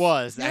 It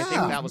was. I think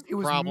Yeah. that was It the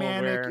was problem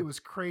manic. where It was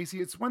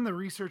crazy. It's when the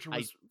researcher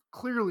was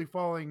clearly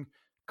falling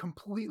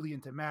completely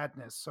into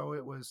madness. So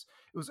it was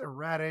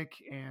erratic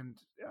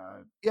and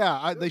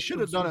Yeah, they should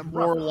have was done it rough,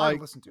 more hard to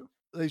like listen to.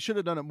 they should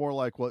have done it more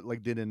like what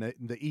did in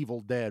the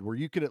Evil Dead, where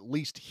you could at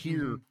least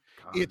hear. Mhm.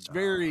 It's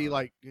very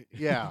like,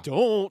 yeah.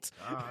 don't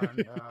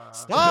Kanda.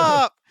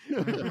 stop.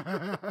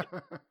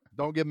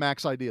 Don't give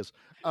Max ideas.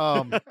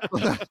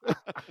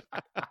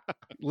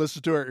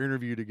 Listen to our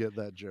interview to get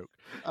that joke.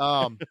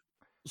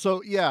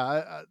 So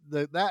yeah,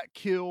 that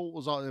kill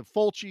was on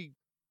Fulci.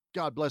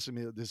 God bless him.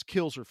 His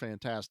kills are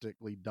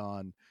fantastically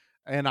done,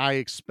 and I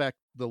expect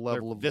the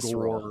level of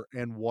visceral. gore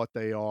and what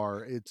they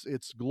are. It's They're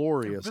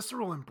glorious.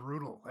 visceral and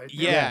brutal. They're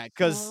Yeah,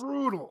 'cause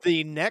brutal.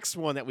 The next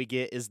one that we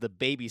get is the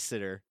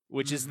babysitter,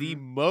 which is the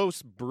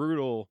most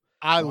brutal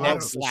I Wow. love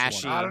and this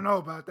slashing one. I don't know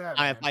about that.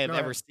 I man. have Go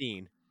ever ahead.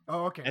 seen.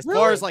 Oh, okay. As Really?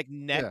 far as like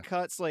neck Yeah.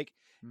 cuts, like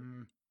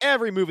Mm.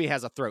 every movie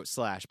has a throat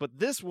slash, but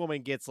this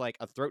woman gets like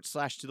a throat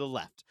slash to the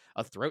left,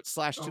 a throat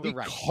slash to Oh, the he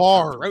right, a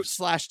carves. throat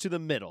slash to the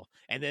middle,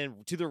 and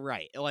then to the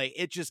right. Like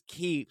it just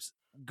keeps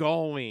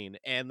going,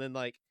 and then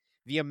like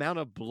the amount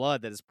of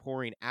blood that is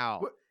pouring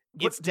out. It's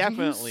did he use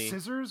definitely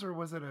scissors, or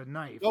was it a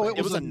knife? No, Like,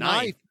 it was a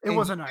knife. It and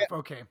was a he- knife.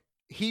 Okay.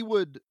 He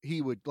would,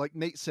 like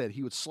Nate said,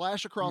 he would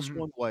slash across Mhm.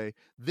 one way,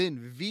 then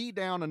V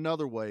down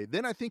another way.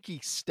 Then I think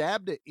he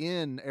stabbed it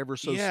in ever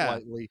so Yeah.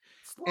 slightly.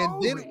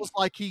 And then it was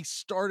Slowly. like he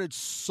started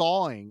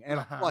sawing. And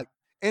I'm Uh-huh. like,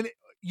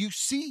 you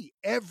see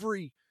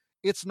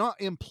it's not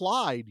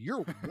implied.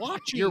 You're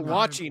watching. you're Not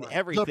watching implied. the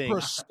everything.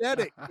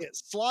 prosthetic get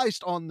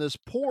sliced on this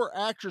poor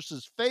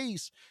actress's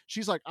face.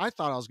 She's like, I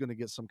thought I was going to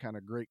get some kind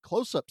of great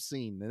close-up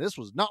scene, and this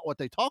was not what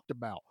they talked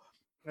about.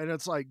 And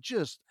it's like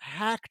just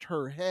hacked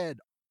her head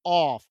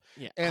off.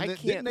 Yeah, And I then,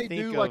 can't didn't they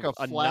think do like a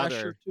of flash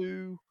another. or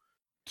two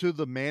to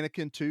the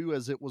mannequin too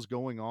as it was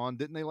going on?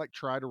 Didn't they like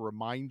try to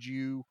remind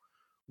you?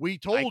 We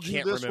told you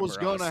can't this was remember,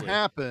 going to honestly.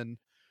 happen.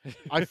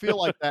 I feel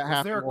like that Was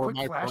happened. there a or quick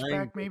my brain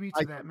flashback did. maybe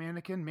I to that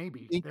mannequin?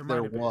 Maybe think there there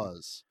might have been.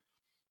 was.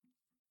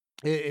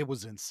 It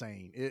was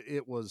insane.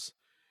 It was,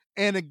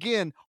 and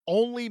again,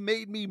 only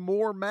made me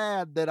more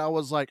mad that I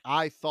was like,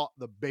 I thought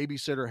the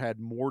babysitter had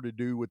more to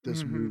do with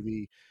this Mhm.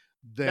 movie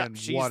No, than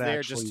she's what there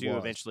actually just to was.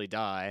 eventually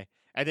die,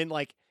 and then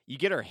like you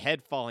get her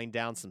head falling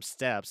down some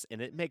steps,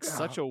 and it makes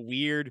such a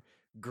weird,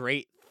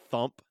 great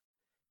thump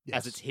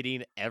as it's Yes.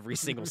 hitting every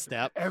single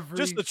step, Every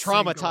just to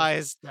single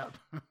traumatize step.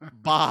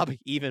 Bob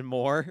even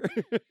more.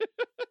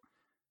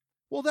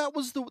 Well,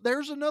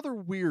 there's another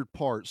weird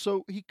part.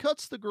 So he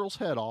cuts the girl's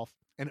head off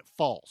and it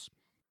falls.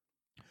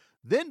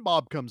 Then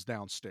Bob comes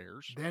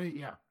downstairs. Then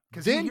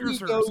because he Then hears he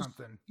her or goes,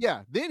 something.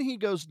 yeah, then he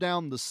goes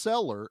down the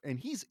cellar and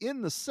he's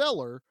in the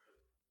cellar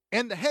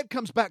and the head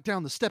comes back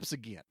down the steps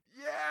again.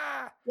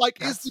 Yeah.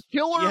 Like, is the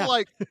killer yeah.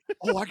 like,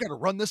 oh, I got to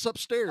run this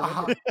upstairs.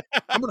 Uh-huh.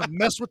 I'm going to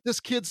mess with this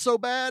kid so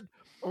bad.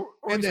 Or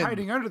And he's then-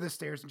 hiding under the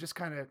stairs and just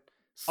kind of.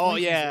 Oh,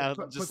 yeah,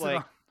 just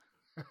like-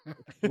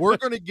 We're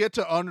going to get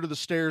to Under the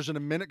Stairs in a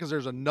minute because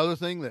there's another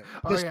thing that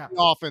Oh, pissed yeah. me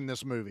off in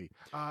this movie.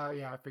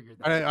 Yeah, I figured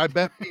that. I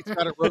bet Pete's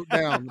got it wrote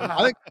down.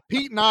 I think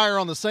Pete and I are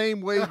on the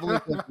same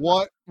wavelength of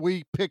what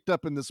we picked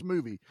up in this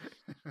movie.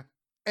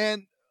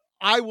 And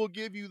I will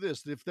give you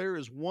this. If there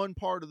is one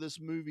part of this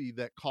movie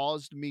that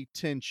caused me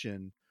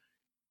tension,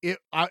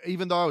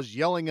 even though I was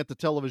yelling at the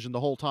television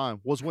the whole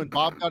time, was when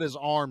Bob got his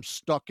arm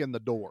stuck in the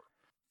door.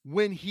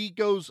 When he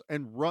goes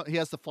and he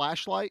has the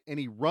flashlight and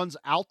he runs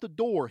out the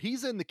door.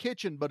 He's in the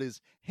kitchen, but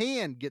his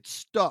hand gets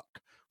stuck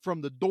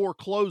from the door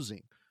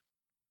closing.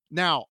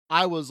 Now,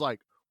 I was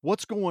like,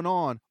 what's going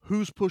on?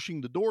 Who's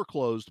pushing the door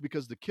closed?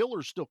 Because the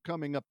killer's still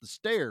coming up the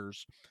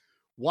stairs.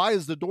 Why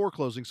is the door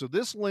closing? So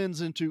this lends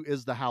into,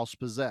 is the house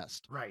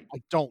possessed? Right. I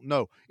don't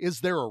know. Is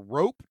there a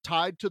rope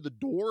tied to the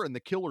door and the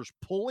killer's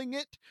pulling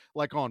it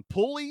like on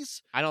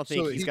pulleys? I don't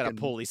think So he's he got can-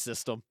 a pulley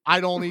system. I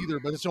don't either,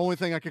 but it's the only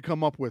thing I could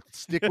come up with.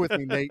 Stick with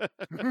me, Nate.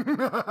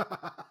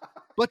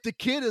 But the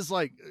kid is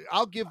like,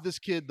 I'll give this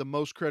kid the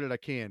most credit I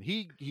can.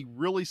 He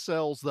really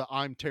sells the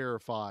I'm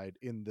terrified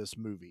in this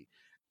movie.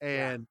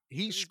 And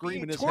he's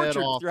screaming his head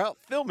tortured off. throughout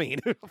filming.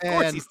 Of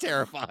course And- he's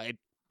terrified.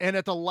 And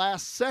at the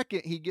last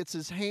second, he gets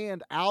his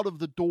hand out of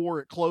the door.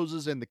 It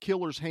closes, and the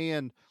killer's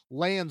hand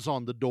lands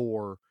on the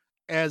door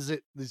as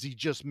he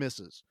just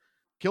misses.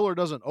 Killer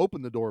doesn't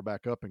open the door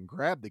back up and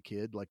grab the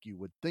kid like you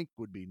would think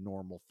would be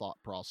normal thought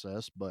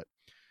process. But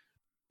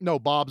no,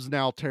 Bob's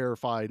now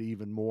terrified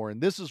even more.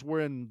 And this is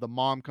when the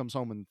mom comes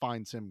home and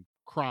finds him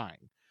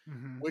crying,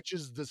 Mhm. which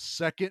is the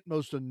second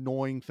most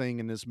annoying thing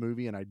in this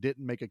movie. And I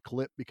didn't make a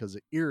clip because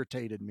it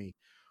irritated me,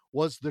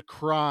 was the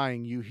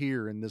crying you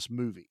hear in this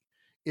movie.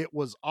 It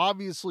was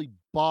obviously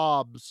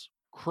Bob's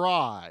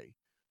cry,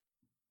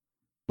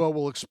 but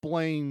we'll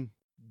explain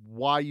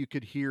why you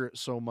could hear it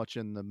so much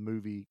in the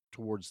movie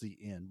towards the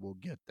end. We'll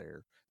get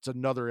there. It's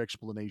another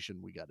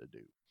explanation we got to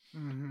do.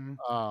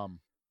 Mhm.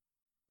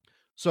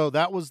 So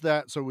that was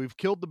that. So we've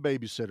killed the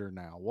babysitter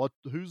now.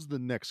 Who's the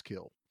next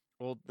kill?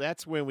 Well,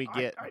 that's when we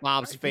get I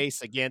Bob's think-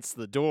 face against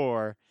the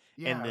door,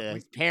 and Yeah,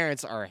 the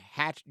parents are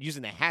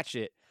using the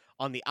hatchet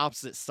on the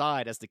opposite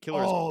side as the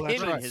killer Oh, is that's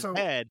pinning right. his So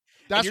head.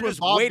 That's and you're when just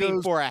Bob waiting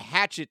goes, for a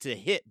hatchet to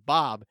hit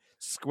Bob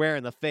square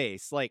in the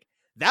face. Like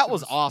that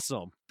was was-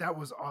 awesome. That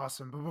was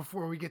awesome. But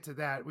before we get to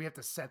that, we have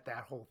to set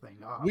that whole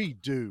thing up. we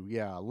do.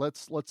 Yeah.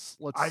 Let's Nate,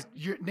 let's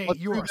you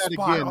do are that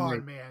spot again, on,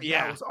 Nate. man.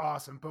 Yeah. That was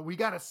awesome. But we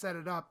got to set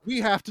it up we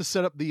have to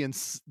set up the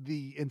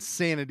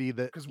insanity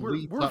that because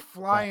leads we're up to that.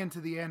 flying to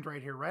the end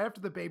right here. Right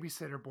after the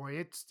babysitter boy,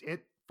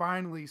 it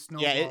finally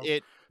snowballs. Yeah,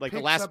 it like the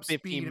picks last up 15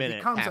 speed, it minutes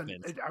becomes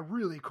happened. a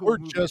really cool We're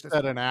movie just this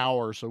at point. an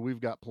hour, so we've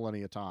got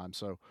plenty of time.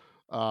 So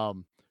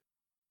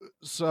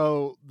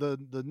so the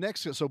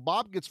next, so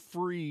Bob gets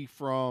free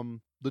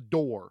from the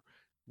door,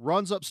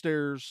 runs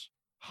upstairs,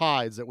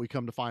 hides, that we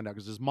come to find out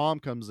because his mom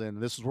comes in,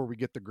 and this is where we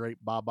get the great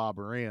Bob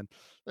Moran.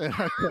 And I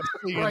kept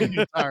seeing Right.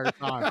 the entire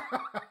time.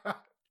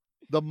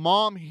 The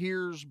mom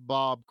hears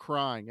Bob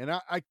crying, and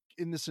I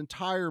in this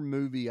entire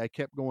movie I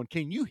kept going,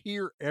 can you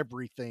hear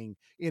everything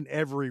in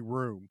every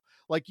room?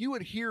 Like you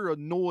would hear a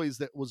noise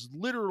that was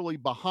literally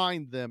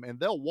behind them, and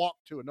they'll walk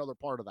to another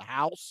part of the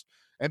house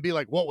and be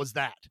like, what was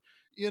that?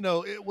 You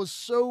know, it was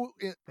so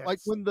like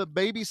That's- when the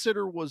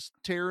babysitter was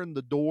tearing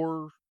the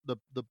door the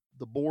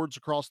boards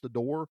across the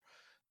door,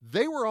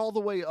 they were all the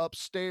way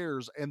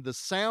upstairs, and the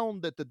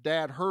sound that the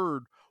dad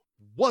heard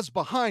was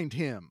behind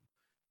him.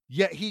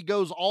 Yet he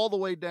goes all the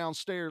way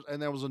downstairs,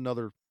 and there was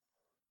another.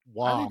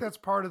 Wow. I think that's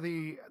part of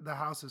the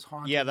house is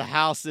haunted. Yeah, the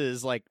house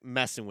is like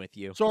messing with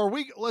you. So are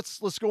we? Let's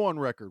go on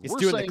record. It's We're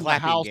doing the saying the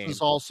clapping house game.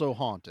 is also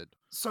haunted.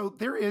 So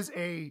there is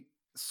a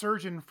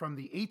surgeon from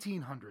the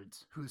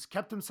 1800s who's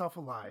kept himself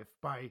alive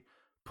by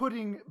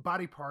putting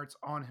body parts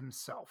on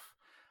himself.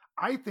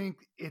 I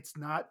think it's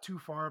not too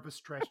far of a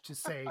stretch to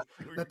say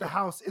that the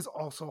house is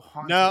also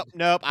haunted.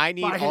 Nope. I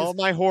need by all his- of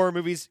my horror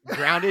movies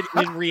grounded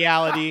in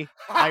reality.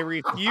 I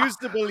refuse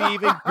to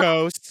believe in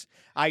ghosts.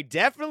 I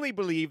definitely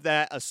believe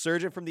that a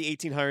surgeon from the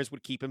 1800s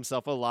would keep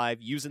himself alive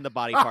using the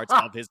body parts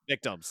of his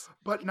victims.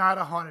 But not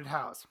a haunted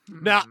house.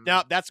 No,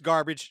 that's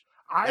garbage.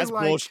 I That's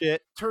like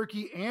bullshit.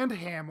 turkey and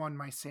ham on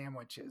my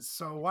sandwiches.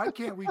 So why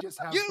can't we just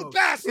have You both?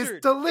 bastard!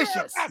 It's delicious.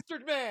 You're a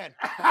bastard man.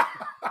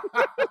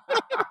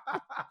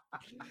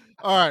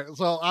 All right,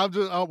 so I'm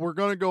just we're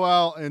gonna go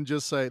out and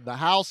just say the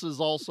house is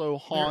also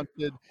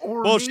haunted.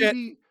 Or Bullshit.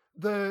 maybe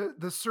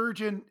the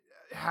surgeon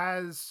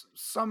has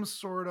some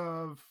sort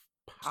of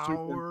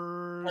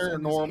powers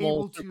and is paranormal,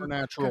 able to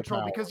supernatural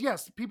control. power. Because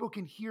yes, people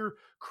can hear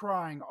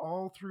crying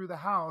all through the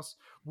house,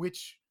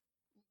 which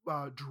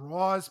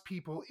draws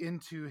people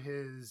into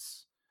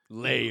his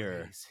Layer.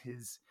 embrace,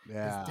 his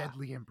Yeah.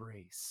 deadly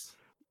embrace.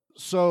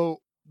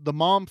 So the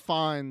mom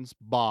finds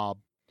Bob,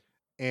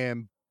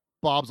 and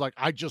Bob's like,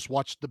 "I just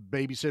watched the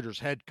babysitter's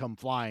head come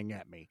flying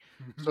at me."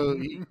 So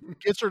he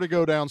gets her to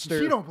go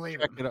downstairs. She don't believe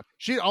check him.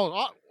 it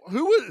out.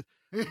 Who would?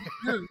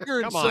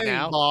 You're Come on insane,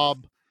 now.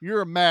 Bob.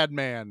 You're a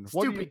madman.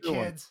 What are you Stupid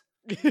doing? kids.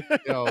 You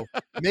know,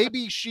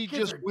 maybe she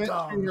Kids just are went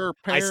dumb. to her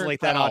parents' Isolate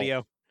that house.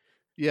 audio.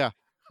 Yeah.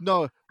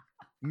 No.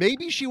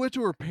 Maybe she went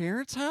to her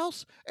parents'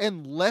 house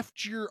and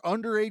left your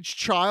underage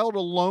child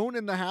alone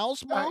in the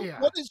house, Mom? yeah.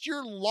 What is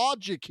your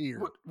logic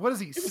here? What is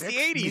he? was the 6,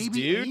 80s, maybe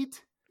dude.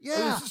 8? Yeah.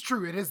 This is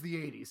true. It is the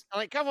 80s. I'm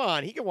like, come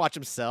on, he can watch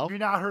Have himself. you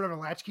not heard of a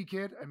latchkey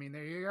kid? I mean,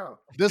 there you go.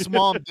 This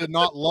mom did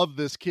not love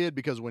this kid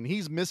because when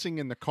he's missing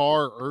in the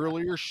car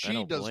earlier, she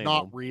don't does blame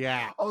not him.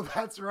 react. Oh,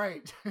 that's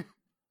right.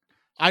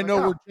 I like, know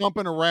 "Oh." we're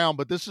jumping around,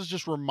 but this is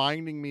just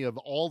reminding me of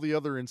all the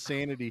other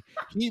insanity.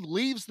 He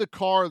leaves the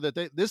car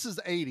this is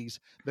the 80s.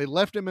 They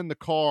left him in the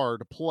car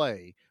to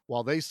play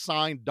while they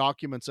signed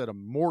documents at a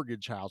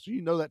mortgage house.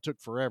 You know that took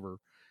forever.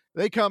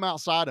 They come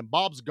outside and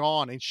Bob's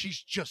gone and she's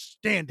just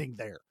standing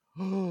there.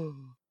 Oh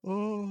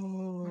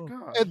my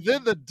gosh. And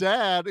then the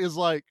dad is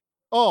like,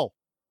 "Oh,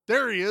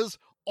 there he is,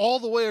 all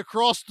the way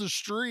across the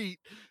street,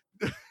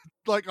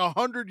 like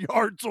 100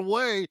 yards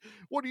away.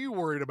 What are you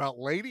worried about,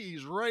 lady?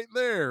 He's right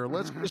there.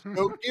 Let's just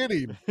go get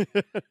him."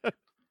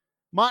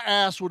 My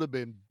ass would have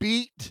been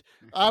beat.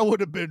 I would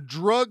have been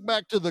drugged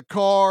back to the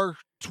car,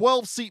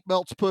 12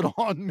 seatbelts put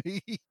on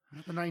me.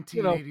 The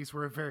 1980s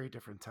were a very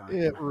different time.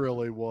 It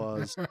really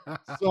was.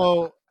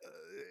 So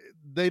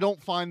they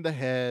don't find the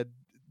head.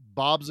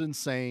 Bob's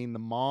insane. The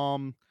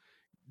mom,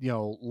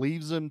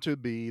 leaves him to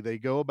be. They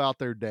go about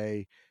their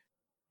day.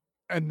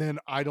 And then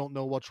I don't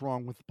know what's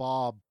wrong with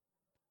Bob.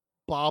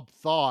 Bob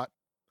thought,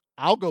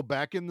 I'll go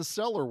back in the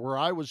cellar where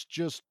I was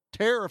just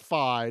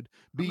terrified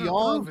I'm gonna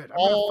beyond prove it. I'm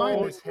gonna all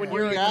find this when head.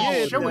 you're a reality.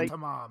 kid, Show like- it to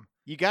mom.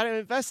 You got to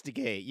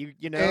investigate. You're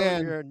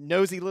And- a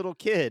nosy little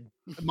kid.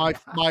 my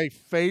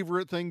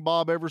favorite thing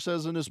Bob ever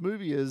says in this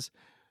movie is,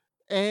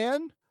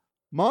 "And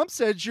Mom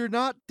said you're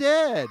not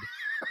dead."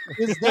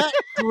 Is that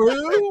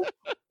true?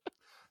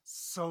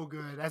 So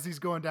good. As he's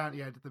going down,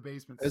 to the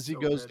basement. As he So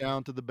goes good.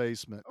 down to the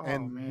basement. Oh,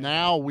 And man.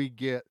 now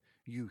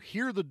you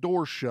hear the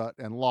door shut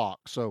and lock.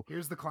 So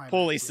Here's the climax.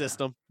 Pulley yeah.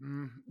 system.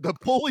 the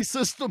pulley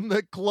system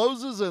that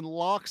closes and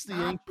locks the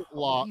Ah, ancient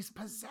lock. He's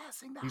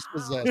possessing the He's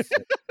house. possessed.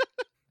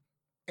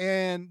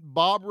 And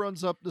Bob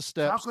runs up the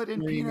steps. Chocolate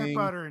and peanut screaming.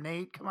 butter,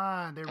 Nate. Come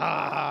on.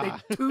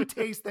 Ah. They two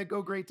tastes that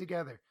go great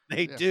together.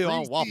 They Yeah, do on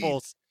Reese's.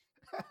 waffles.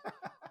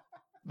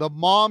 The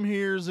mom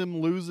hears him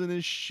losing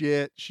his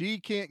shit. She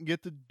can't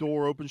get the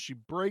door open. She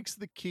breaks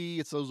the key.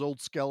 It's those old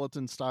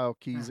skeleton style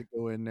keys that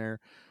go in there.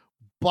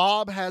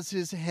 Bob has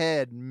his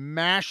head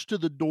mashed to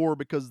the door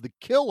because the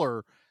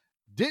killer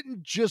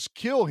didn't just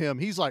kill him.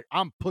 He's like,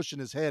 I'm pushing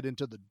his head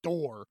into the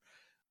door.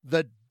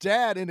 The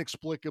dad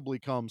inexplicably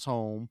comes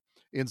home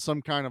in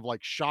some kind of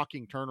like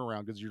shocking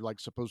turnaround because you're like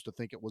supposed to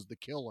think it was the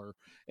killer.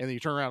 And then you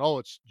turn around, oh,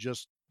 it's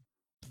just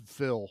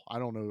Phil. I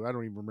don't know. I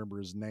don't even remember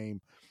his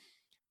name.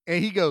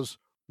 And he goes,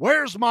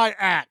 "Where's my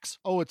axe?"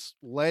 Oh, it's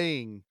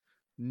laying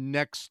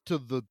next to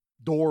the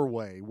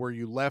doorway where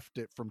you left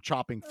it from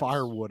chopping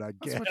firewood, I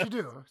That's guess. what you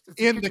do.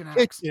 It's a In the kitchen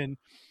axe. kitchen.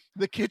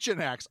 The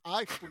kitchen axe.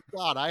 I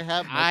forgot. I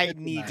have. my I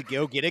kitchen need axe. to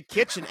go get a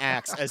kitchen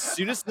axe. As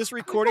soon as this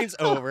recording's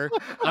over,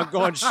 I'm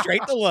going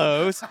straight to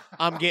Lowe's.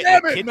 I'm getting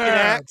Damn a it, kitchen man.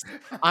 axe.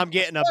 I'm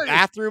getting a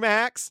bathroom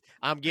axe.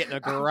 I'm getting a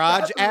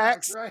garage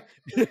axe. Right.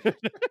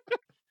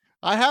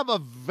 I have a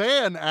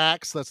van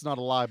axe. That's not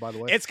a lie, by the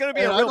way. It's going to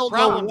be And a I real don't know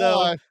problem, though,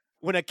 why.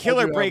 when a do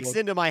killer have breaks one.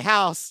 into my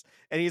house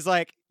and he's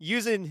like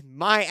using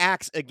my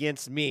axe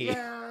against me.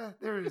 Yeah,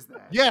 There is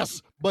that.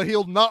 Yes, but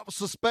he'll not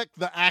suspect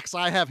the axe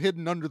I have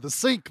hidden under the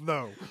sink,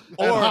 though.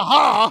 Or- Or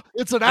haha,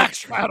 it's an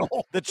axe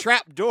battle. The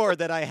trap door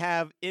that I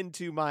have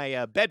into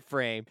my bed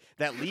frame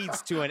that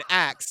leads to an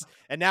axe,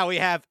 and now we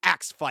have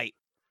axe fight.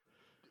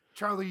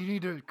 Charlie, you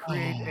need to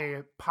create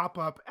a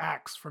pop-up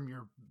axe from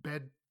your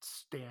bed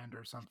stand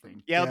or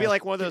something. Yeah, it'll be Yeah.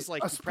 like one of those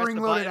like a you press the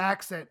spring-loaded button.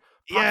 axe that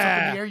pops up in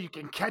Yeah. the air. You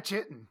can catch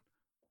it, and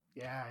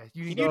yeah,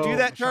 you Can need you to do go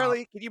that, to the shop.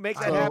 Charlie? Can you make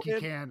I that think you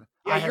happen? can.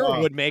 Yeah, you're a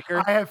wood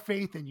maker. I have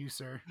faith in you,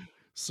 sir.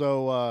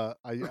 So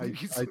I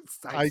He's I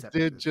sidestepping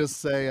did this. just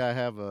say I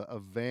have a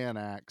Van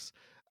axe.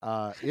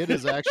 It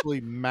is actually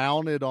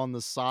mounted on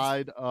the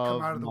side come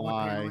out of of the wood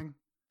my. paneling.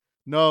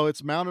 No,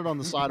 it's mounted on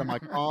the side of my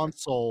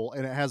console,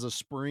 and it has a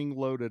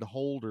spring-loaded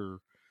holder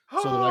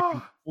so that I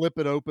can flip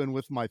it open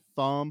with my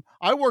thumb.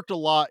 I worked a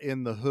lot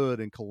in the hood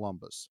in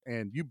Columbus,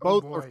 and you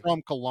both are boy.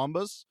 from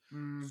Columbus,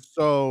 Mm,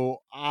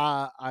 so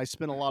I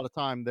spent a lot of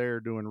time there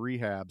doing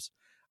rehabs.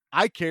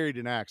 I carried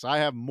an axe. I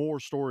have more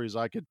stories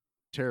I could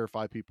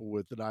terrify people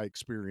with that I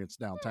experienced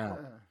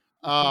downtown.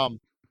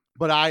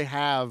 But I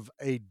have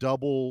a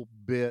double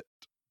bit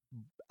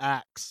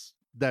axe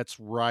that's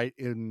right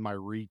in my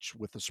reach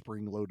with a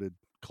spring-loaded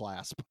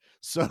clasp.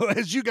 So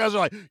as you guys are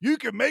like, you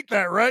can make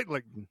that, right?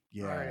 Like, I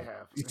yeah,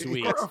 have.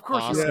 Sweet. Of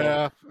course you Awesome.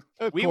 have.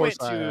 yeah. Of We course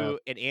went I have. to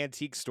an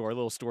antique store, a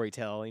little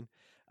storytelling,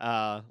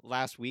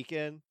 last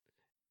weekend,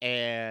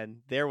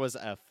 and there was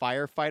a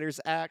firefighter's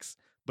axe,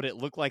 but it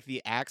looked like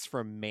the axe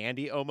from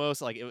Mandy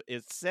almost. Like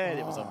it said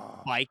it was a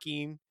Oh.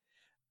 Viking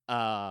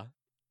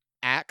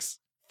axe,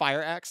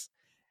 fire axe.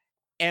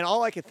 And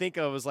all I could think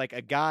of was like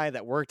a guy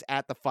that worked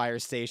at the fire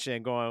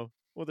station going,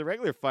 well, the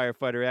regular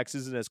firefighter axe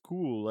isn't as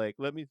cool. Like,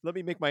 let me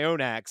make my own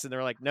axe. And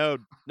they're like, no,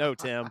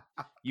 Tim,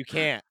 you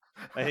can't.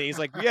 And he's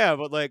like, yeah,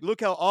 but like,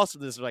 look how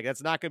awesome this is. Like,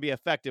 that's not going to be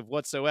effective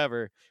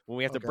whatsoever when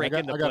we have to Okay, I break got-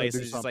 into I gotta do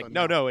places. He's like, something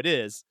no, now. it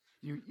is.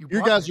 You You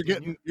bought guys it, are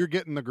didn't you're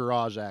getting the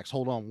garage axe.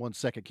 Hold on one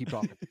second. Keep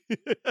talking.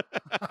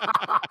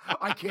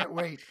 I can't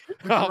wait.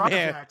 The Oh, garage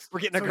man, axe. we're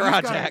getting a he's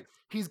garage got axe.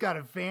 He's got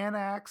a van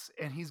axe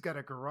and he's got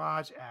a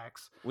garage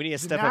axe. We need to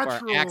The step up our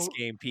axe natural-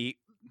 game, Pete.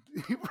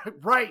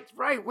 right.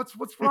 What's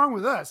wrong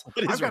with us?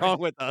 What is wrong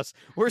with us?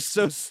 We're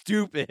so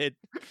stupid.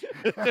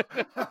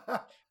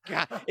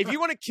 God, if you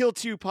want to kill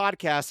two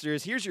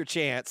podcasters, here's your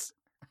chance.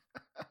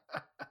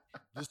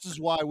 This is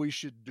why we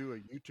should do a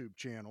YouTube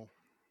channel.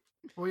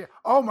 Well, yeah.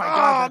 Oh my Oh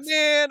God.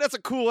 man, that's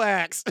a cool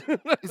axe.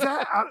 Is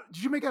that?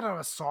 Did you make that out of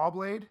a saw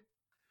blade?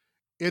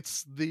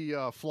 It's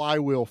the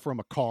flywheel from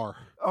a car.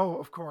 Oh,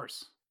 of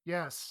course.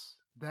 Yes.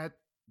 That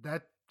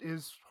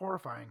is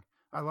horrifying.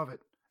 I love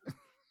it.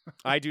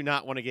 I do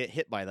not want to get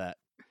hit by that.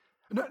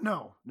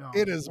 No.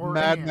 It is Or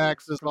Mad any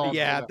Max's animal. on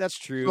Yeah, that. that's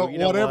true. So You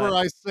know whatever what?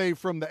 I say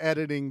from the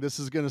editing, this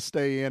is going to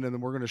stay in, and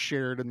then we're going to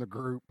share it in the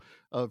group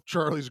of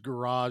Charlie's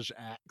garage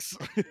axe.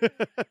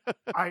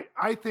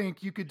 I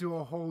think you could do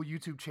a whole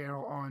YouTube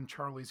channel on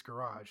Charlie's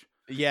garage.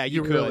 Yeah, You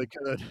you could. really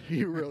could.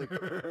 You really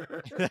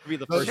could. That'd be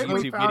the Those first Shit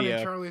we YouTube found in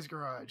video. Charlie's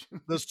garage.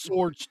 The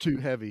sword's too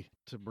heavy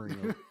to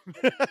bring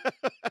up.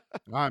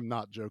 I'm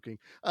not joking.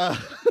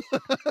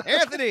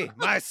 Anthony,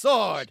 my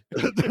sword.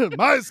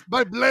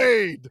 my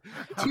blade.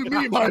 To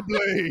me, my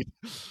blade.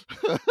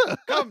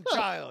 Come,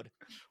 child.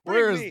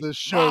 Where Bring is me this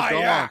show my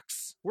gone?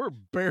 axe. We're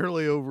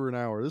barely over an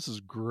hour. This is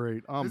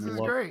great. This is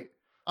loving- great.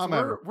 So I'm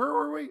having- where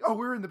were we? Oh, we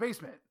were in the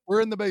basement.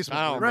 We're in the basement.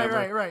 I don't Right,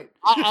 remember. right.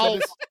 I'll,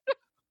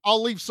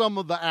 I'll leave some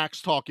of the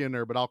axe talk in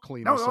there, but I'll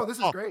clean No, this no, up. this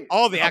is Oh, great.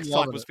 all the I'm axe talk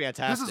loving was it.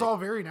 fantastic. This is all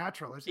very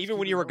natural. Let's just Even keep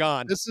when it you were going.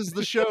 gone. This is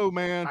the show,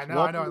 man. I know,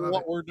 Welcome I to love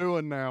what it. we're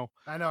doing now.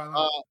 I know. I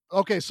love it.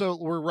 Okay, so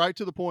we're right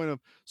to the point of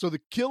so the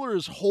killer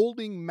is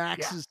holding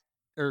Max's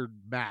or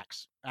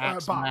Max,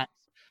 axe Bob. Max,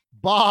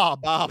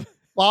 Bob.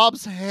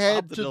 Bob's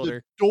head the to the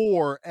builder.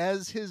 door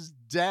as his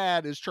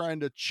dad is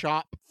trying to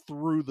chop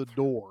through the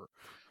door.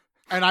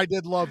 And I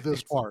did love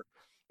this part.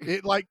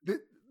 It like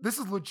This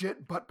is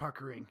legit butt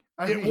puckering.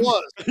 it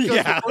was because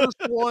Yeah. the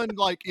first one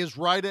like is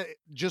right at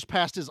just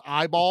past his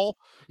eyeball.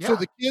 So Yeah.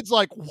 the kid's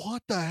like,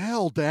 "What the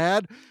hell,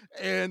 Dad?"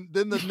 And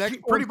then the next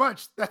pretty one,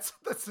 much that's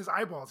his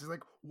eyeballs. He's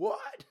like,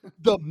 what?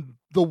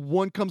 the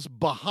one comes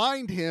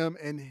behind him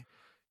and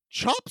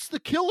chops the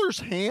killer's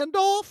hand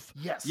off.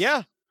 Yes.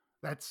 Yeah.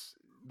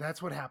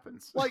 That's what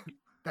happens. Like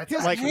that's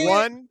his Like hand-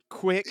 one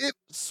quick it-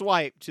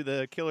 swipe to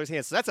the killer's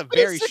hand. So that's a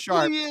very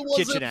sharp basically, it was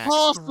kitchen axe.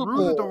 impossible.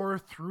 through the door,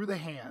 through the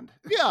hand.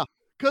 Yeah,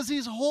 because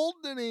he's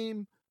holding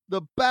him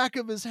the back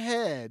of his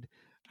head.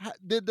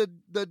 Did the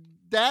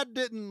dad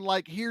didn't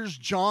like here's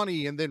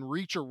Johnny and then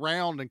reach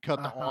around and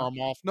cut the Uh-huh. arm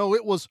off? No,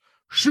 it was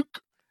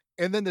shook,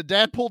 and then the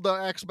dad pulled the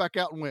axe back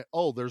out and went,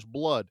 "Oh, there's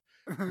blood."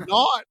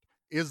 Not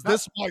is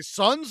this my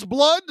son's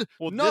blood?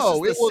 Well, No, this is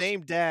it the was.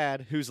 same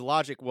dad whose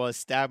logic was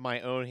stab my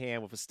own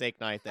hand with a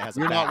steak knife that has a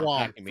You're bat not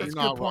wrong. attacking me. You're That's a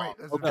not good wrong. point.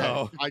 That's a Okay,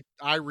 No.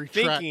 I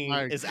retract Thinking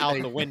my is out the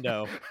statement.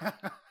 window.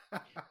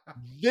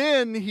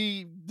 Then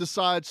he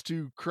decides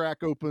to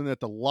crack open at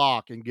the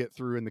lock and get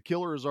through, and the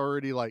killer is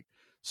already like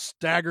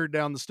staggered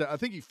down the step. I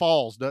think he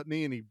falls, doesn't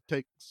he? And he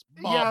takes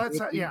Bob yeah, that's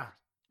with him. yeah.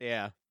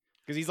 Yeah.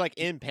 Because he's like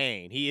in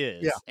pain. He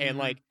is. Yeah. And Mhm.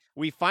 like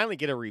we finally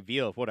get a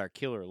reveal of what our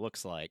killer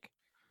looks like.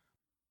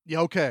 Yeah,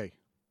 okay.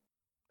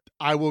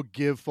 I will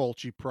give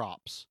Fulci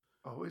props.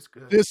 Always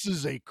good. This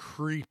is a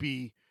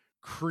creepy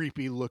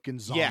looking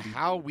zombie. Yeah,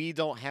 how we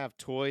don't have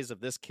toys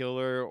of this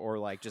killer or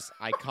like just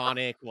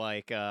iconic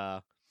like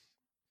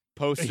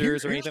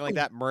posters or anything like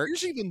that merch.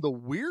 Here's even the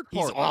weird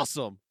part. He's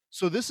awesome.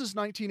 So this is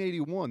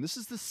 1981. This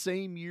is the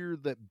same year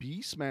that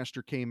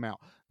Beastmaster came out.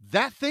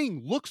 That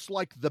thing looks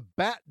like the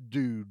Bat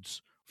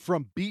dudes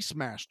from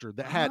Beastmaster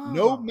that had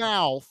no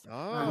mouth,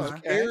 was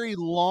very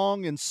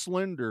long and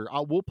slender.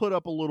 We'll put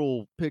up a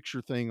little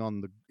picture thing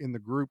in the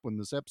group when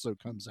this episode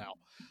comes out.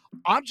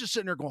 I'm just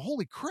sitting there going,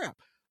 "Holy crap.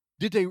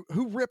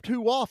 Who ripped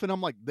who off?" And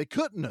I'm like, they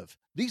couldn't have.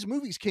 These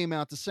movies came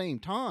out at the same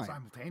time.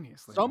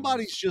 Simultaneously.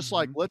 Somebody's just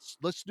like, let's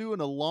do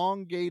an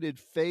elongated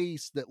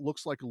face that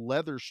looks like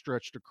leather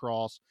stretched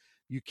across.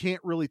 You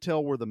can't really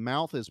tell where the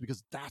mouth is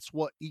because that's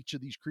what each of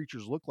these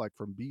creatures look like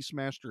from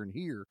Beastmaster and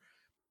here.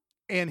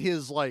 And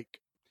his like,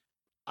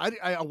 I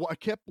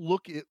kept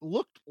looking. It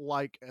looked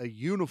like a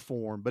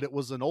uniform, but it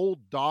was an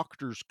old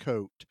doctor's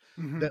coat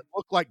that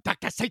looked like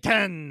Dr.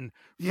 Satan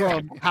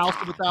from House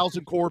of a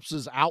Thousand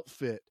Corpses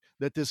outfit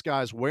that this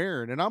guy's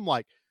wearing. And I'm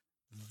like,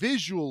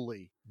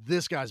 visually,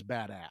 this guy's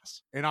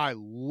badass. And I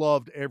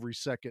loved every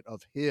second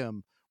of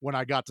him when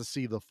I got to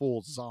see the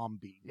full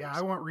zombie. Yeah,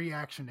 I want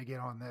reaction to get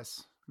on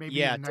this. Maybe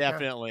Yeah, NECA.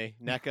 definitely.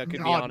 NECA could be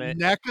on it.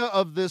 NECA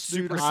of this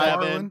Super dude,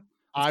 7.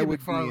 I would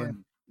be McFarlane.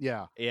 in.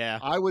 Yeah. Yeah.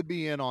 I would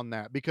be in on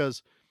that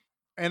because,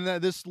 and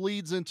this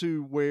leads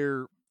into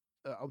where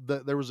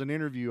there was an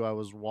interview I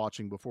was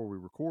watching before we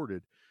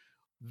recorded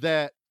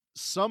that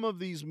some of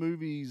these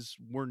movies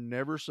were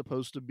never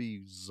supposed to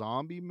be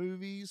zombie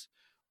movies,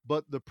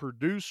 but the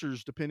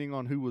producers, depending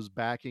on who was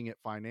backing it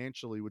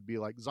financially, would be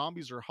like,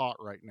 zombies are hot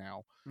right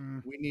now.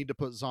 We need to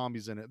put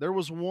zombies in it. There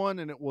was one,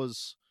 and it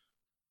was,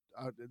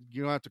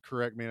 you don't have to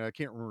correct me, I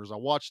can't remember because I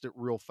watched it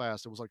real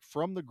fast. It was like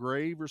From the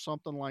Grave or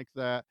something like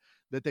that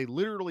they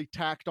literally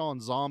tacked on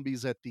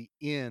zombies at the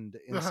end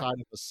inside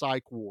of a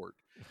psych ward.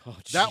 Oh,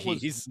 that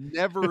was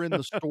never in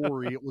the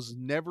story. It was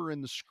never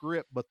in the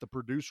script, but the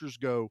producers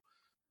go,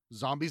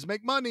 zombies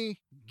make money.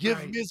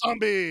 Give me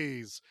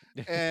zombies.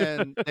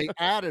 And they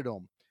added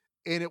them.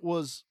 And it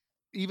was,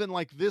 even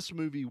like this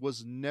movie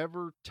was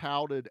never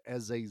touted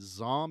as a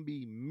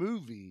zombie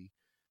movie,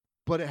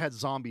 but it had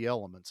zombie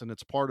elements. And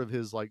it's part of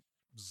his like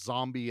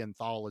zombie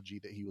anthology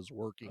that he was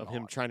working on. Of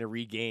him trying to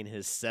regain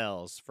his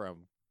cells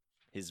from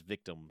his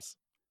victims.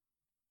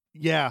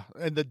 Yeah,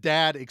 and the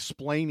dad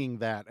explaining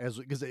that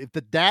because if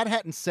the dad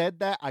hadn't said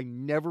that, I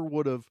never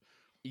would have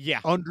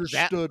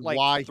understood that, like,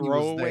 why throwaway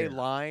he was there.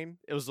 line.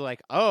 It was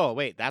like, oh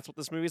wait, that's what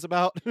this movie's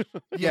about.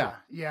 Yeah.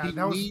 He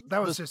That was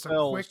needs just the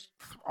a quick, spells.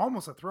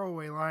 almost a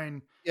throwaway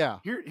line. Yeah,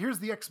 Here's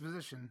the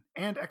exposition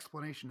and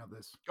explanation of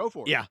this. go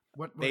for it. Yeah,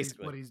 What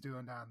basically. he's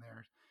doing down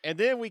there. And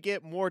then we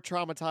get more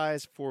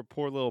traumatized for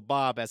poor little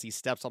Bob as he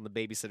steps on the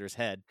babysitter's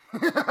head.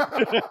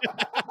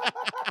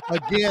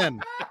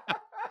 Again,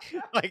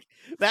 Like,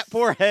 that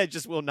poor head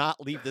just will not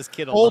leave this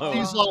kid alone.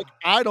 Holtby's like,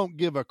 I don't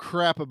give a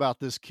crap about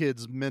this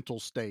kid's mental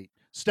state.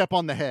 Step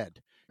on the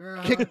head.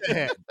 Kick the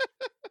head.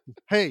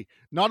 Hey,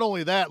 not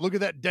only that, look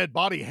at that dead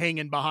body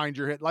hanging behind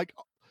your head. Like,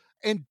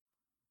 and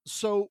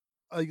so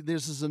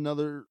this is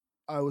another,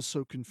 I was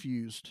so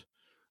confused.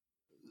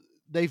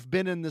 They've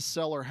been in this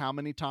cellar how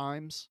many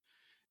times?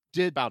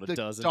 Did About a the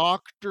dozen.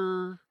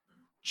 doctor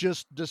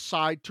just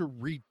decide to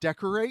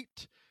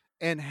redecorate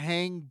and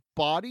hang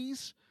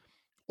bodies?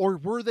 Or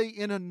were they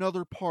in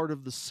another part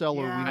of the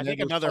cellar? Yeah, I think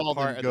never another saw them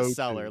part of go the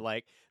cellar. to?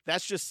 Like,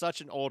 that's just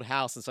such an old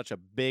house and such a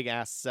big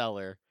ass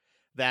cellar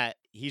that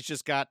he's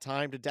just got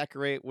time to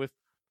decorate with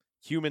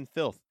human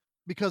filth.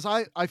 Because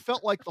I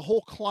felt like the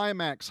whole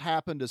climax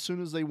happened as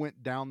soon as they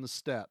went down the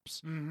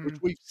steps, which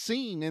we've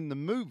seen in the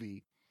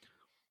movie.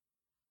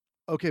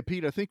 Okay,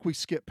 Pete, I think we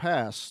skipped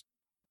past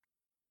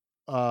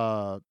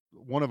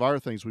one of our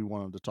things we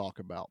wanted to talk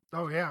about.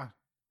 Oh yeah.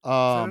 Set it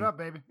Um, up,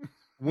 baby.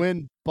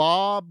 when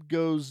Bob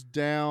goes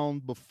down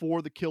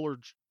before the killer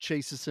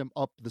chases him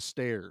up the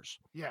stairs,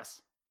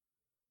 Yes.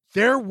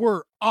 there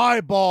were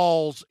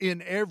eyeballs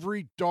in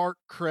every dark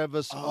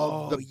crevice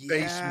of the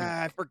basement.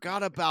 I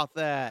forgot about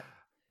that.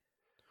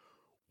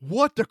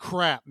 What the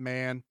crap,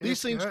 man? It's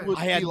These things good. would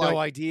I had be no like,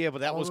 idea,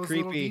 but that All was those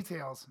little creepy.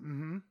 details.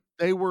 Mm-hmm.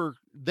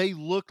 they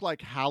looked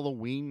like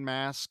Halloween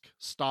mask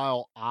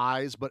style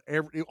eyes, but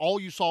all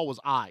you saw was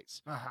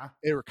eyes. Uh-huh.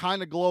 They were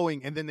kind of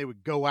glowing, and then they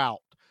would go out,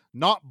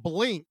 not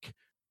blink,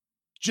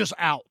 just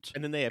out.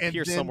 And then they And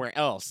appear then- somewhere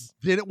else.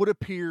 Then it would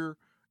appear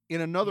in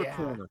another Yeah.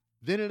 corner.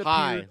 Then it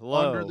High, appeared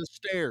under low. the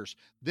stairs.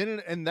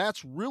 And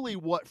that's really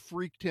what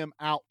freaked him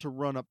out to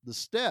run up the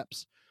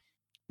steps.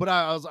 But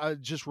I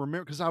just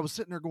remember because I was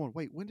sitting there going,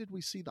 wait, when did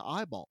we see the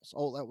eyeballs?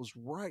 Oh, that was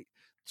right.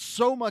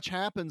 So much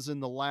happens in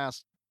the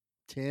last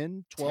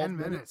 10, 12 10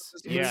 minutes.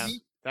 of this Yeah.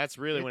 movie. That's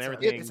really when It's a-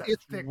 everything. It's, a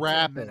It's thick 10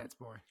 rapid. minutes,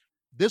 boy.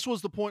 This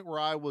was the point where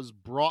I was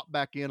brought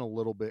back in a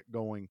little bit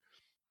going,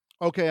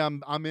 okay,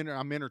 I'm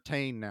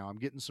entertained now. I'm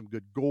getting some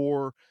good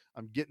gore.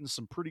 I'm getting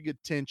some pretty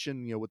good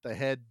tension, with the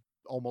head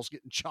almost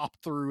getting chopped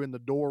through in the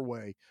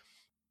doorway.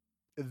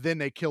 then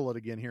they kill it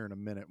again here in a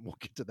minute. And we'll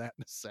get to that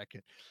in a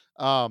second.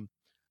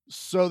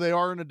 So they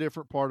are in a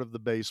different part of the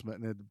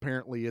basement, and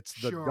apparently it's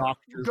the Sure.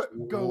 doctor's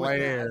Go with that.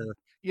 lair.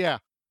 Yeah,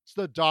 it's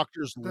the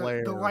doctor's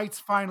lair. The lights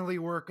finally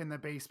work in the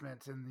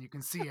basement, and you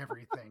can see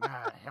everything.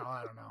 Hell,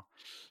 I don't know.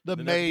 The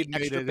Then there's maid the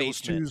made extra it. It was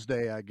basement.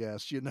 Tuesday, I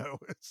guess.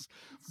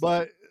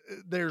 But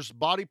there's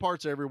body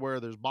parts everywhere.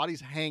 There's bodies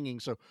hanging,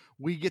 so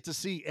we get to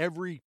see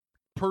every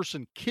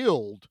person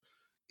killed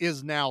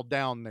is now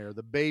down there.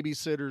 The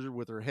babysitter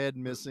with her head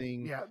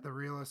missing. Yeah, the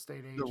real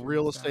estate agent. The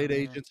real estate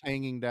agents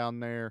hanging down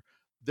there.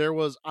 There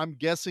was, I'm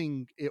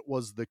guessing it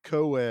was the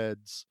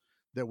co-eds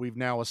that we've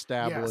now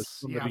established. Yes,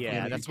 from the yeah, Yeah,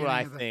 beginning. that's what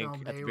I beginning of the think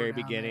film, at they the were very down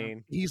there.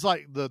 beginning. He's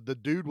like the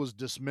dude was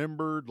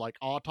dismembered, like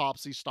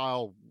autopsy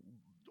style,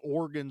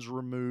 organs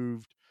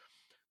removed.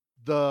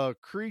 The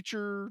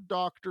creature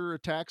doctor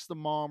attacks the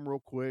mom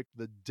real quick.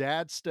 The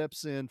dad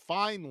steps in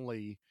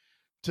finally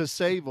to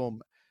save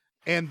him.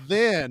 And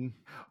then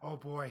Oh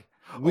boy.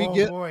 we oh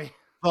get boy.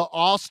 the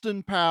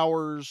Austin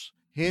Powers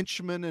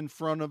henchman in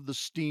front of the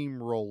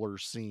steamroller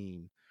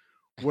scene,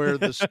 where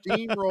the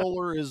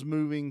steamroller is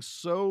moving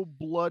so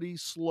bloody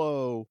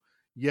slow,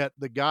 yet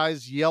the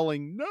guy's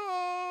yelling, "No!"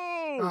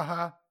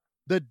 Uh-huh.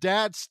 The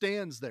dad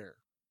stands there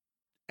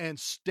and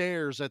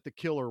stares at the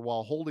killer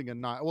while holding a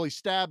knife. Well, he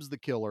stabs the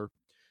killer,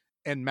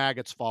 and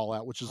maggots fall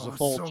out, which is a Oh,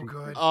 Fulci. so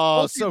good.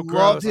 Oh, Fulci so loved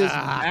gross. his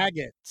Ah.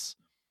 maggots.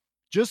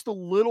 Just a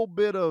little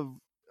bit of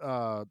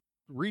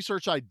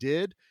research I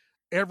did.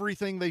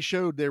 Everything they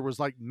showed, there was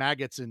like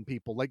maggots in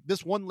people. Like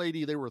this one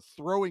lady, they were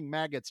throwing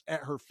maggots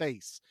at her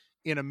face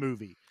in a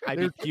movie. I'd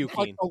be There's puking.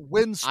 like a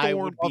windstorm I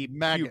would be of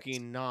maggots.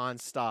 puking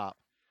nonstop.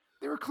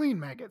 They were clean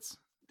maggots.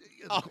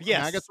 Oh,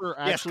 yes. Maggots are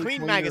Yes, actually clean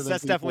cleaner maggots, than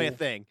that's definitely a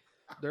people. thing.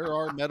 There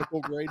are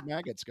medical grade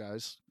maggots,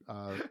 guys.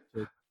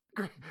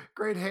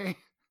 Great hay.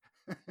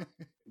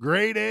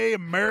 Grade A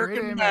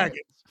American Grade A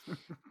maggots.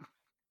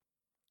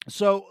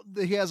 So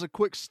he has a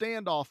quick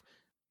standoff.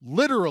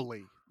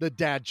 Literally, the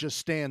dad just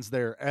stands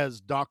there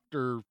as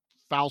Dr.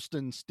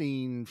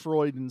 Faustenstein,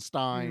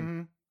 Freudenstein.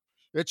 Mhm.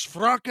 It's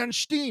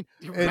Frankenstein.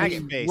 You're And right. he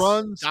Maggot face.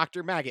 runs.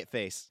 Dr. Maggot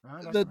face. Ah,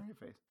 that's the- my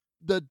face.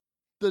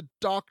 The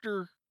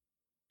doctor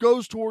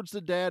goes towards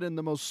the dad in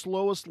the most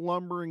slowest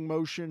lumbering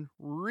motion,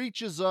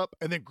 reaches up,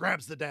 and then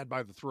grabs the dad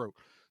by the throat.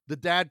 The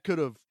dad could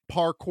have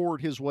parkoured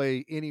his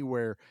way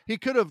anywhere. He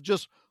could have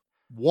just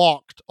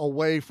walked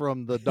away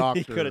from the doctor.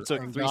 He could have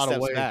took and 3 got steps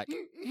away. back.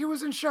 He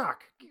was in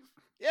shock.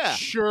 Yeah,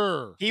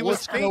 Sure. He was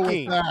Let's go with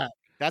thinking. that.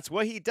 that's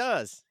what he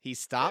does. He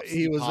stops,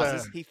 He he was,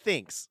 pauses, he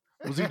thinks.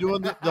 Was he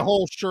doing the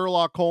whole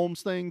Sherlock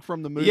Holmes thing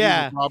from the movie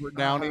Yeah. with Robert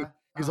Downey? Uh-huh,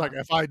 He's like,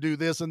 if I do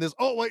this and this,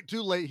 oh wait,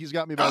 too late. He's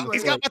got me by Oh, the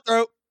He's throat, got my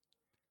throat.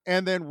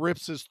 and then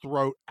rips his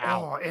throat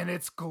out. Oh, and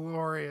it's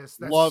glorious.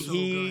 That's Love- so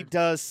He good.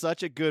 does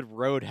such a good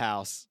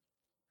Roadhouse.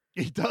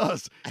 He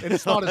does, and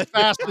it's not as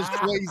fast as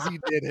Swayze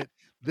did it.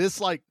 This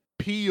like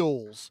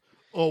peels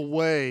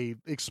away,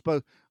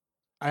 expose.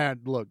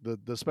 And look,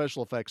 the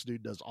special effects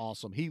dude does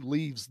awesome. He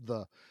leaves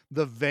the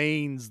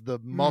veins, the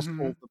muscle,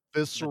 Mhm. the The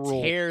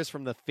visceral, tears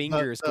from the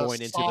fingers the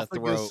going into the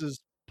esophagus throat.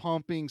 is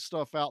pumping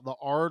stuff out, the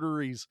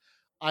arteries.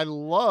 I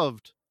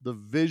loved the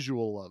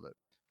visual of it.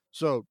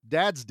 So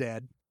dad's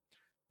dead.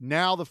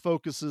 Now the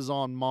focus is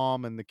on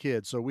mom and the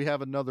kid. So we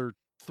have another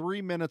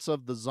 3 minutes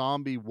of the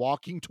zombie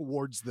walking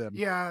towards them.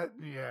 Yeah.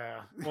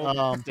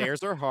 Well,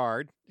 stairs are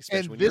hard, especially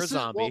and when you're a this is-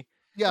 zombie. well,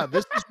 yeah,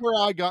 this is where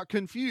I got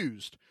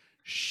confused.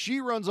 She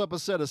runs up a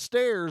set of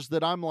stairs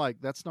that I'm like,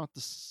 that's not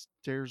the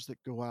stairs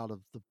that go out of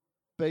the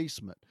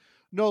basement.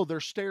 No, they're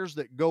stairs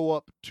that go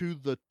up to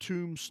the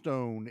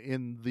tombstone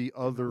in the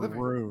other Living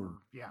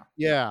room. Yeah.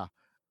 Yeah.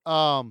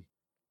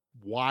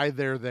 Why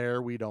they're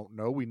there, we don't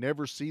know. We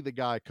never see the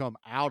guy come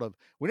out of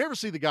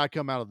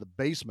the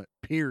basement,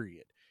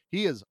 period.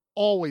 He is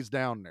always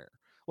down there.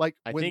 Like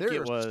I when think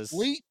they're it was-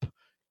 asleep,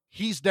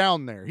 he's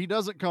down there. He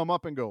doesn't come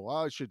up and go,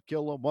 I should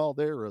kill them while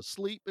they're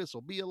asleep. This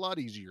will be a lot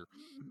easier.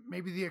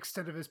 Maybe the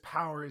extent of his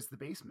power is the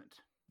basement.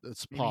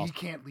 It's Maybe he possible.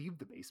 can't leave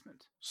the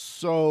basement.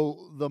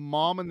 So the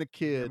mom and the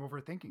kid, I'm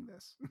overthinking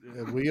this.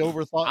 we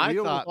overthought. I we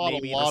thought overthought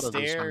maybe a lot the of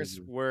this stairs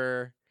movie.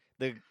 were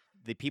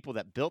the people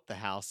that built the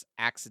house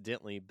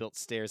accidentally built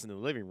stairs in the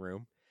living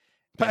room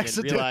and then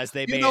Accident- realized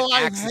they You made know, an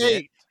I accident,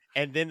 hate-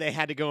 and then they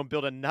had to go and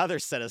build another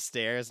set of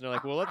stairs, and they're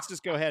like, well, let's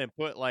just go ahead and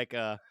put like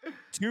a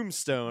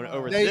tombstone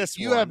over Nate, this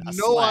you one, have a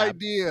no slab.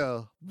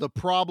 idea the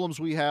problems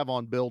we have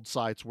on build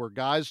sites where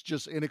guys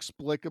just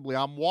inexplicably,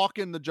 I'm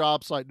walking the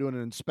job site doing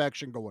an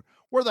inspection going,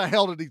 where the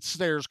hell did these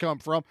stairs come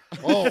from?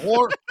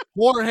 Oh,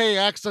 Jorge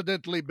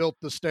accidentally built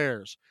the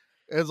stairs.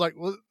 It's like,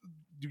 well,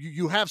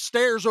 you have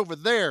stairs over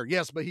there.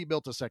 Yes, but he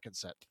built a second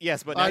set.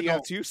 Yes, but now I you have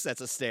don't- 2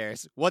 sets of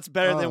stairs. What's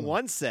better Oh. than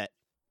one set?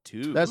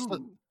 2. That's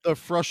Ooh. the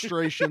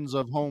frustrations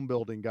of home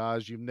building,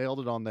 guys. You've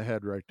nailed it on the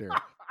head right there.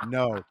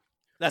 No.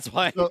 That's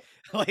why, So-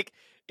 like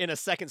in a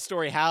second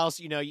story house,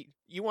 you know,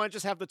 you want to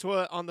just have the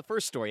toilet on the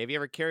first story. Have you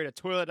ever carried a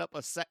toilet up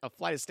a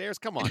flight of stairs?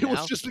 Come on, It now.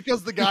 was just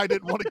because the guy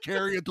didn't want to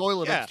carry a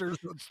toilet Yeah. upstairs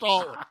to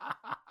install it.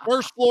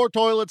 First floor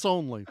toilets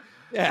only.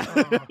 yeah,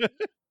 Oh,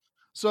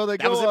 So they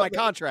that go was in my up-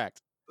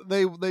 contract.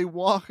 they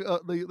walk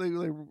they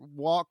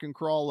walk and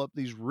crawl up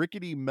these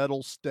rickety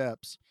metal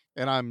steps,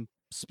 and I'm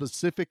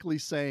specifically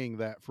saying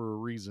that for a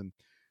reason.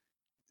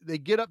 They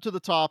get up to the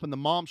top, and the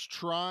mom's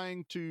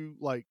trying to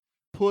like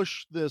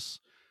push this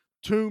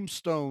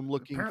tombstone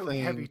looking Apparently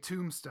thing. heavy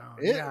tombstone.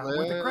 It- yeah,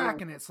 with a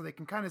crack in it so they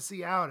can kind of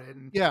see out it.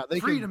 And Yeah, they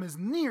freedom is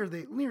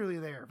nearly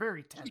there.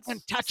 Very tense. You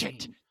can touch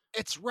it. scene.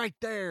 It's right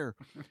there.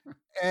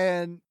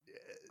 And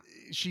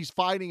she's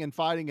fighting and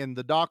fighting, and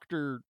the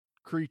doctor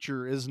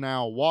creature is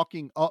now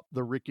walking up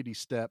the rickety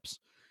steps.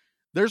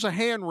 There's a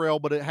handrail,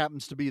 but it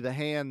happens to be the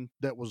hand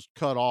that was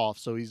cut off,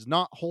 so he's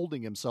not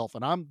holding himself.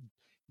 And I'm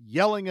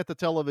yelling at the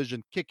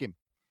television, kick him,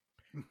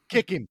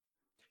 kick him,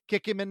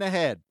 kick him in the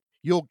head.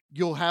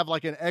 You'll have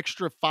like an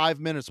extra 5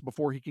 minutes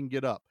before he can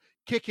get up.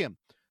 Kick him.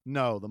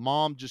 No, the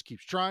mom just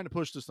keeps trying to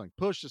push this thing,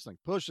 push this thing,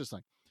 push this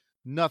thing.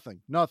 Nothing.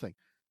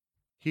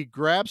 He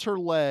grabs her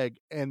leg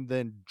and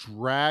then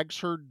drags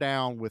her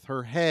down with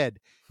her head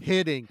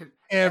hitting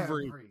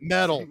every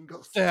metal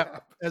single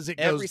step as it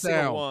Every goes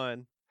single down.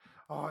 one.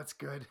 Oh, it's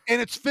good.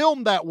 And it's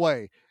filmed that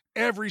way.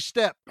 Every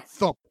step,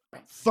 thump,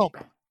 thump,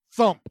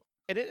 thump.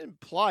 And it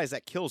implies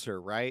that kills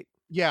her, right?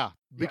 Yeah,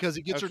 because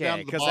he gets her down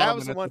to the because bottom. that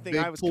was and the one it's a thing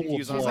I big was pool of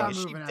confused on. I was blood. like, is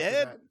she moving after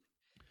dead? that.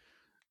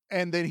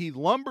 And then he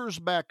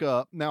lumbers back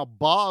up. Now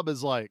Bob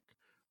is like,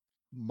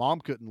 Mom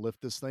couldn't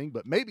lift this thing,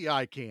 but maybe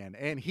I can.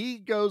 And he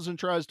goes and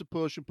tries to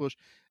push and push,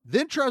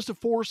 then tries to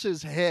force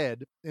his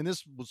head. And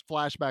this was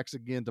flashbacks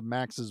again to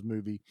Max's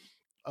movie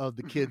of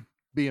the kid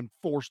being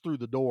forced through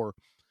the door.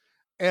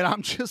 And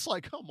I'm just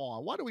like, come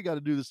on, why do we got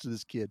to do this to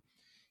this kid?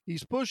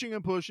 He's pushing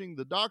and pushing.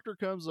 The doctor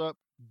comes up,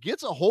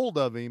 gets a hold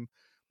of him,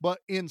 but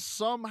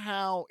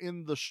somehow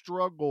in the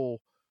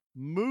struggle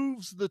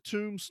moves the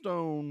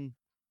tombstone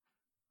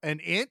an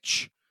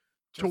inch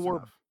to Just where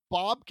enough.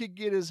 Bob could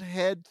get his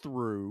head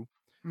through.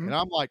 Mhm. And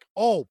I'm like,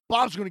 oh,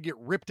 Bob's going to get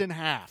ripped in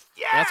half.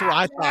 That's what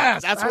I thought.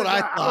 Yes, That's what I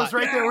I thought. was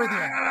right there with you.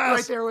 Right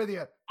Yes! there with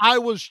you. I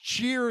was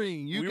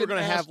cheering. We were could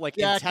going to ask have like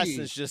Jackie.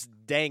 intestines just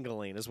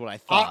dangling, is what I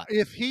thought.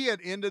 If he had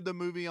ended the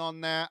movie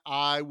on that,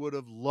 I would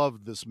have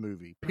loved this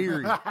movie.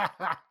 Period.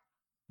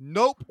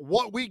 Nope.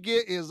 What we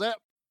get is that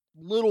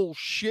little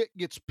shit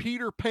gets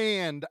Peter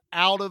Panned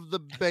out of the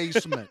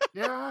basement.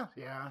 yeah.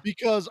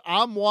 Because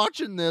I'm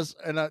watching this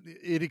and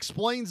it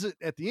explains it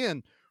at the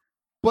end,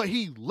 but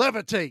he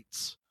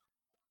levitates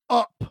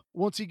up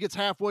once he gets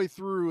halfway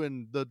through,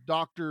 and the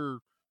doctor,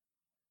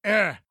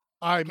 I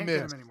Can't get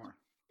missed. him anymore.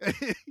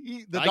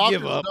 The I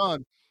give doctor's up.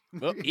 done.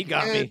 Well, he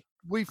got And me.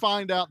 we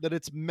find out that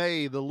it's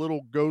May, the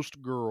little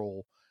ghost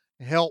girl,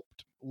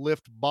 helped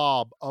lift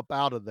Bob up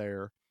out of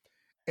there.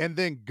 And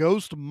then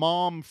Ghost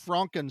Mom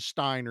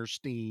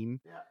Frankensteinerstein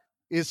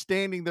is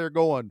standing there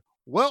going,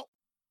 well,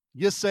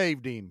 you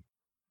saved him.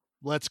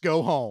 Let's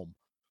go home.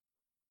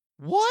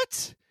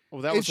 What?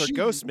 Well, that and was her she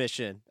ghost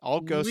mission.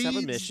 All ghosts have a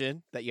leads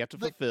mission that you have to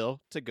the-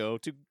 fulfill to go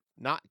to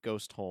not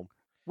ghost home.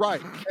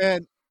 Right.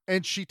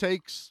 And she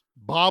takes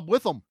Bob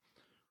with them.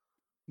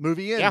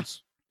 Movie Yeah.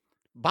 ends.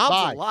 Bob's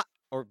Bye. a lot,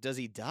 or does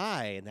he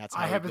die? And that's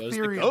how I he have a goes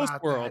theory to Ghost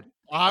about World. that.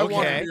 I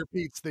want to Okay. hear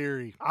Pete's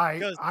theory.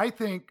 Because- I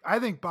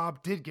think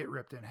Bob did get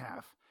ripped in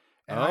half.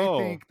 And Oh.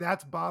 I think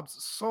that's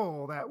Bob's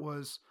soul that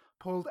was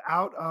pulled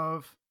out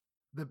of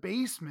the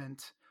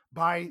basement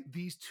by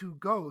these two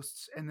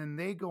ghosts, and then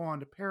they go on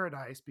to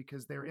paradise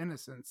because they're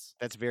innocents.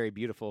 That's very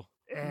beautiful.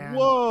 And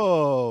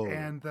Whoa.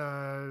 and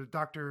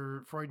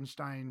Dr.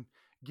 Freudenstein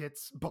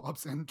gets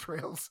Bob's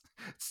entrails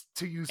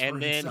to use for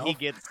And then himself. he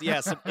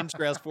gets some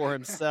entrails for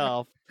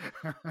himself.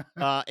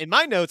 In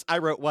my notes, I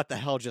wrote, "What the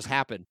hell just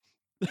happened?"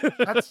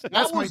 That's that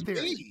my was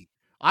theory. me.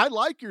 I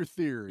like your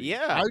theory.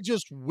 Yeah. I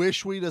just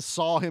wish we'd have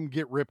saw him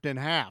get ripped in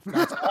half.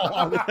 That's all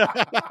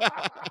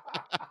I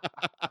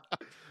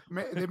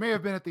They may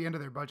have been at the end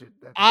of their budget.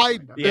 at that I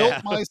point.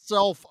 Yeah. built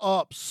myself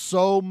up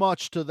so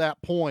much to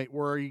that point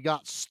where he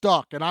got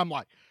stuck, and I'm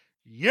like,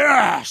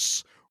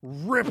 yes,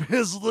 rip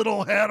his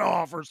little head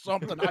off or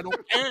something. I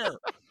don't care.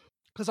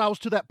 Because I was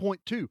to that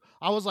point too.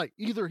 I was like,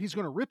 either he's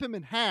going to rip him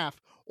in half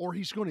or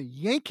he's going to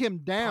yank him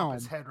Pop down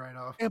his head right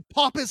off. and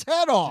pop his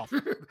head off,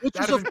 which is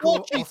That'd a been cool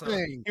Fulci also.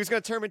 thing. He was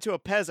going to turn him into a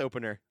Pez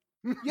opener.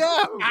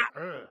 Yeah. Ooh,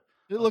 ugh.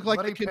 It looked like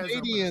the Bloody Pez opener.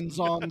 Canadians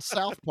on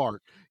South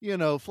Park,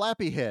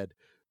 Flappy Head.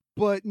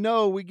 But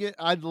no,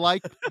 I'd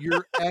like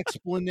your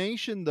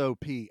explanation though,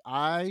 Pete.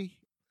 I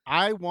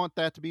want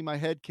that to be my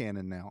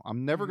headcanon now.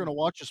 I'm never going to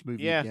watch this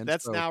movie Yeah, again.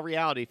 that's so- now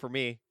reality for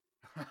me.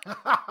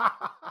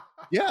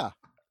 Yeah.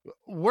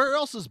 Where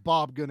else is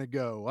Bob going to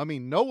go? I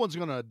mean, no one's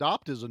going to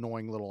adopt his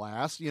annoying little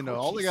ass.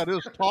 All they got to do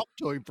is talk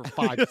to him for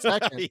 5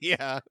 seconds.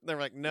 Yeah, they're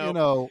like,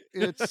 no.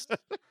 It's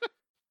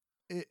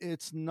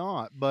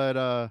not.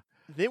 But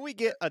Then we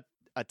get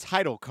a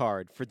title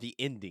card for the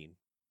ending,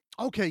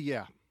 okay,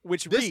 yeah.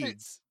 which This is-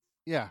 reads,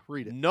 Yeah,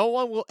 read it. "No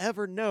one will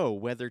ever know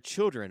whether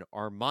children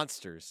are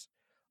monsters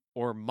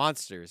or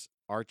monsters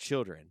are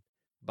children,"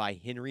 by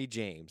Henry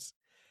James.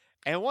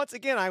 And once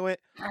again, I went,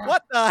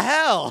 what the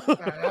hell? Yeah,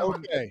 that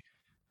one- Okay.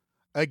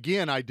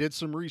 Again, I did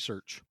some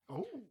research.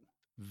 Oh.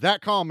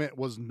 That comment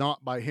was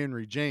not by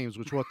Henry James,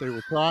 which what they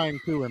were trying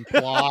to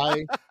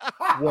imply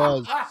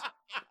was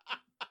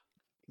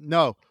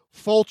No,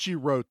 Fulci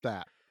wrote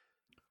that.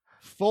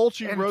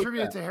 Fulci And wrote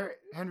attributed that.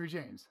 to Henry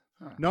James.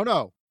 Huh. No.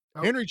 Oh.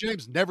 Henry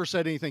James never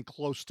said anything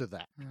close to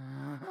that.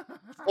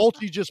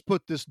 Fulci just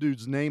put this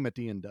dude's name at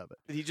the end of it.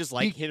 Did he just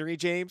like Henry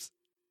James?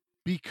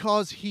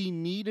 Because he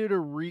needed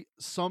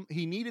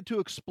he needed to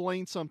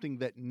explain something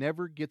that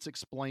never gets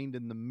explained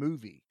in the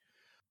movie.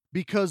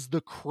 Because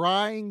the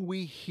crying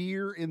we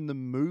hear in the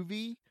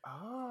movie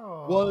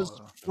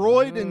was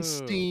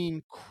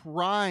Freudenstein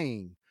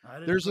crying.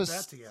 There's a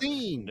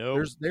scene.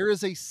 There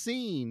is a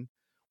scene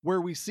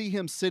where we see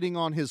him sitting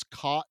on his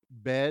cot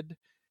bed,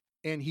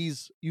 and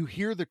you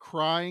hear the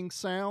crying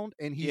sound,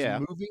 and he's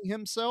moving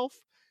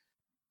himself.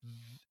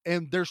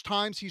 And there's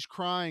times he's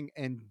crying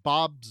and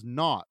Bob's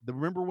not.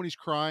 Remember when he's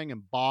crying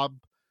and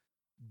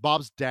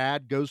Bob's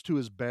dad goes to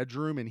his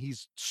bedroom and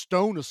he's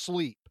stone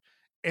asleep,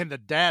 and the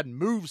dad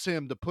moves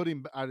him to put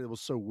him. It was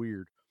so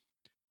weird.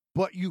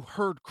 But you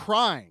heard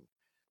crying.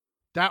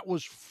 That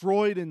was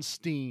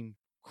Freudenstein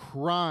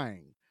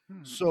crying.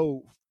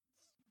 So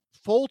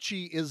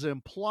Fulci is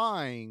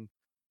implying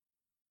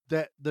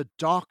that the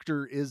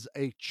doctor is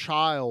a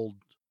child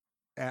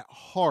at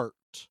heart,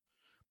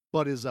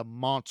 but is a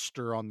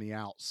monster on the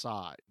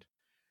outside.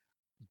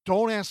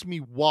 Don't ask me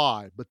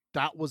why, but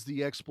that was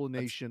the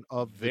explanation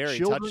of the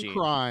children touching.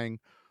 crying.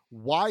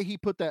 Why he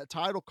put that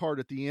title card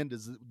at the end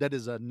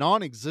is a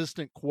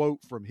non-existent quote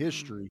from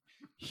history.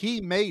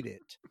 He made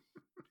it.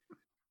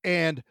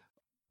 And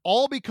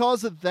all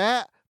because of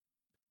that,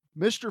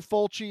 Mr.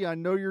 Fulci, I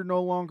know you're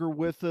no longer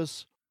with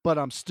us, but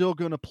I'm still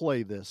going to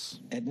play this.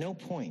 At no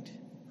point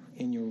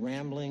in your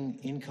rambling,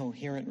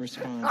 incoherent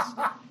response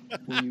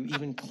were you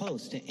even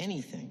close to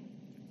anything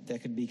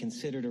that could be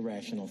considered a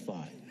rational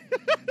thought.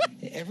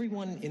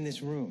 Everyone in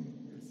this room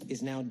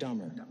is now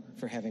dumber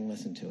for having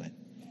listened to it.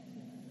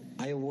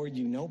 I award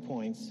you no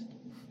points,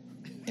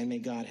 and may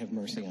God have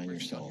mercy on your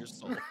soul.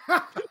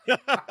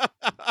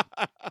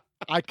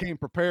 I came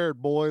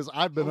prepared, boys.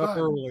 I've been up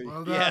early.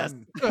 Well Yes.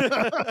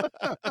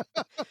 done.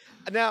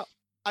 Now,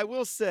 I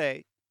will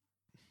say,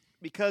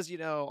 because,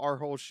 our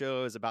whole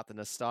show is about the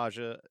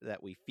nostalgia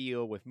that we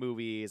feel with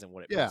movies and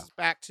what it brings us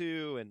back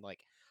to. And,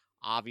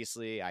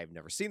 obviously, I've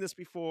never seen this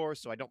before,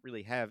 so I don't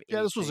really have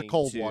anything this was a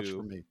cold watch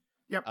for me.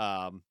 Yep.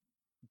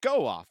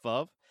 Go off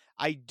of.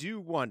 I do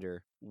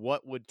wonder,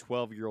 what would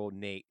 12-year-old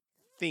Nate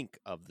think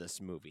of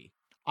this movie?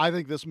 I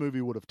think this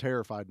movie would have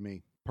terrified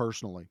me,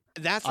 personally.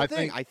 That's the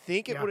thing. I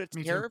think it would have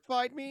me too.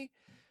 terrified me.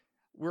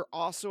 We're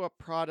also a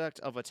product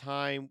of a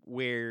time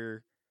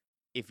where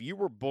if you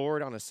were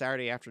bored on a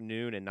Saturday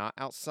afternoon and not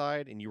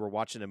outside and you were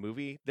watching a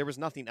movie, there was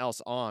nothing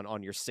else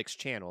on your 6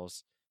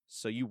 channels,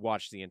 so you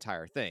watched the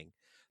entire thing.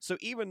 So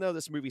even though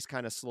this movie's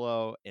kind of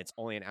slow, it's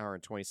only an hour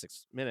and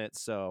 26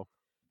 minutes, so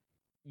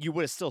you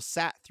would have still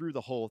sat through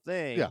the whole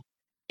thing. Yeah.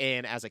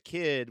 And as a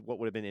kid, what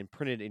would have been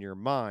imprinted in your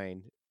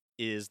mind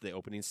is the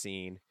opening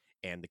scene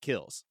and the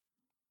kills.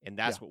 And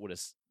that's what would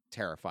have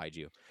terrified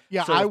you.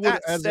 Yeah, so I with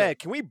would. that said,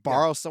 can we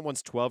borrow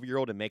someone's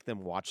 12-year-old and make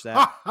them watch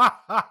that?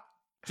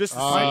 Just to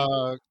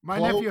see. My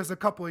nephew has a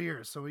couple of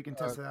years, so we can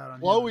test it out on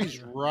him.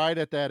 Chloe's right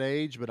at that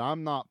age, but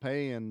I'm not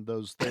paying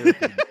those therapy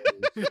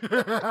bills.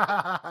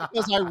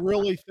 Because I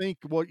really think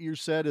what you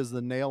said is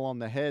the nail on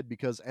the head,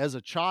 because as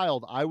a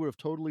child, I would have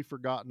totally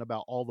forgotten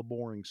about all the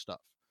boring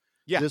stuff.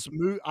 Yeah. This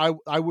movie,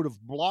 I would have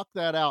blocked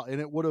that out, and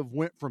it would have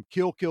went from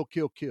kill, kill,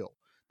 kill, kill.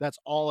 That's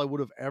all I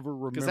would have ever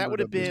remembered. Because that would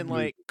have been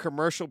like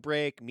commercial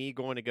break, me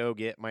going to go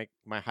get my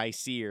high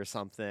C or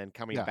something,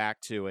 coming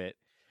back to it,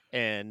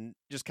 and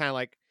just kind of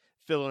like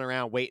fiddling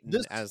around waiting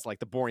as like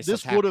the boring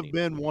stuff. This would have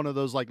been one of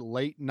those like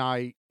late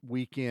night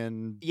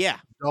weekend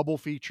double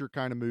feature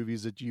kind of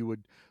movies that you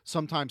would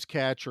sometimes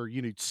catch, or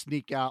you'd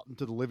sneak out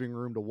into the living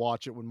room to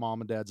watch it when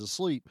mom and dad's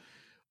asleep.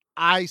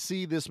 I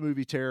see this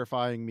movie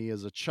terrifying me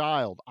as a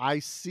child. I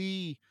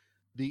see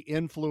the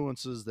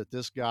influences that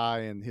this guy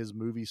and his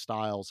movie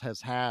styles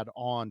has had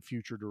on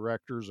future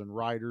directors and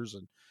writers,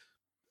 and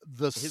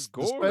his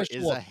gore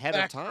is ahead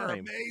of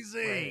time.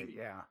 Amazing. Right,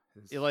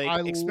 yeah.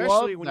 Like,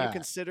 especially when you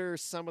consider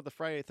some of the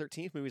Friday the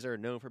 13th movies that are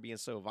known for being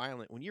so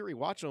violent. When you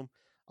rewatch them,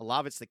 a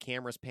lot of it's the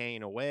camera's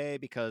panning away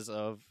because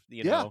of,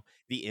 know,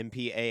 the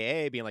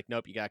MPAA being like,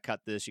 nope, you got to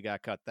cut this, you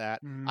got to cut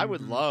that. Mm-hmm. I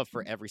would love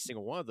for every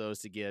single one of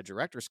those to get a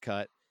director's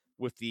cut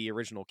with the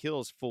original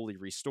kills fully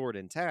restored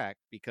intact,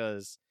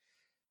 because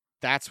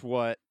that's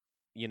what,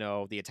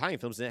 the Italian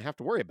films didn't have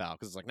to worry about,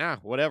 because it's like, nah,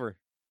 whatever.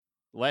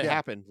 Let it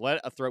happen.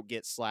 Let a throat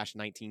get slashed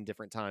 19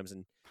 different times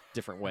in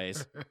different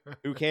ways.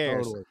 Who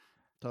cares?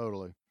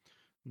 Totally.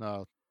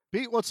 No.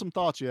 Pete, what's some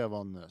thoughts you have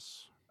on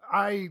this?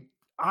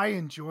 I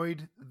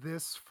enjoyed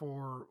this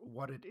for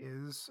what it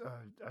is,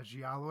 a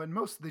giallo, and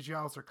most of the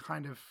giallos are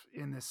kind of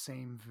in the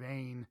same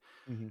vein,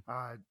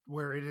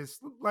 where it is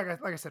like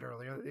I said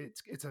earlier,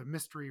 it's a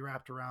mystery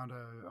wrapped around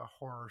a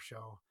horror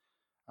show.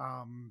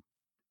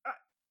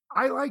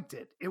 I liked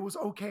it. It was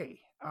okay.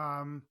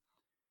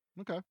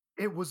 Okay.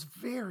 It was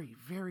very,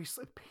 very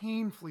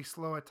painfully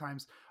slow at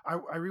times. I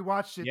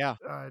rewatched it. Yeah.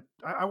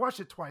 I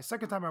watched it twice.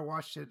 Second time I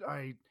watched it,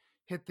 I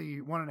hit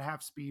the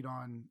 1.5 speed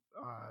on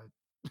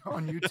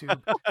on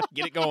YouTube.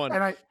 Get it going.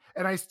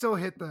 And I still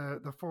hit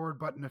the forward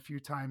button a few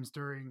times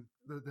during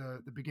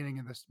the beginning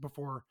of this,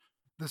 before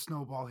the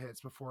snowball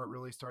hits, before it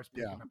really starts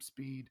picking up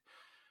speed.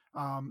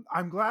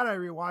 I'm glad I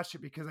rewatched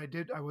it because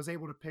I was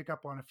able to pick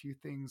up on a few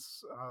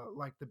things,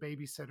 like the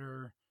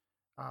babysitter,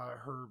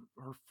 her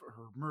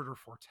murder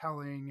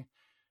foretelling.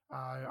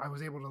 I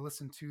was able to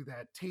listen to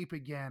that tape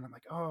again. I'm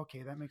like, oh,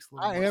 okay, that makes a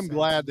little I more am sense.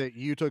 glad that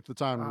you took the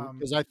time,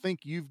 because I think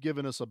you've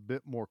given us a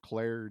bit more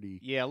clarity.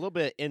 Yeah, a little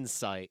bit of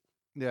insight.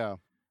 Yeah.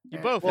 You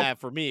both have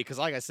for me, because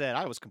like I said,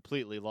 I was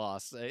completely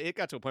lost. It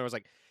got to a point where I was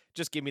like,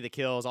 just give me the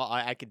kills.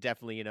 I could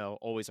definitely,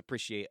 always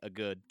appreciate a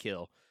good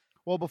kill.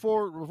 Well,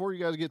 before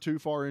you guys get too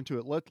far into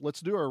it,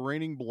 let's do our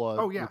raining blood.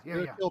 Oh, yeah, Let's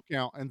do a kill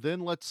count, and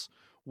then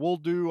we'll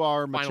do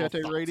our Final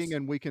machete thoughts. rating,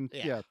 and we can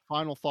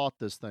final thought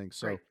this thing.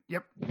 So Great.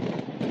 Yep.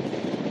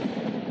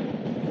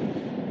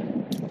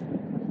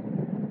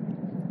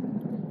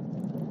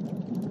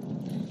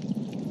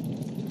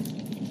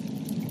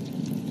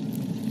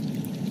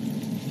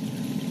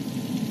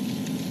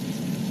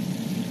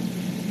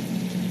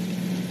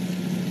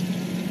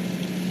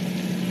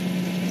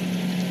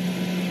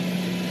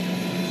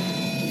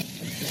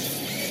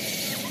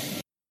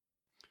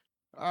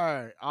 all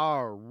right,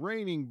 our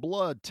raining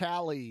blood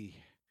tally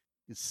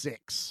is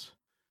 6.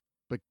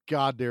 But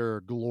God, there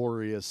are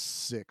glorious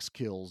 6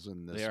 kills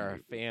in this. They are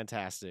movie.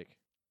 fantastic.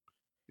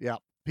 Yeah,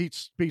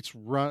 Pete's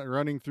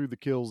running through the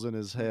kills in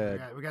his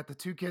head. We got the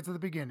 2 kids at the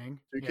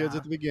beginning. 2 kids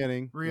at the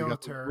beginning.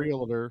 Realtor.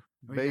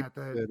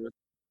 Babysitter.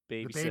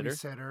 The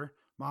babysitter.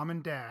 Mom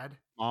and dad.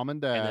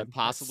 And then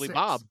possibly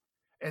Bob.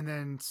 And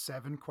then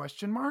 7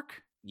 question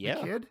mark? Yeah.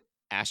 The kid?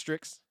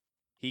 Asterisk.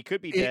 He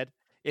could be dead.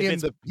 If In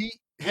it's the Pete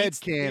head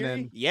canon,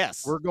 theory,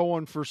 yes. we're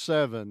going for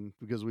 7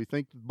 because we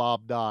think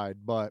Bob died.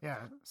 But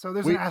yeah, so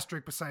there's an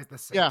asterisk besides the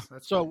 6. Yeah,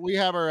 That's so fine. we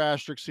have our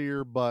asterisks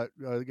here, but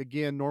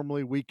again,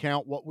 normally we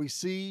count what we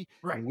see,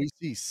 and we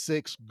see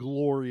 6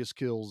 glorious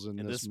kills in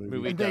this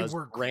movie. And does they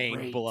were rain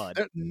great.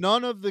 blood.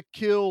 None of the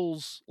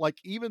kills, like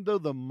even though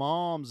the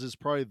mom's is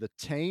probably the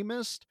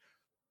tamest,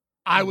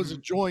 I was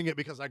enjoying it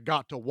because I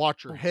got to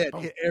watch her head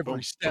hit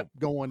every step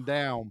going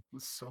down. It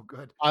was so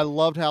good. I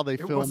loved how they It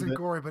filmed wasn't it.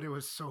 gory, but it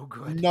was so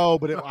good. No,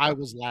 but I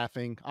was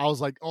laughing. I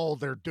was like, "Oh,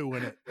 they're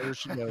doing it. There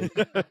she goes."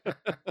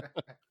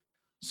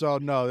 So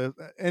no,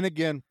 and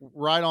again,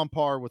 right on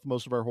par with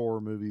most of our horror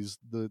movies.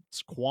 The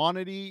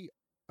quantity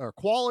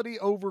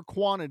over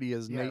quantity,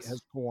 as Nate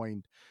has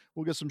coined.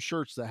 We'll get some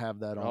shirts that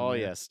have that on. Oh,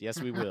 there.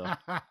 yes, we will.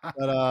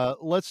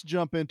 But let's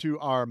jump into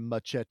our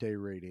machete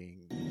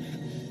rating.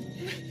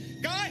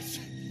 Guys,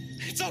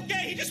 it's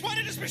okay. He just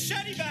wanted his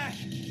machete back.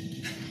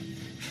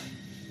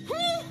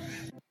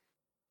 Woo!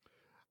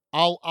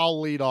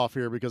 I'll lead off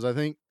here because I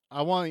think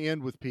I want to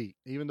end with Pete,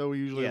 even though we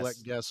usually Yes.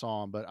 let guests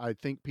on, but I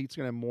think Pete's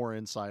going to have more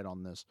insight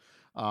on this.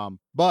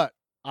 But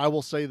I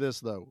will say this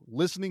though,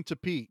 listening to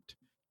Pete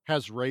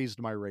has raised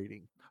my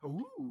rating.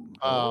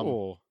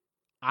 Ooh.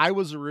 I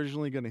was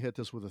originally going to hit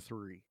this with a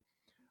 3.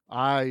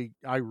 I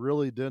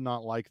really did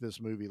not like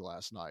this movie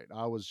last night.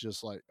 I was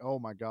just like, oh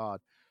my God.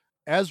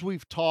 As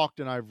we've talked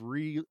and I've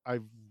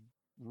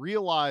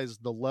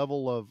realized the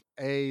level of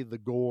the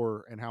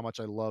gore and how much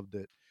I loved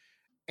it,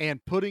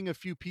 and putting a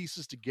few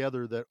pieces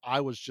together that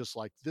I was just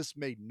like, this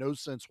made no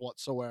sense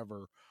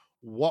whatsoever.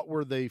 What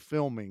were they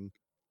filming?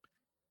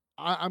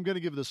 I'm going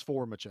to give this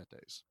 4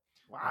 machetes.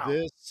 Wow.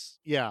 It's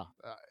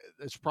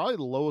probably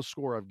the lowest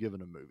score I've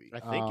given a movie. I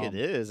think it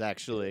is,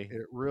 actually.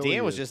 It really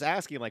Dan was is. just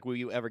asking, like, will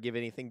you ever give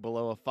anything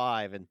below a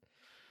 5? And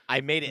I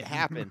made it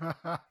happen.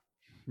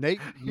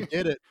 Nate, you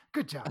did it.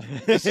 Good job.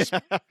 This is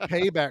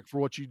payback for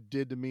what you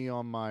did to me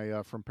on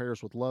my From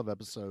Paris with Love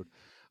episode.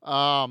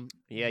 Yeah,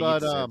 you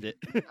deserved it.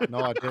 No,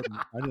 I didn't.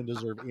 I didn't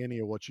deserve any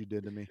of what you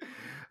did to me.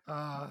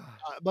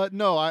 But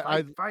no,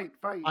 fight.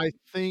 I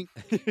think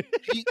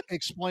Pete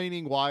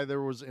explaining why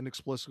there was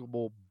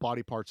inexplicable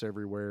body parts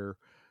everywhere,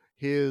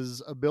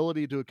 his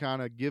ability to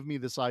kind of give me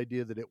this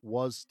idea that it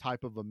was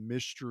type of a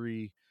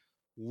mystery.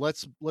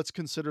 Let's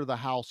consider the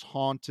house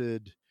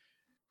haunted,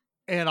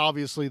 and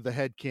obviously the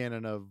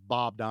headcanon of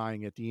Bob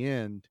dying at the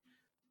end.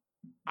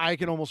 I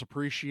can almost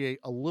appreciate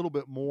a little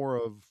bit more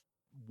of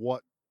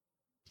what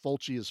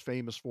Fulci is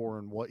famous for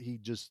and what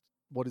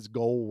his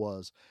goal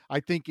was. I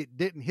think it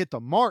didn't hit the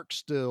mark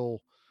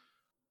still,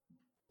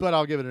 but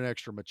I'll give it an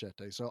extra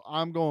machete. So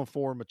I'm going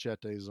 4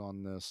 machetes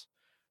on this.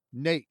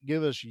 Nate,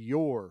 give us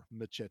your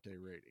machete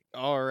rating.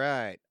 All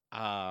right.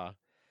 I'll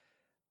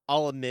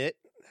admit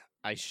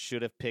I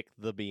should have picked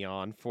The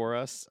Beyond for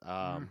us.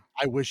 I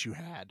wish you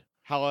had.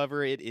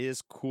 However, it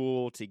is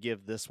cool to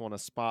give this one a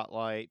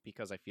spotlight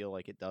because I feel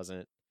like it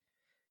doesn't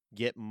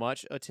get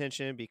much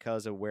attention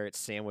because of where it's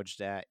sandwiched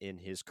at in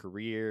his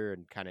career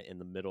and kind of in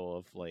the middle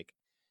of like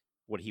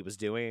what he was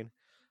doing.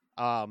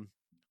 Like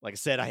I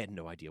said, I had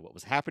no idea what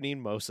was happening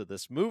most of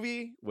this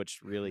movie, which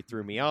really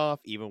threw me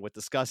off. Even with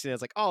discussing it,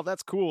 it's like, oh,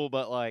 that's cool,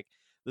 but like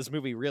this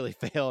movie really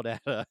failed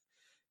at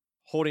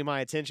holding my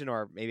attention,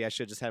 or maybe I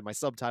should just had my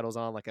subtitles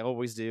on like I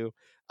always do.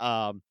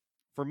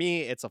 For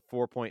me, it's a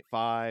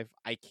 4.5.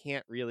 I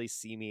can't really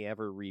see me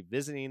ever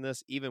revisiting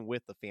this, even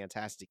with the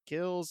fantastic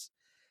kills,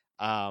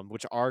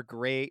 which are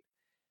great,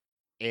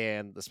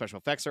 and the special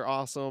effects are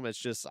awesome. It's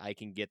just I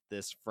can get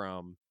this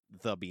from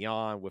the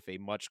Beyond with a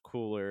much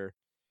cooler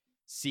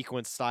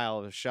sequence style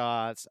of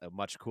shots, a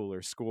much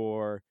cooler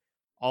score.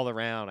 All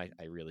around, I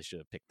really should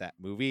have picked that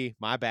movie.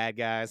 My bad,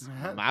 guys.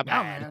 My No,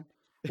 bad. man.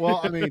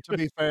 Well, I mean, to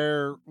be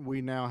fair,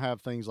 we now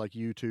have things like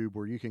YouTube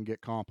where you can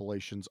get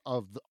compilations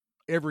of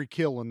every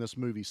kill in this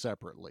movie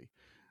separately.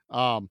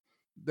 And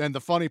the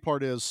funny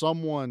part is,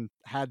 someone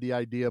had the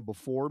idea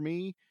before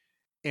me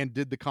and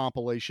did the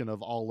compilation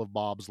of all of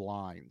Bob's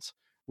lines,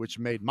 which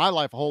made my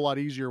life a whole lot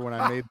easier when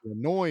I made the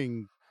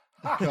annoying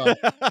cut.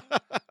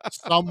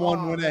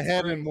 Someone went that's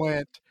ahead great. and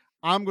went,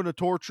 I'm going to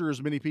torture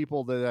as many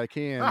people that I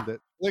can that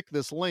click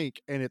this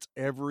link, and it's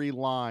every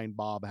line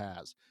Bob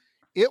has.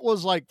 It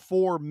was like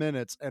 4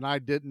 minutes, and I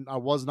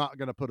was not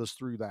going to put us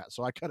through that.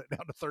 So I cut it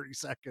down to 30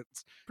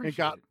 seconds and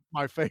got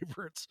my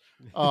favorites.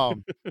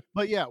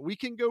 But yeah, we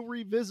can go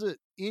revisit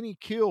any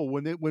kill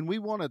when we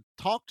want to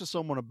talk to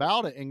someone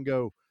about it and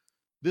go,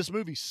 this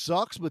movie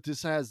sucks, but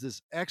this has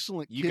this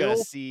excellent You kill.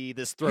 gotta see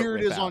this throat Here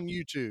it rip is out. on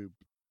YouTube,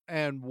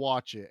 and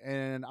watch it.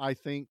 And I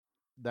think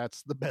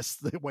that's the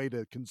best way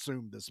to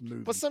consume this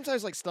movie. But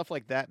sometimes like stuff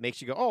like that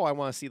makes you go, oh, I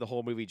want to see the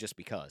whole movie just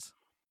because.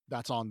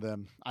 That's on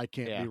them. I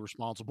can't Yeah. be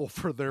responsible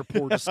for their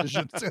poor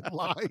decisions in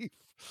life.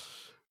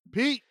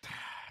 Pete,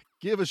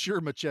 give us your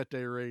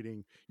Machete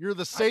rating. You're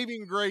the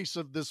saving grace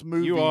of this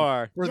movie You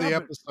are. for the Yeah,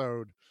 but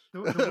episode.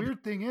 The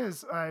weird thing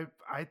is, I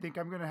think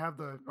I'm going to have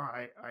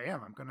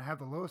I'm going to have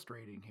the lowest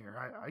rating here.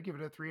 I give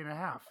it a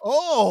 3.5.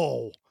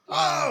 Oh,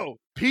 Whoa!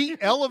 Pete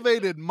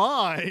elevated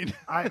mine.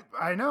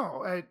 I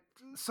know.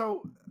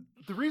 So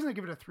the reason I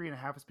give it a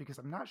 3.5 is because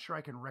I'm not sure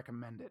I can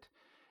recommend it.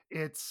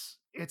 It's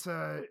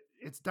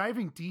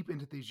diving deep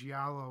into the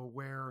giallo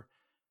where,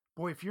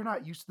 boy, if you're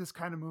not used to this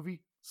kind of movie,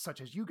 such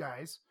as you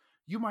guys,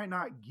 you might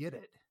not get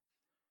it.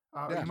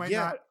 You might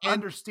not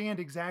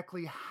understand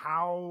exactly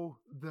how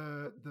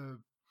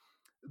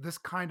this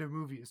kind of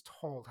movie is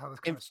told, how this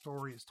kind of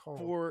story is told.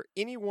 For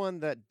anyone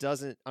that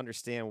doesn't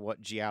understand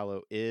what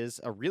giallo is,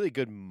 a really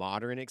good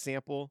modern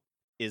example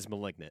is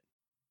Malignant.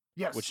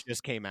 Yes, which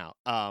just came out.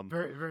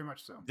 Very, very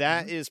much so.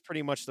 That is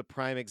pretty much the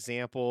prime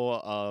example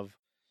of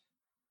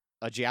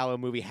a giallo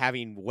movie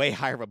having way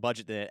higher of a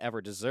budget than it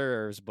ever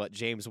deserves, but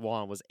James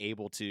Wan was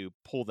able to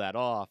pull that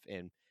off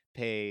and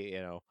pay,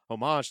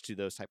 homage to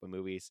those type of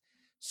movies.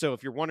 So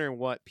if you're wondering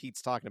what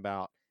Pete's talking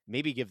about,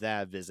 maybe give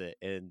that a visit.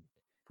 And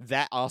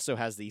that also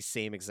has the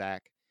same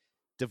exact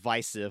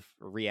divisive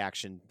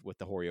reaction with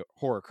the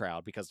horror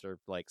crowd, because they're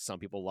like, some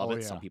people love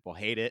it, some people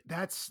hate it.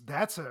 That's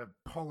a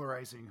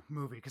polarizing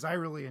movie because I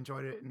really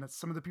enjoyed it, and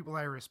some of the people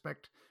I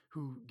respect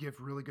who give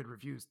really good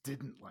reviews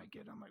didn't like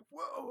it. I'm like,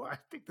 whoa, I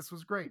think this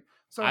was great.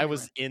 So I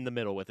was in the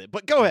middle with it,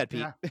 but go ahead,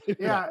 Pete.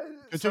 Yeah.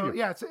 So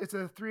yeah, it's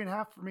a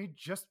 3.5 for me,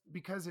 just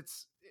because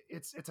it's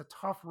a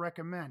tough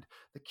recommend.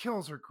 The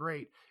kills are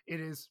great. It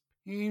is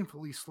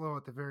painfully slow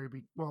at the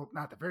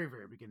not the very,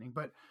 very beginning,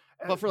 but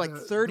for like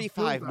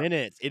 35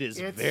 minutes, it's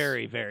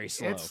very, very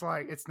slow. It's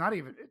like, it's not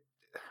even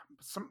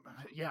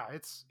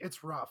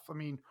it's rough. I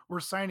mean,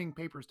 we're signing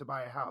papers to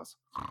buy a house.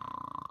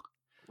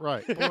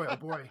 Right. Boy, oh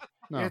boy.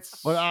 No.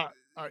 But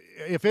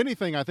if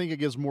anything, I think it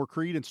gives more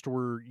credence to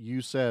where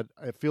you said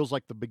it feels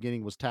like the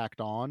beginning was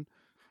tacked on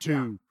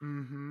to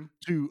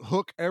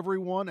hook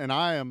everyone. And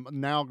I am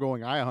now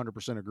going, I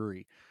 100%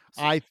 agree.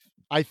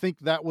 I think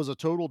that was a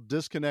total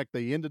disconnect.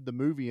 They ended the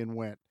movie and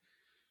went,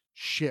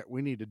 shit,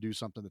 we need to do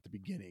something at the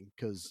beginning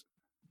because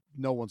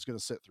no one's going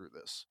to sit through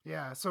this.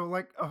 Yeah. So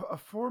like a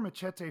 4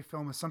 Machete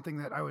film is something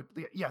that I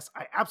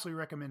absolutely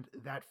recommend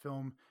that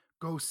film.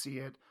 Go see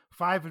it.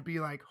 5 would be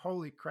like,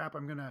 holy crap,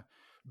 I'm going to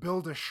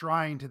build a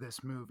shrine to this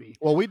movie.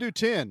 Well, we do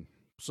 10.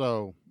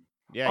 So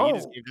yeah, you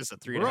just gave this a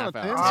 3.5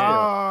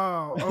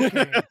 out. Oh,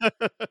 okay.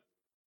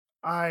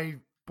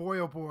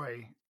 Oh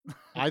boy.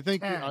 I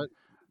think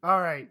all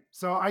right,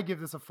 so I give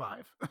this a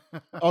 5.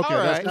 Okay,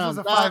 right. This is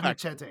a 5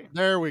 Machete.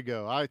 There we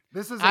go.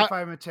 This is a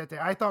 5 Machete.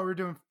 I thought we were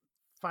doing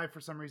 5 for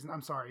some reason.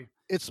 I'm sorry.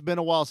 It's been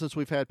a while since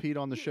we've had Pete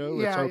on the show.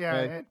 Yeah, it's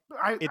okay.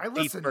 yeah. I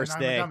listen. First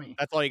day.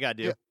 That's all you gotta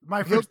do. Yeah,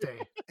 my first day.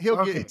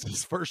 He'll get it's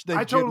his first day.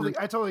 I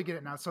totally get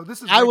it now. So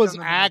this is. I was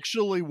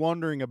actually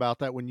wondering about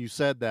that when you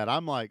said that.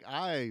 I'm like,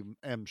 I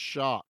am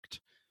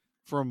shocked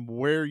from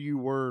where you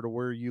were to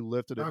where you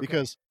lifted it,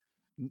 because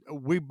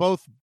we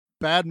both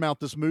badmouth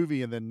this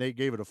movie, and then Nate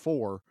gave it a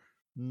 4.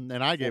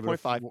 And I gave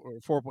it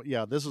a 4.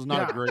 Yeah, this is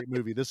not a great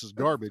movie. This is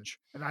garbage.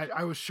 And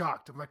I was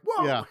shocked. I'm like,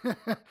 whoa.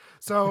 Yeah.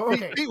 So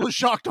okay, he was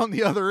shocked on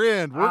the other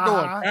end. We're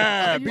going,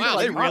 wow,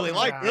 they really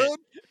liked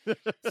it.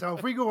 So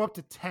if we go up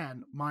to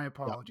 10, my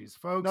apologies,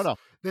 folks. No.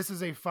 This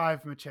is a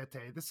 5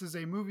 Machete. This is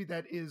a movie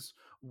that is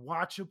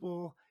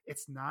watchable.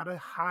 It's not a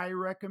high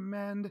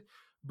recommend,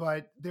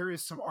 but there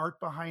is some art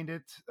behind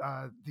it.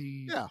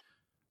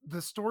 The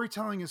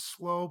storytelling is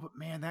slow, but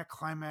man, that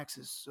climax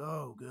is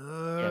so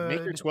good. Yeah,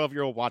 make your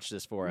 12-year-old watch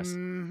this for us.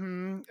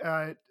 Mm-hmm.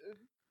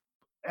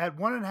 At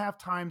 1.5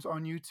 times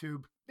on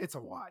YouTube, it's a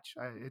watch.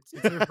 It's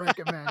a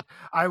recommend.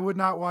 I would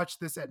not watch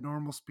this at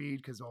normal speed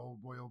because oh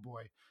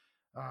boy.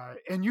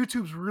 And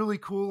YouTube's really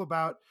cool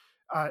about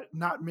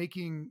not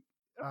making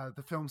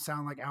the film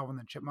sound like Alvin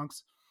and the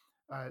Chipmunks.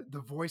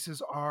 The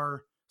voices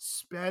are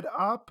sped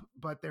up,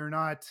 but they're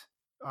not.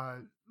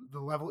 The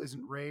level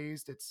isn't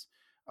raised. It's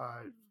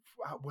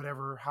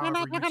however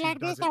YouTube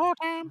does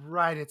it.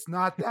 Right. It's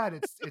not that.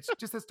 It's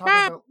just it's talking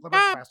a little bit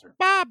faster.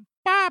 Bob.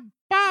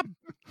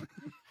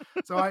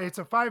 So it's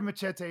a 5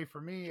 machete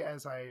for me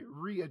as I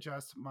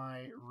readjust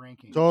my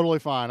ranking. Totally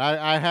fine.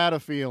 I had a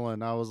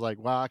feeling. I was like,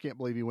 wow, I can't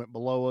believe you went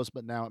below us,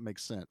 but now it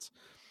makes sense.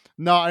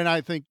 No, and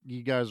I think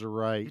you guys are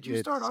right. Did you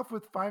start off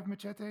with 5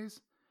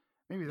 machetes?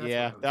 Maybe that's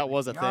Yeah, that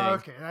was a thing. Oh,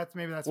 okay,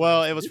 that's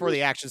well, it was for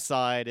the action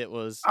side. It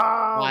was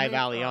 5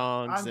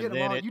 Allianz, and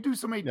then you do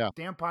so many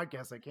damn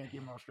podcasts, I can't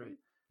keep them all straight.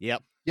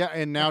 Yep. Yeah,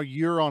 and now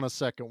you're on a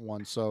second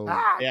one, so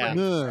yeah.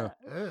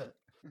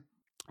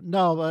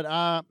 No, but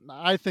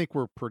I think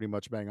we're pretty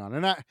much bang on.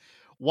 And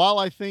while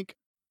I think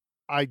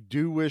I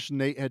do wish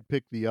Nate had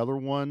picked the other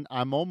one,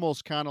 I'm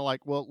almost kind of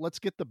like, well, let's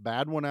get the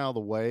bad one out of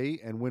the way,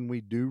 and when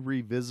we do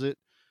revisit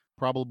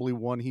probably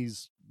one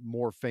he's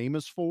more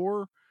famous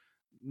for,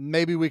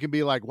 maybe we can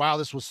be like, wow,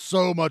 this was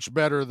so much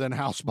better than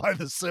House by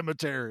the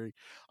Cemetery.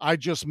 I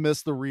just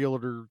missed the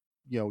realtor,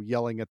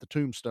 yelling at the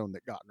tombstone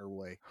that got in her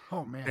way.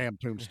 Oh man, damn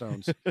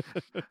tombstones.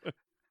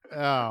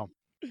 But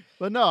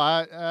no,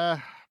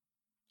 I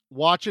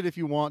watch it if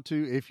you want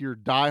to. If you're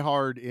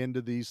diehard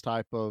into these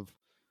type of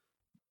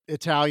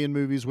Italian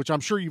movies, which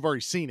I'm sure you've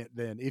already seen it,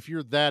 then if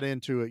you're that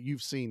into it,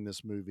 you've seen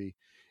this movie.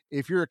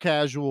 If you're a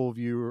casual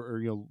viewer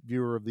or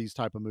viewer of these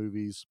type of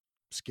movies,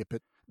 skip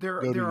it. There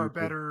are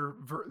better.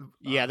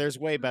 There's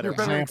way better.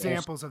 There are better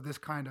examples of this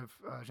kind of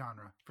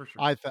genre for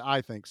sure.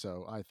 I think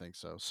so.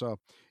 So,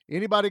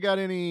 anybody got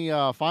any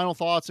final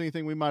thoughts?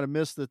 Anything we might have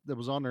missed that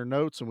was on their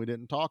notes and we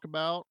didn't talk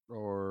about?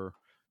 Or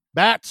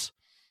bats?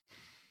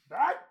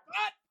 Bat.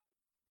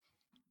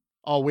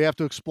 Oh, we have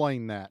to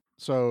explain that.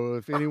 So,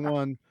 if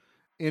anyone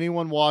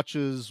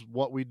watches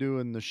What We Do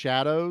in the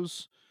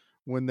Shadows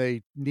when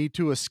they need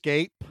to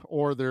escape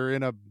or they're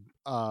in a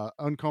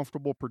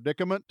uncomfortable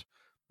predicament,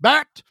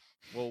 bat.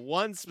 Well,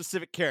 one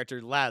specific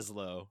character,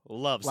 Laszlo,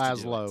 loves to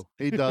do it.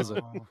 He does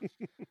it.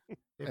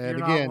 If you're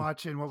not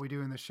watching What We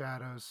Do in the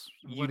Shadows,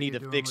 you need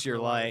to fix your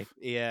life.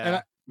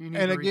 Yeah.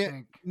 And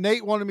again,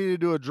 Nate wanted me to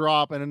do a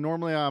drop, and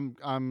normally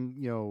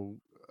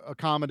I'm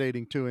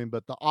accommodating to him,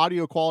 but the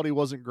audio quality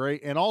wasn't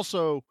great, and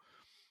also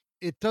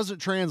it doesn't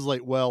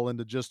translate well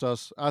into just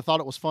us. I thought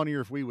it was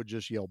funnier if we would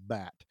just yell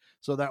bat.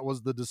 So that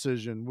was the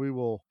decision.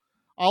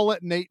 I'll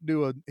let Nate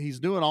he's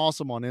doing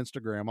awesome on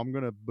Instagram. I'm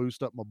going to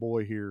boost up my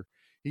boy here.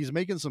 He's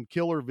making some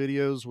killer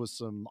videos with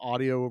some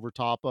audio over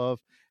top of,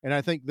 and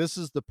I think this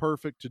is the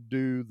perfect to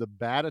do the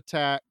bat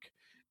attack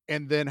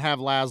and then have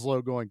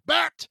Laszlo going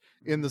bat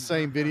in the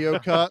same video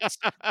cuts,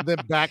 then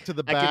back to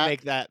the bat. I can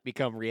make that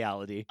become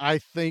reality. I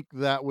think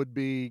that would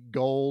be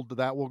gold.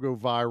 That will go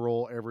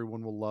viral.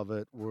 Everyone will love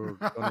it.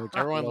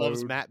 Everyone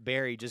loves Matt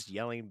Berry just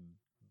yelling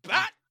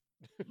bat.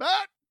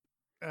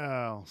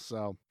 Oh,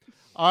 so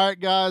all right,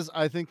 guys.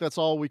 I think that's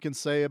all we can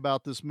say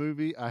about this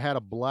movie. I had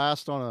a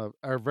blast on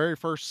our very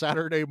first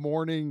Saturday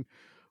morning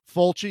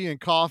Fulci and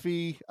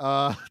coffee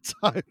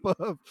type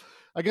of.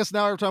 I guess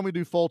now every time we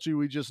do Fulci,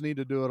 we just need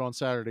to do it on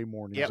Saturday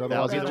mornings. Yep,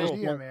 otherwise, it just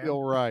won't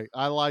feel right.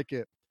 I like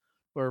it.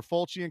 For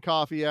Fulci and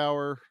coffee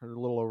hour, or a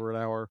little over an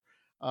hour.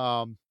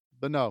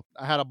 But no,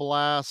 I had a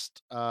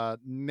blast.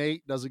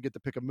 Nate doesn't get to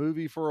pick a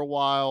movie for a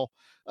while.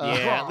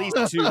 At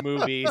least 2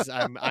 movies.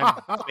 I'm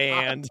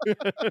banned.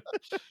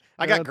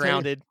 I got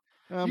grounded.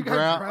 You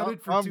got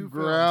grounded for 2 films. I'm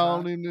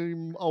grounding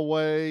him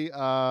away,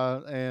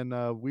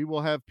 and we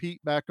will have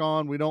Pete back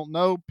on. We don't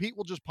know. Pete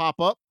will just pop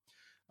up.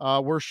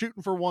 We're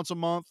shooting for once a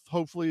month.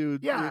 Hopefully,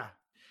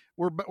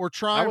 we're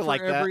trying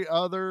for every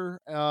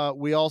other.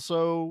 We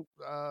also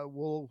I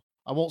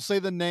won't say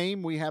the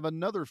name. We have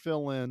another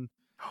fill-in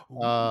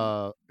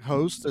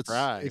host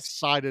that's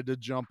excited to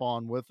jump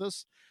on with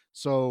us.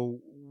 So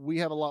we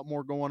have a lot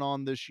more going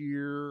on this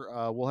year.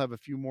 We'll have a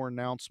few more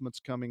announcements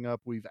coming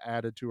up. We've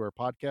added to our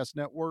podcast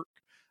network.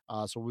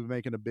 So we'll be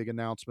making a big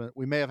announcement.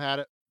 We may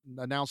have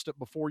announced it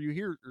before you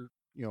hear,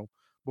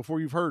 before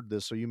you've heard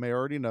this. So you may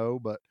already know,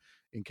 but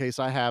in case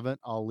I haven't,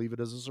 I'll leave it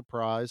as a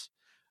surprise.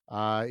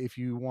 If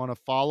you want to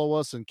follow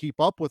us and keep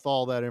up with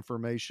all that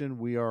information,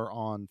 we are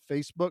on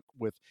Facebook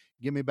with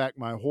Give Me Back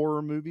My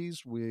Horror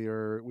Movies. We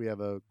have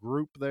a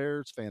group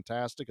there. It's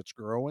fantastic. It's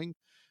growing.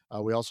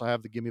 We also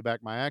have the Give Me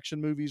Back My Action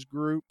Movies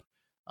group.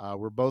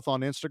 We're both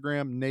on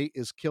Instagram. Nate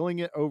is killing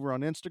it over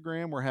on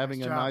Instagram. We're having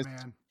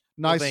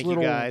nice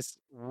little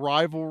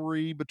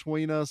rivalry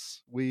between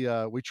us. We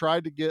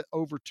tried to get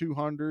over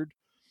 200.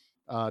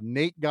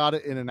 Nate got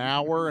it in an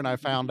hour, and I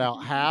found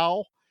out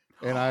how.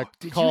 And I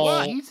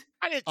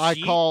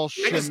call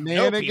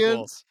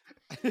shenanigans.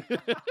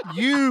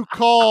 You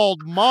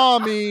called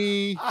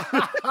mommy.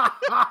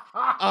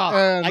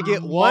 I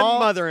get one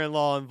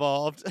mother-in-law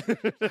involved.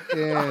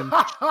 And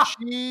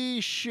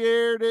she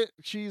shared it.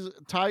 She's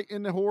tight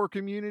in the horror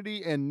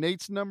community, and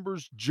Nate's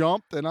numbers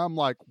jumped, and I'm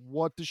like,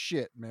 what the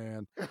shit,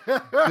 man?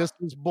 This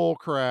is bull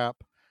crap.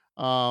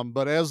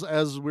 But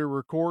as we're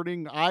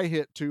recording, I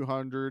hit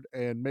 200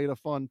 and made a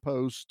fun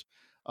post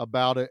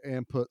about it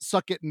and put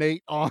 "Suck It,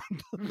 Nate" on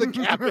the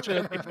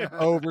caption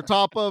over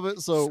top of it.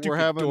 So Stupid we're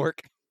having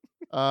dork.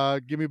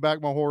 give me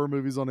back my horror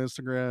movies on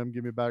Instagram.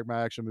 Give me back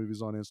my action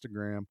movies on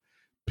Instagram.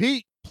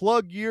 Pete,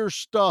 plug your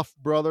stuff,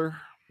 brother.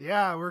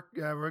 Yeah,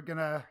 we're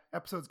gonna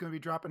episode's gonna be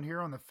dropping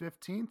here on the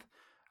 15th.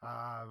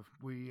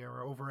 We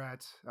are over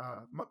at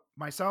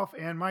myself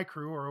and my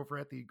crew are over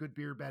at the Good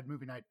Beer Bad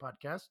Movie Night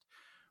podcast,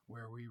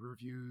 where we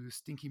review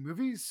stinky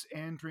movies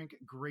and drink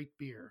great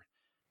beer.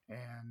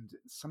 And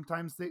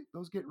sometimes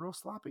those get real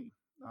sloppy.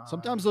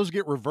 Sometimes those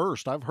get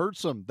reversed. I've heard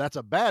some that's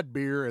a bad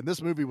beer, and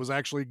this movie was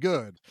actually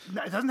good.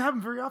 It doesn't happen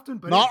very often,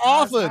 but Not it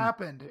has often.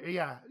 happened.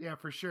 Yeah,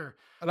 for sure.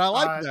 And I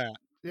like that.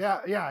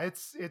 Yeah.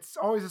 It's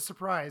always a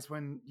surprise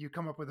when you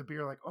come up with a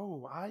beer like,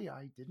 oh, I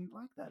didn't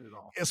like that at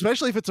all.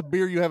 Especially if it's a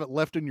beer you haven't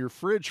left in your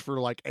fridge for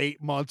like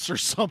 8 months or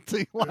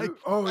something. Like,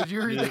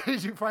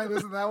 did you finally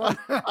listen to that one?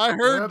 I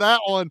heard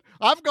that one.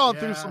 I've gone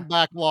through some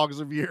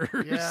backlogs of years.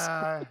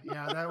 Yeah,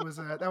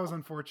 that was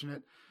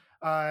unfortunate.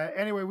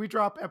 Anyway, we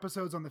drop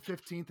episodes on the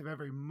 15th of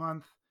every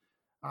month.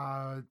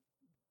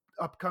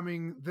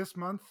 Upcoming this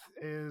month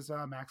is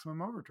Maximum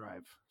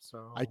Overdrive.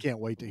 So I can't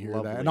wait to hear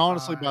Lovely. that. And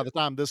honestly, by the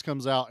time this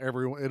comes out,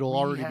 it'll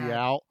already be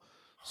out.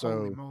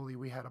 Holy So moly,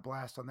 we had a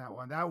blast on that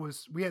one.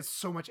 We had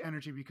so much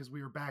energy because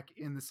we were back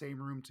in the same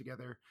room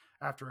together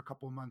after a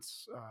couple of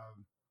months.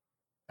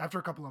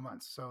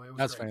 So it was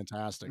that's great.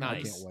 fantastic.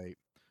 Nice. I can't wait.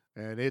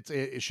 And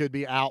it should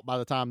be out by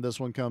the time this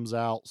one comes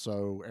out.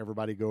 So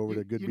everybody go over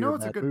to Good Beer. You know,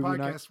 it's a Bad good Movie podcast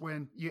Night.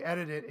 when you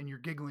edit it and you're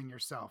giggling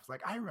yourself.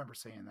 Like, I remember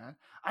saying that.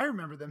 I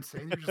remember them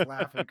saying, you're just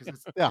laughing because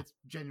it's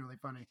genuinely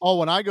funny. Oh,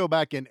 when I go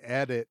back and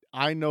edit,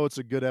 I know it's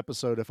a good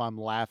episode if I'm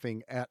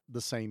laughing at the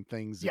same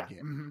things again.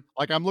 Mm-hmm.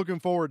 Like, I'm looking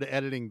forward to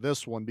editing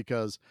this one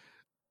because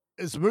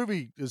this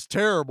movie is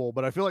terrible,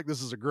 but I feel like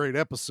this is a great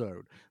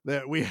episode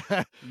that we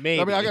have.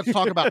 Maybe. I mean, I got to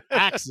talk about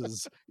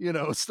axes,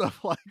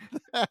 stuff like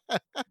that.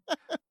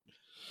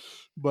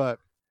 But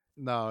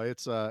no,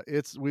 it's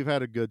we've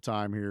had a good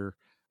time here.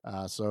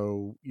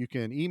 So you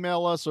can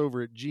email us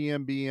over at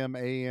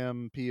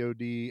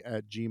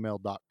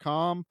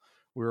gmbmampod@gmail.com.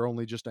 We're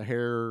only just a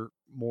hair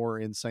more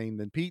insane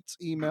than Pete's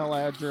email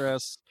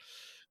address.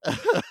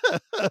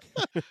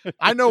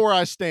 I know where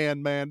I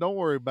stand, man. Don't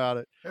worry about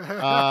it.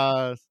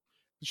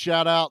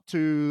 Shout out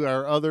to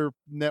our other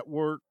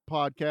network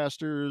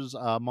podcasters,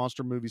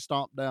 Monster Movie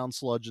Stomp Down,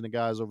 Sludge and the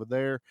guys over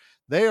there.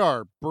 They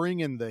are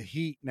bringing the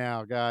heat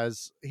now,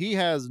 guys. He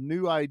has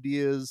new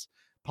ideas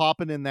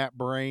popping in that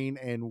brain,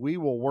 and we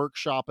will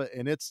workshop it,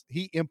 and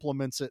he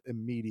implements it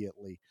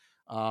immediately.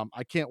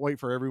 I can't wait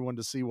for everyone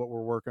to see what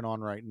we're working on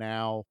right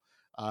now.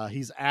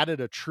 He's added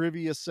a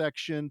trivia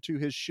section to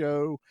his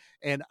show,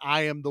 and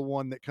I am the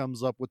one that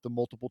comes up with the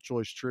multiple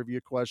choice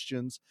trivia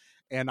questions,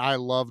 and I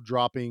love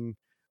dropping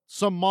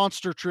some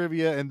monster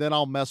trivia, and then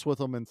I'll mess with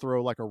them and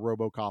throw like a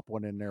RoboCop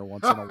one in there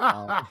once in a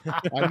while.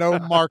 I know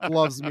Mark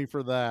loves me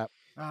for that.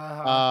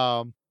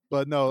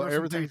 But no,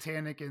 everything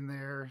Titanic in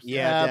there.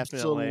 Yeah,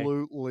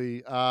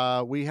 absolutely.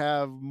 Definitely. We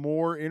have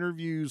more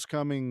interviews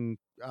coming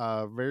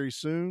very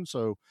soon,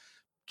 so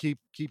keep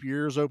your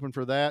ears open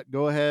for that.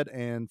 Go ahead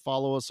and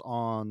follow us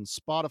on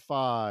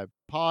Spotify,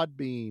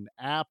 Podbean,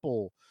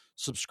 Apple.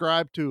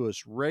 Subscribe to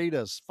us, rate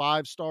us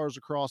 5 stars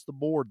across the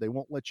board. They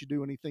won't let you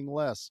do anything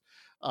less.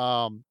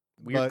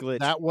 Weird glitch.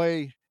 That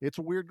way, it's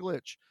a weird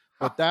glitch.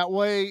 But that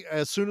way,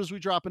 as soon as we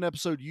drop an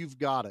episode, you've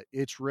got it.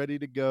 It's ready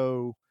to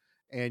go,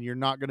 and you're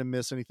not going to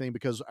miss anything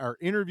because our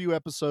interview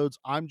episodes,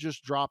 I'm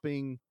just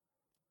dropping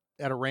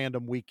at a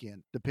random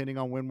weekend, depending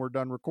on when we're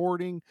done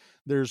recording.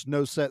 There's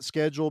no set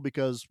schedule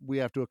because we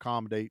have to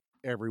accommodate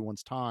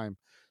everyone's time.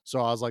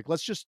 So I was like,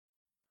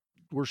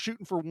 we're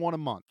shooting for 1 a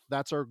month.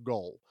 That's our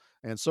goal.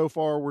 And so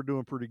far we're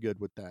doing pretty good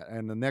with that.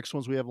 And the next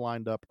ones we have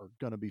lined up are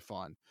going to be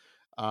fun.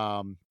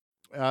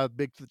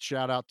 Big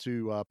shout out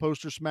to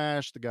Poster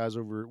Smash, the guys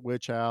over at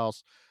Witch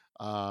House,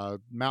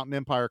 Mountain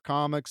Empire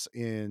Comics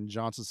in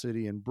Johnson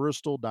City and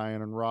Bristol,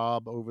 Diane and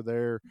Rob over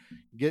there.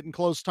 Getting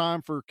close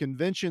time for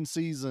convention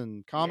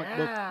season, comic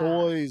book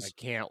toys. I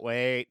can't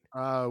wait.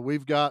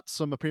 We've got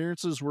some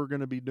appearances we're going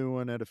to be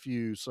doing at a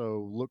few,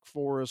 so look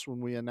for us when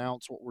we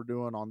announce what we're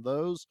doing on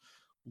those.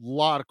 A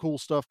lot of cool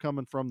stuff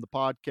coming from the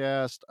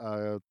podcast.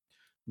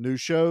 New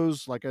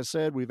shows, like I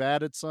said, we've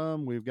added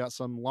some. We've got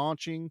some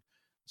launching.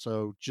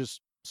 So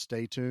just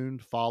stay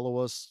tuned, follow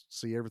us,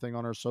 see everything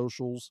on our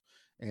socials,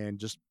 and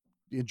just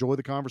enjoy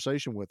the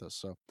conversation with us.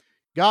 So,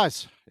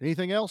 guys,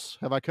 anything else?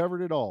 Have I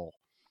covered it all?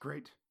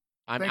 Great.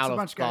 I'm Thanks out a of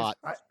bunch, thoughts.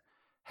 guys.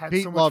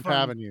 Pete, so much loved fun.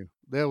 having you.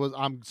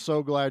 I'm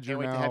so glad you're Can't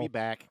wait now to have you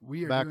back.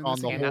 We are back doing on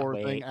this the again. horror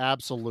Cannot thing. wait.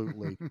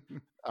 Absolutely.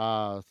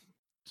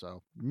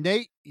 So,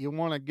 Nate, you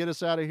want to get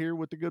us out of here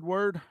with the good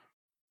word?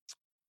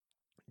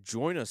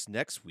 Join us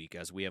next week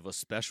as we have a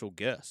special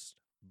guest,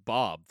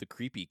 Bob the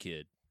Creepy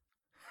Kid.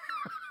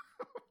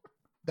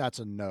 That's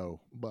a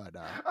no, but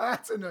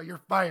That's a no.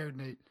 You're fired,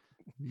 Nate.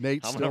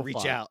 Nate's I'm still going to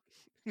reach fired. out.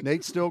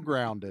 Nate's still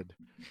grounded.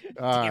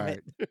 All Damn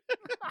right. it.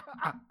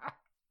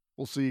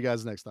 We'll see you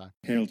guys next time.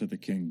 Hail to the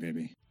king,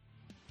 baby.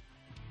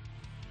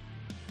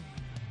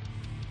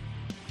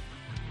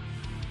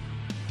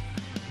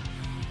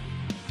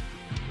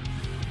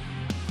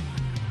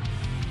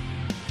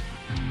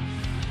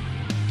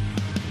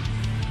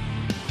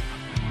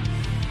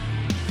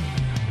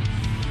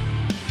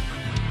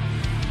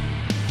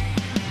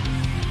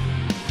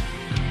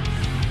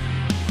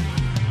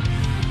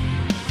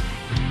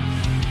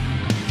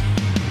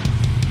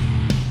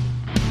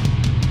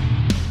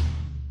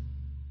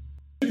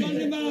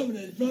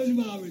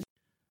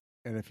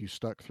 And if you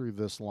stuck through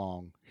this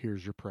long,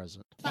 here's your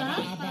present. And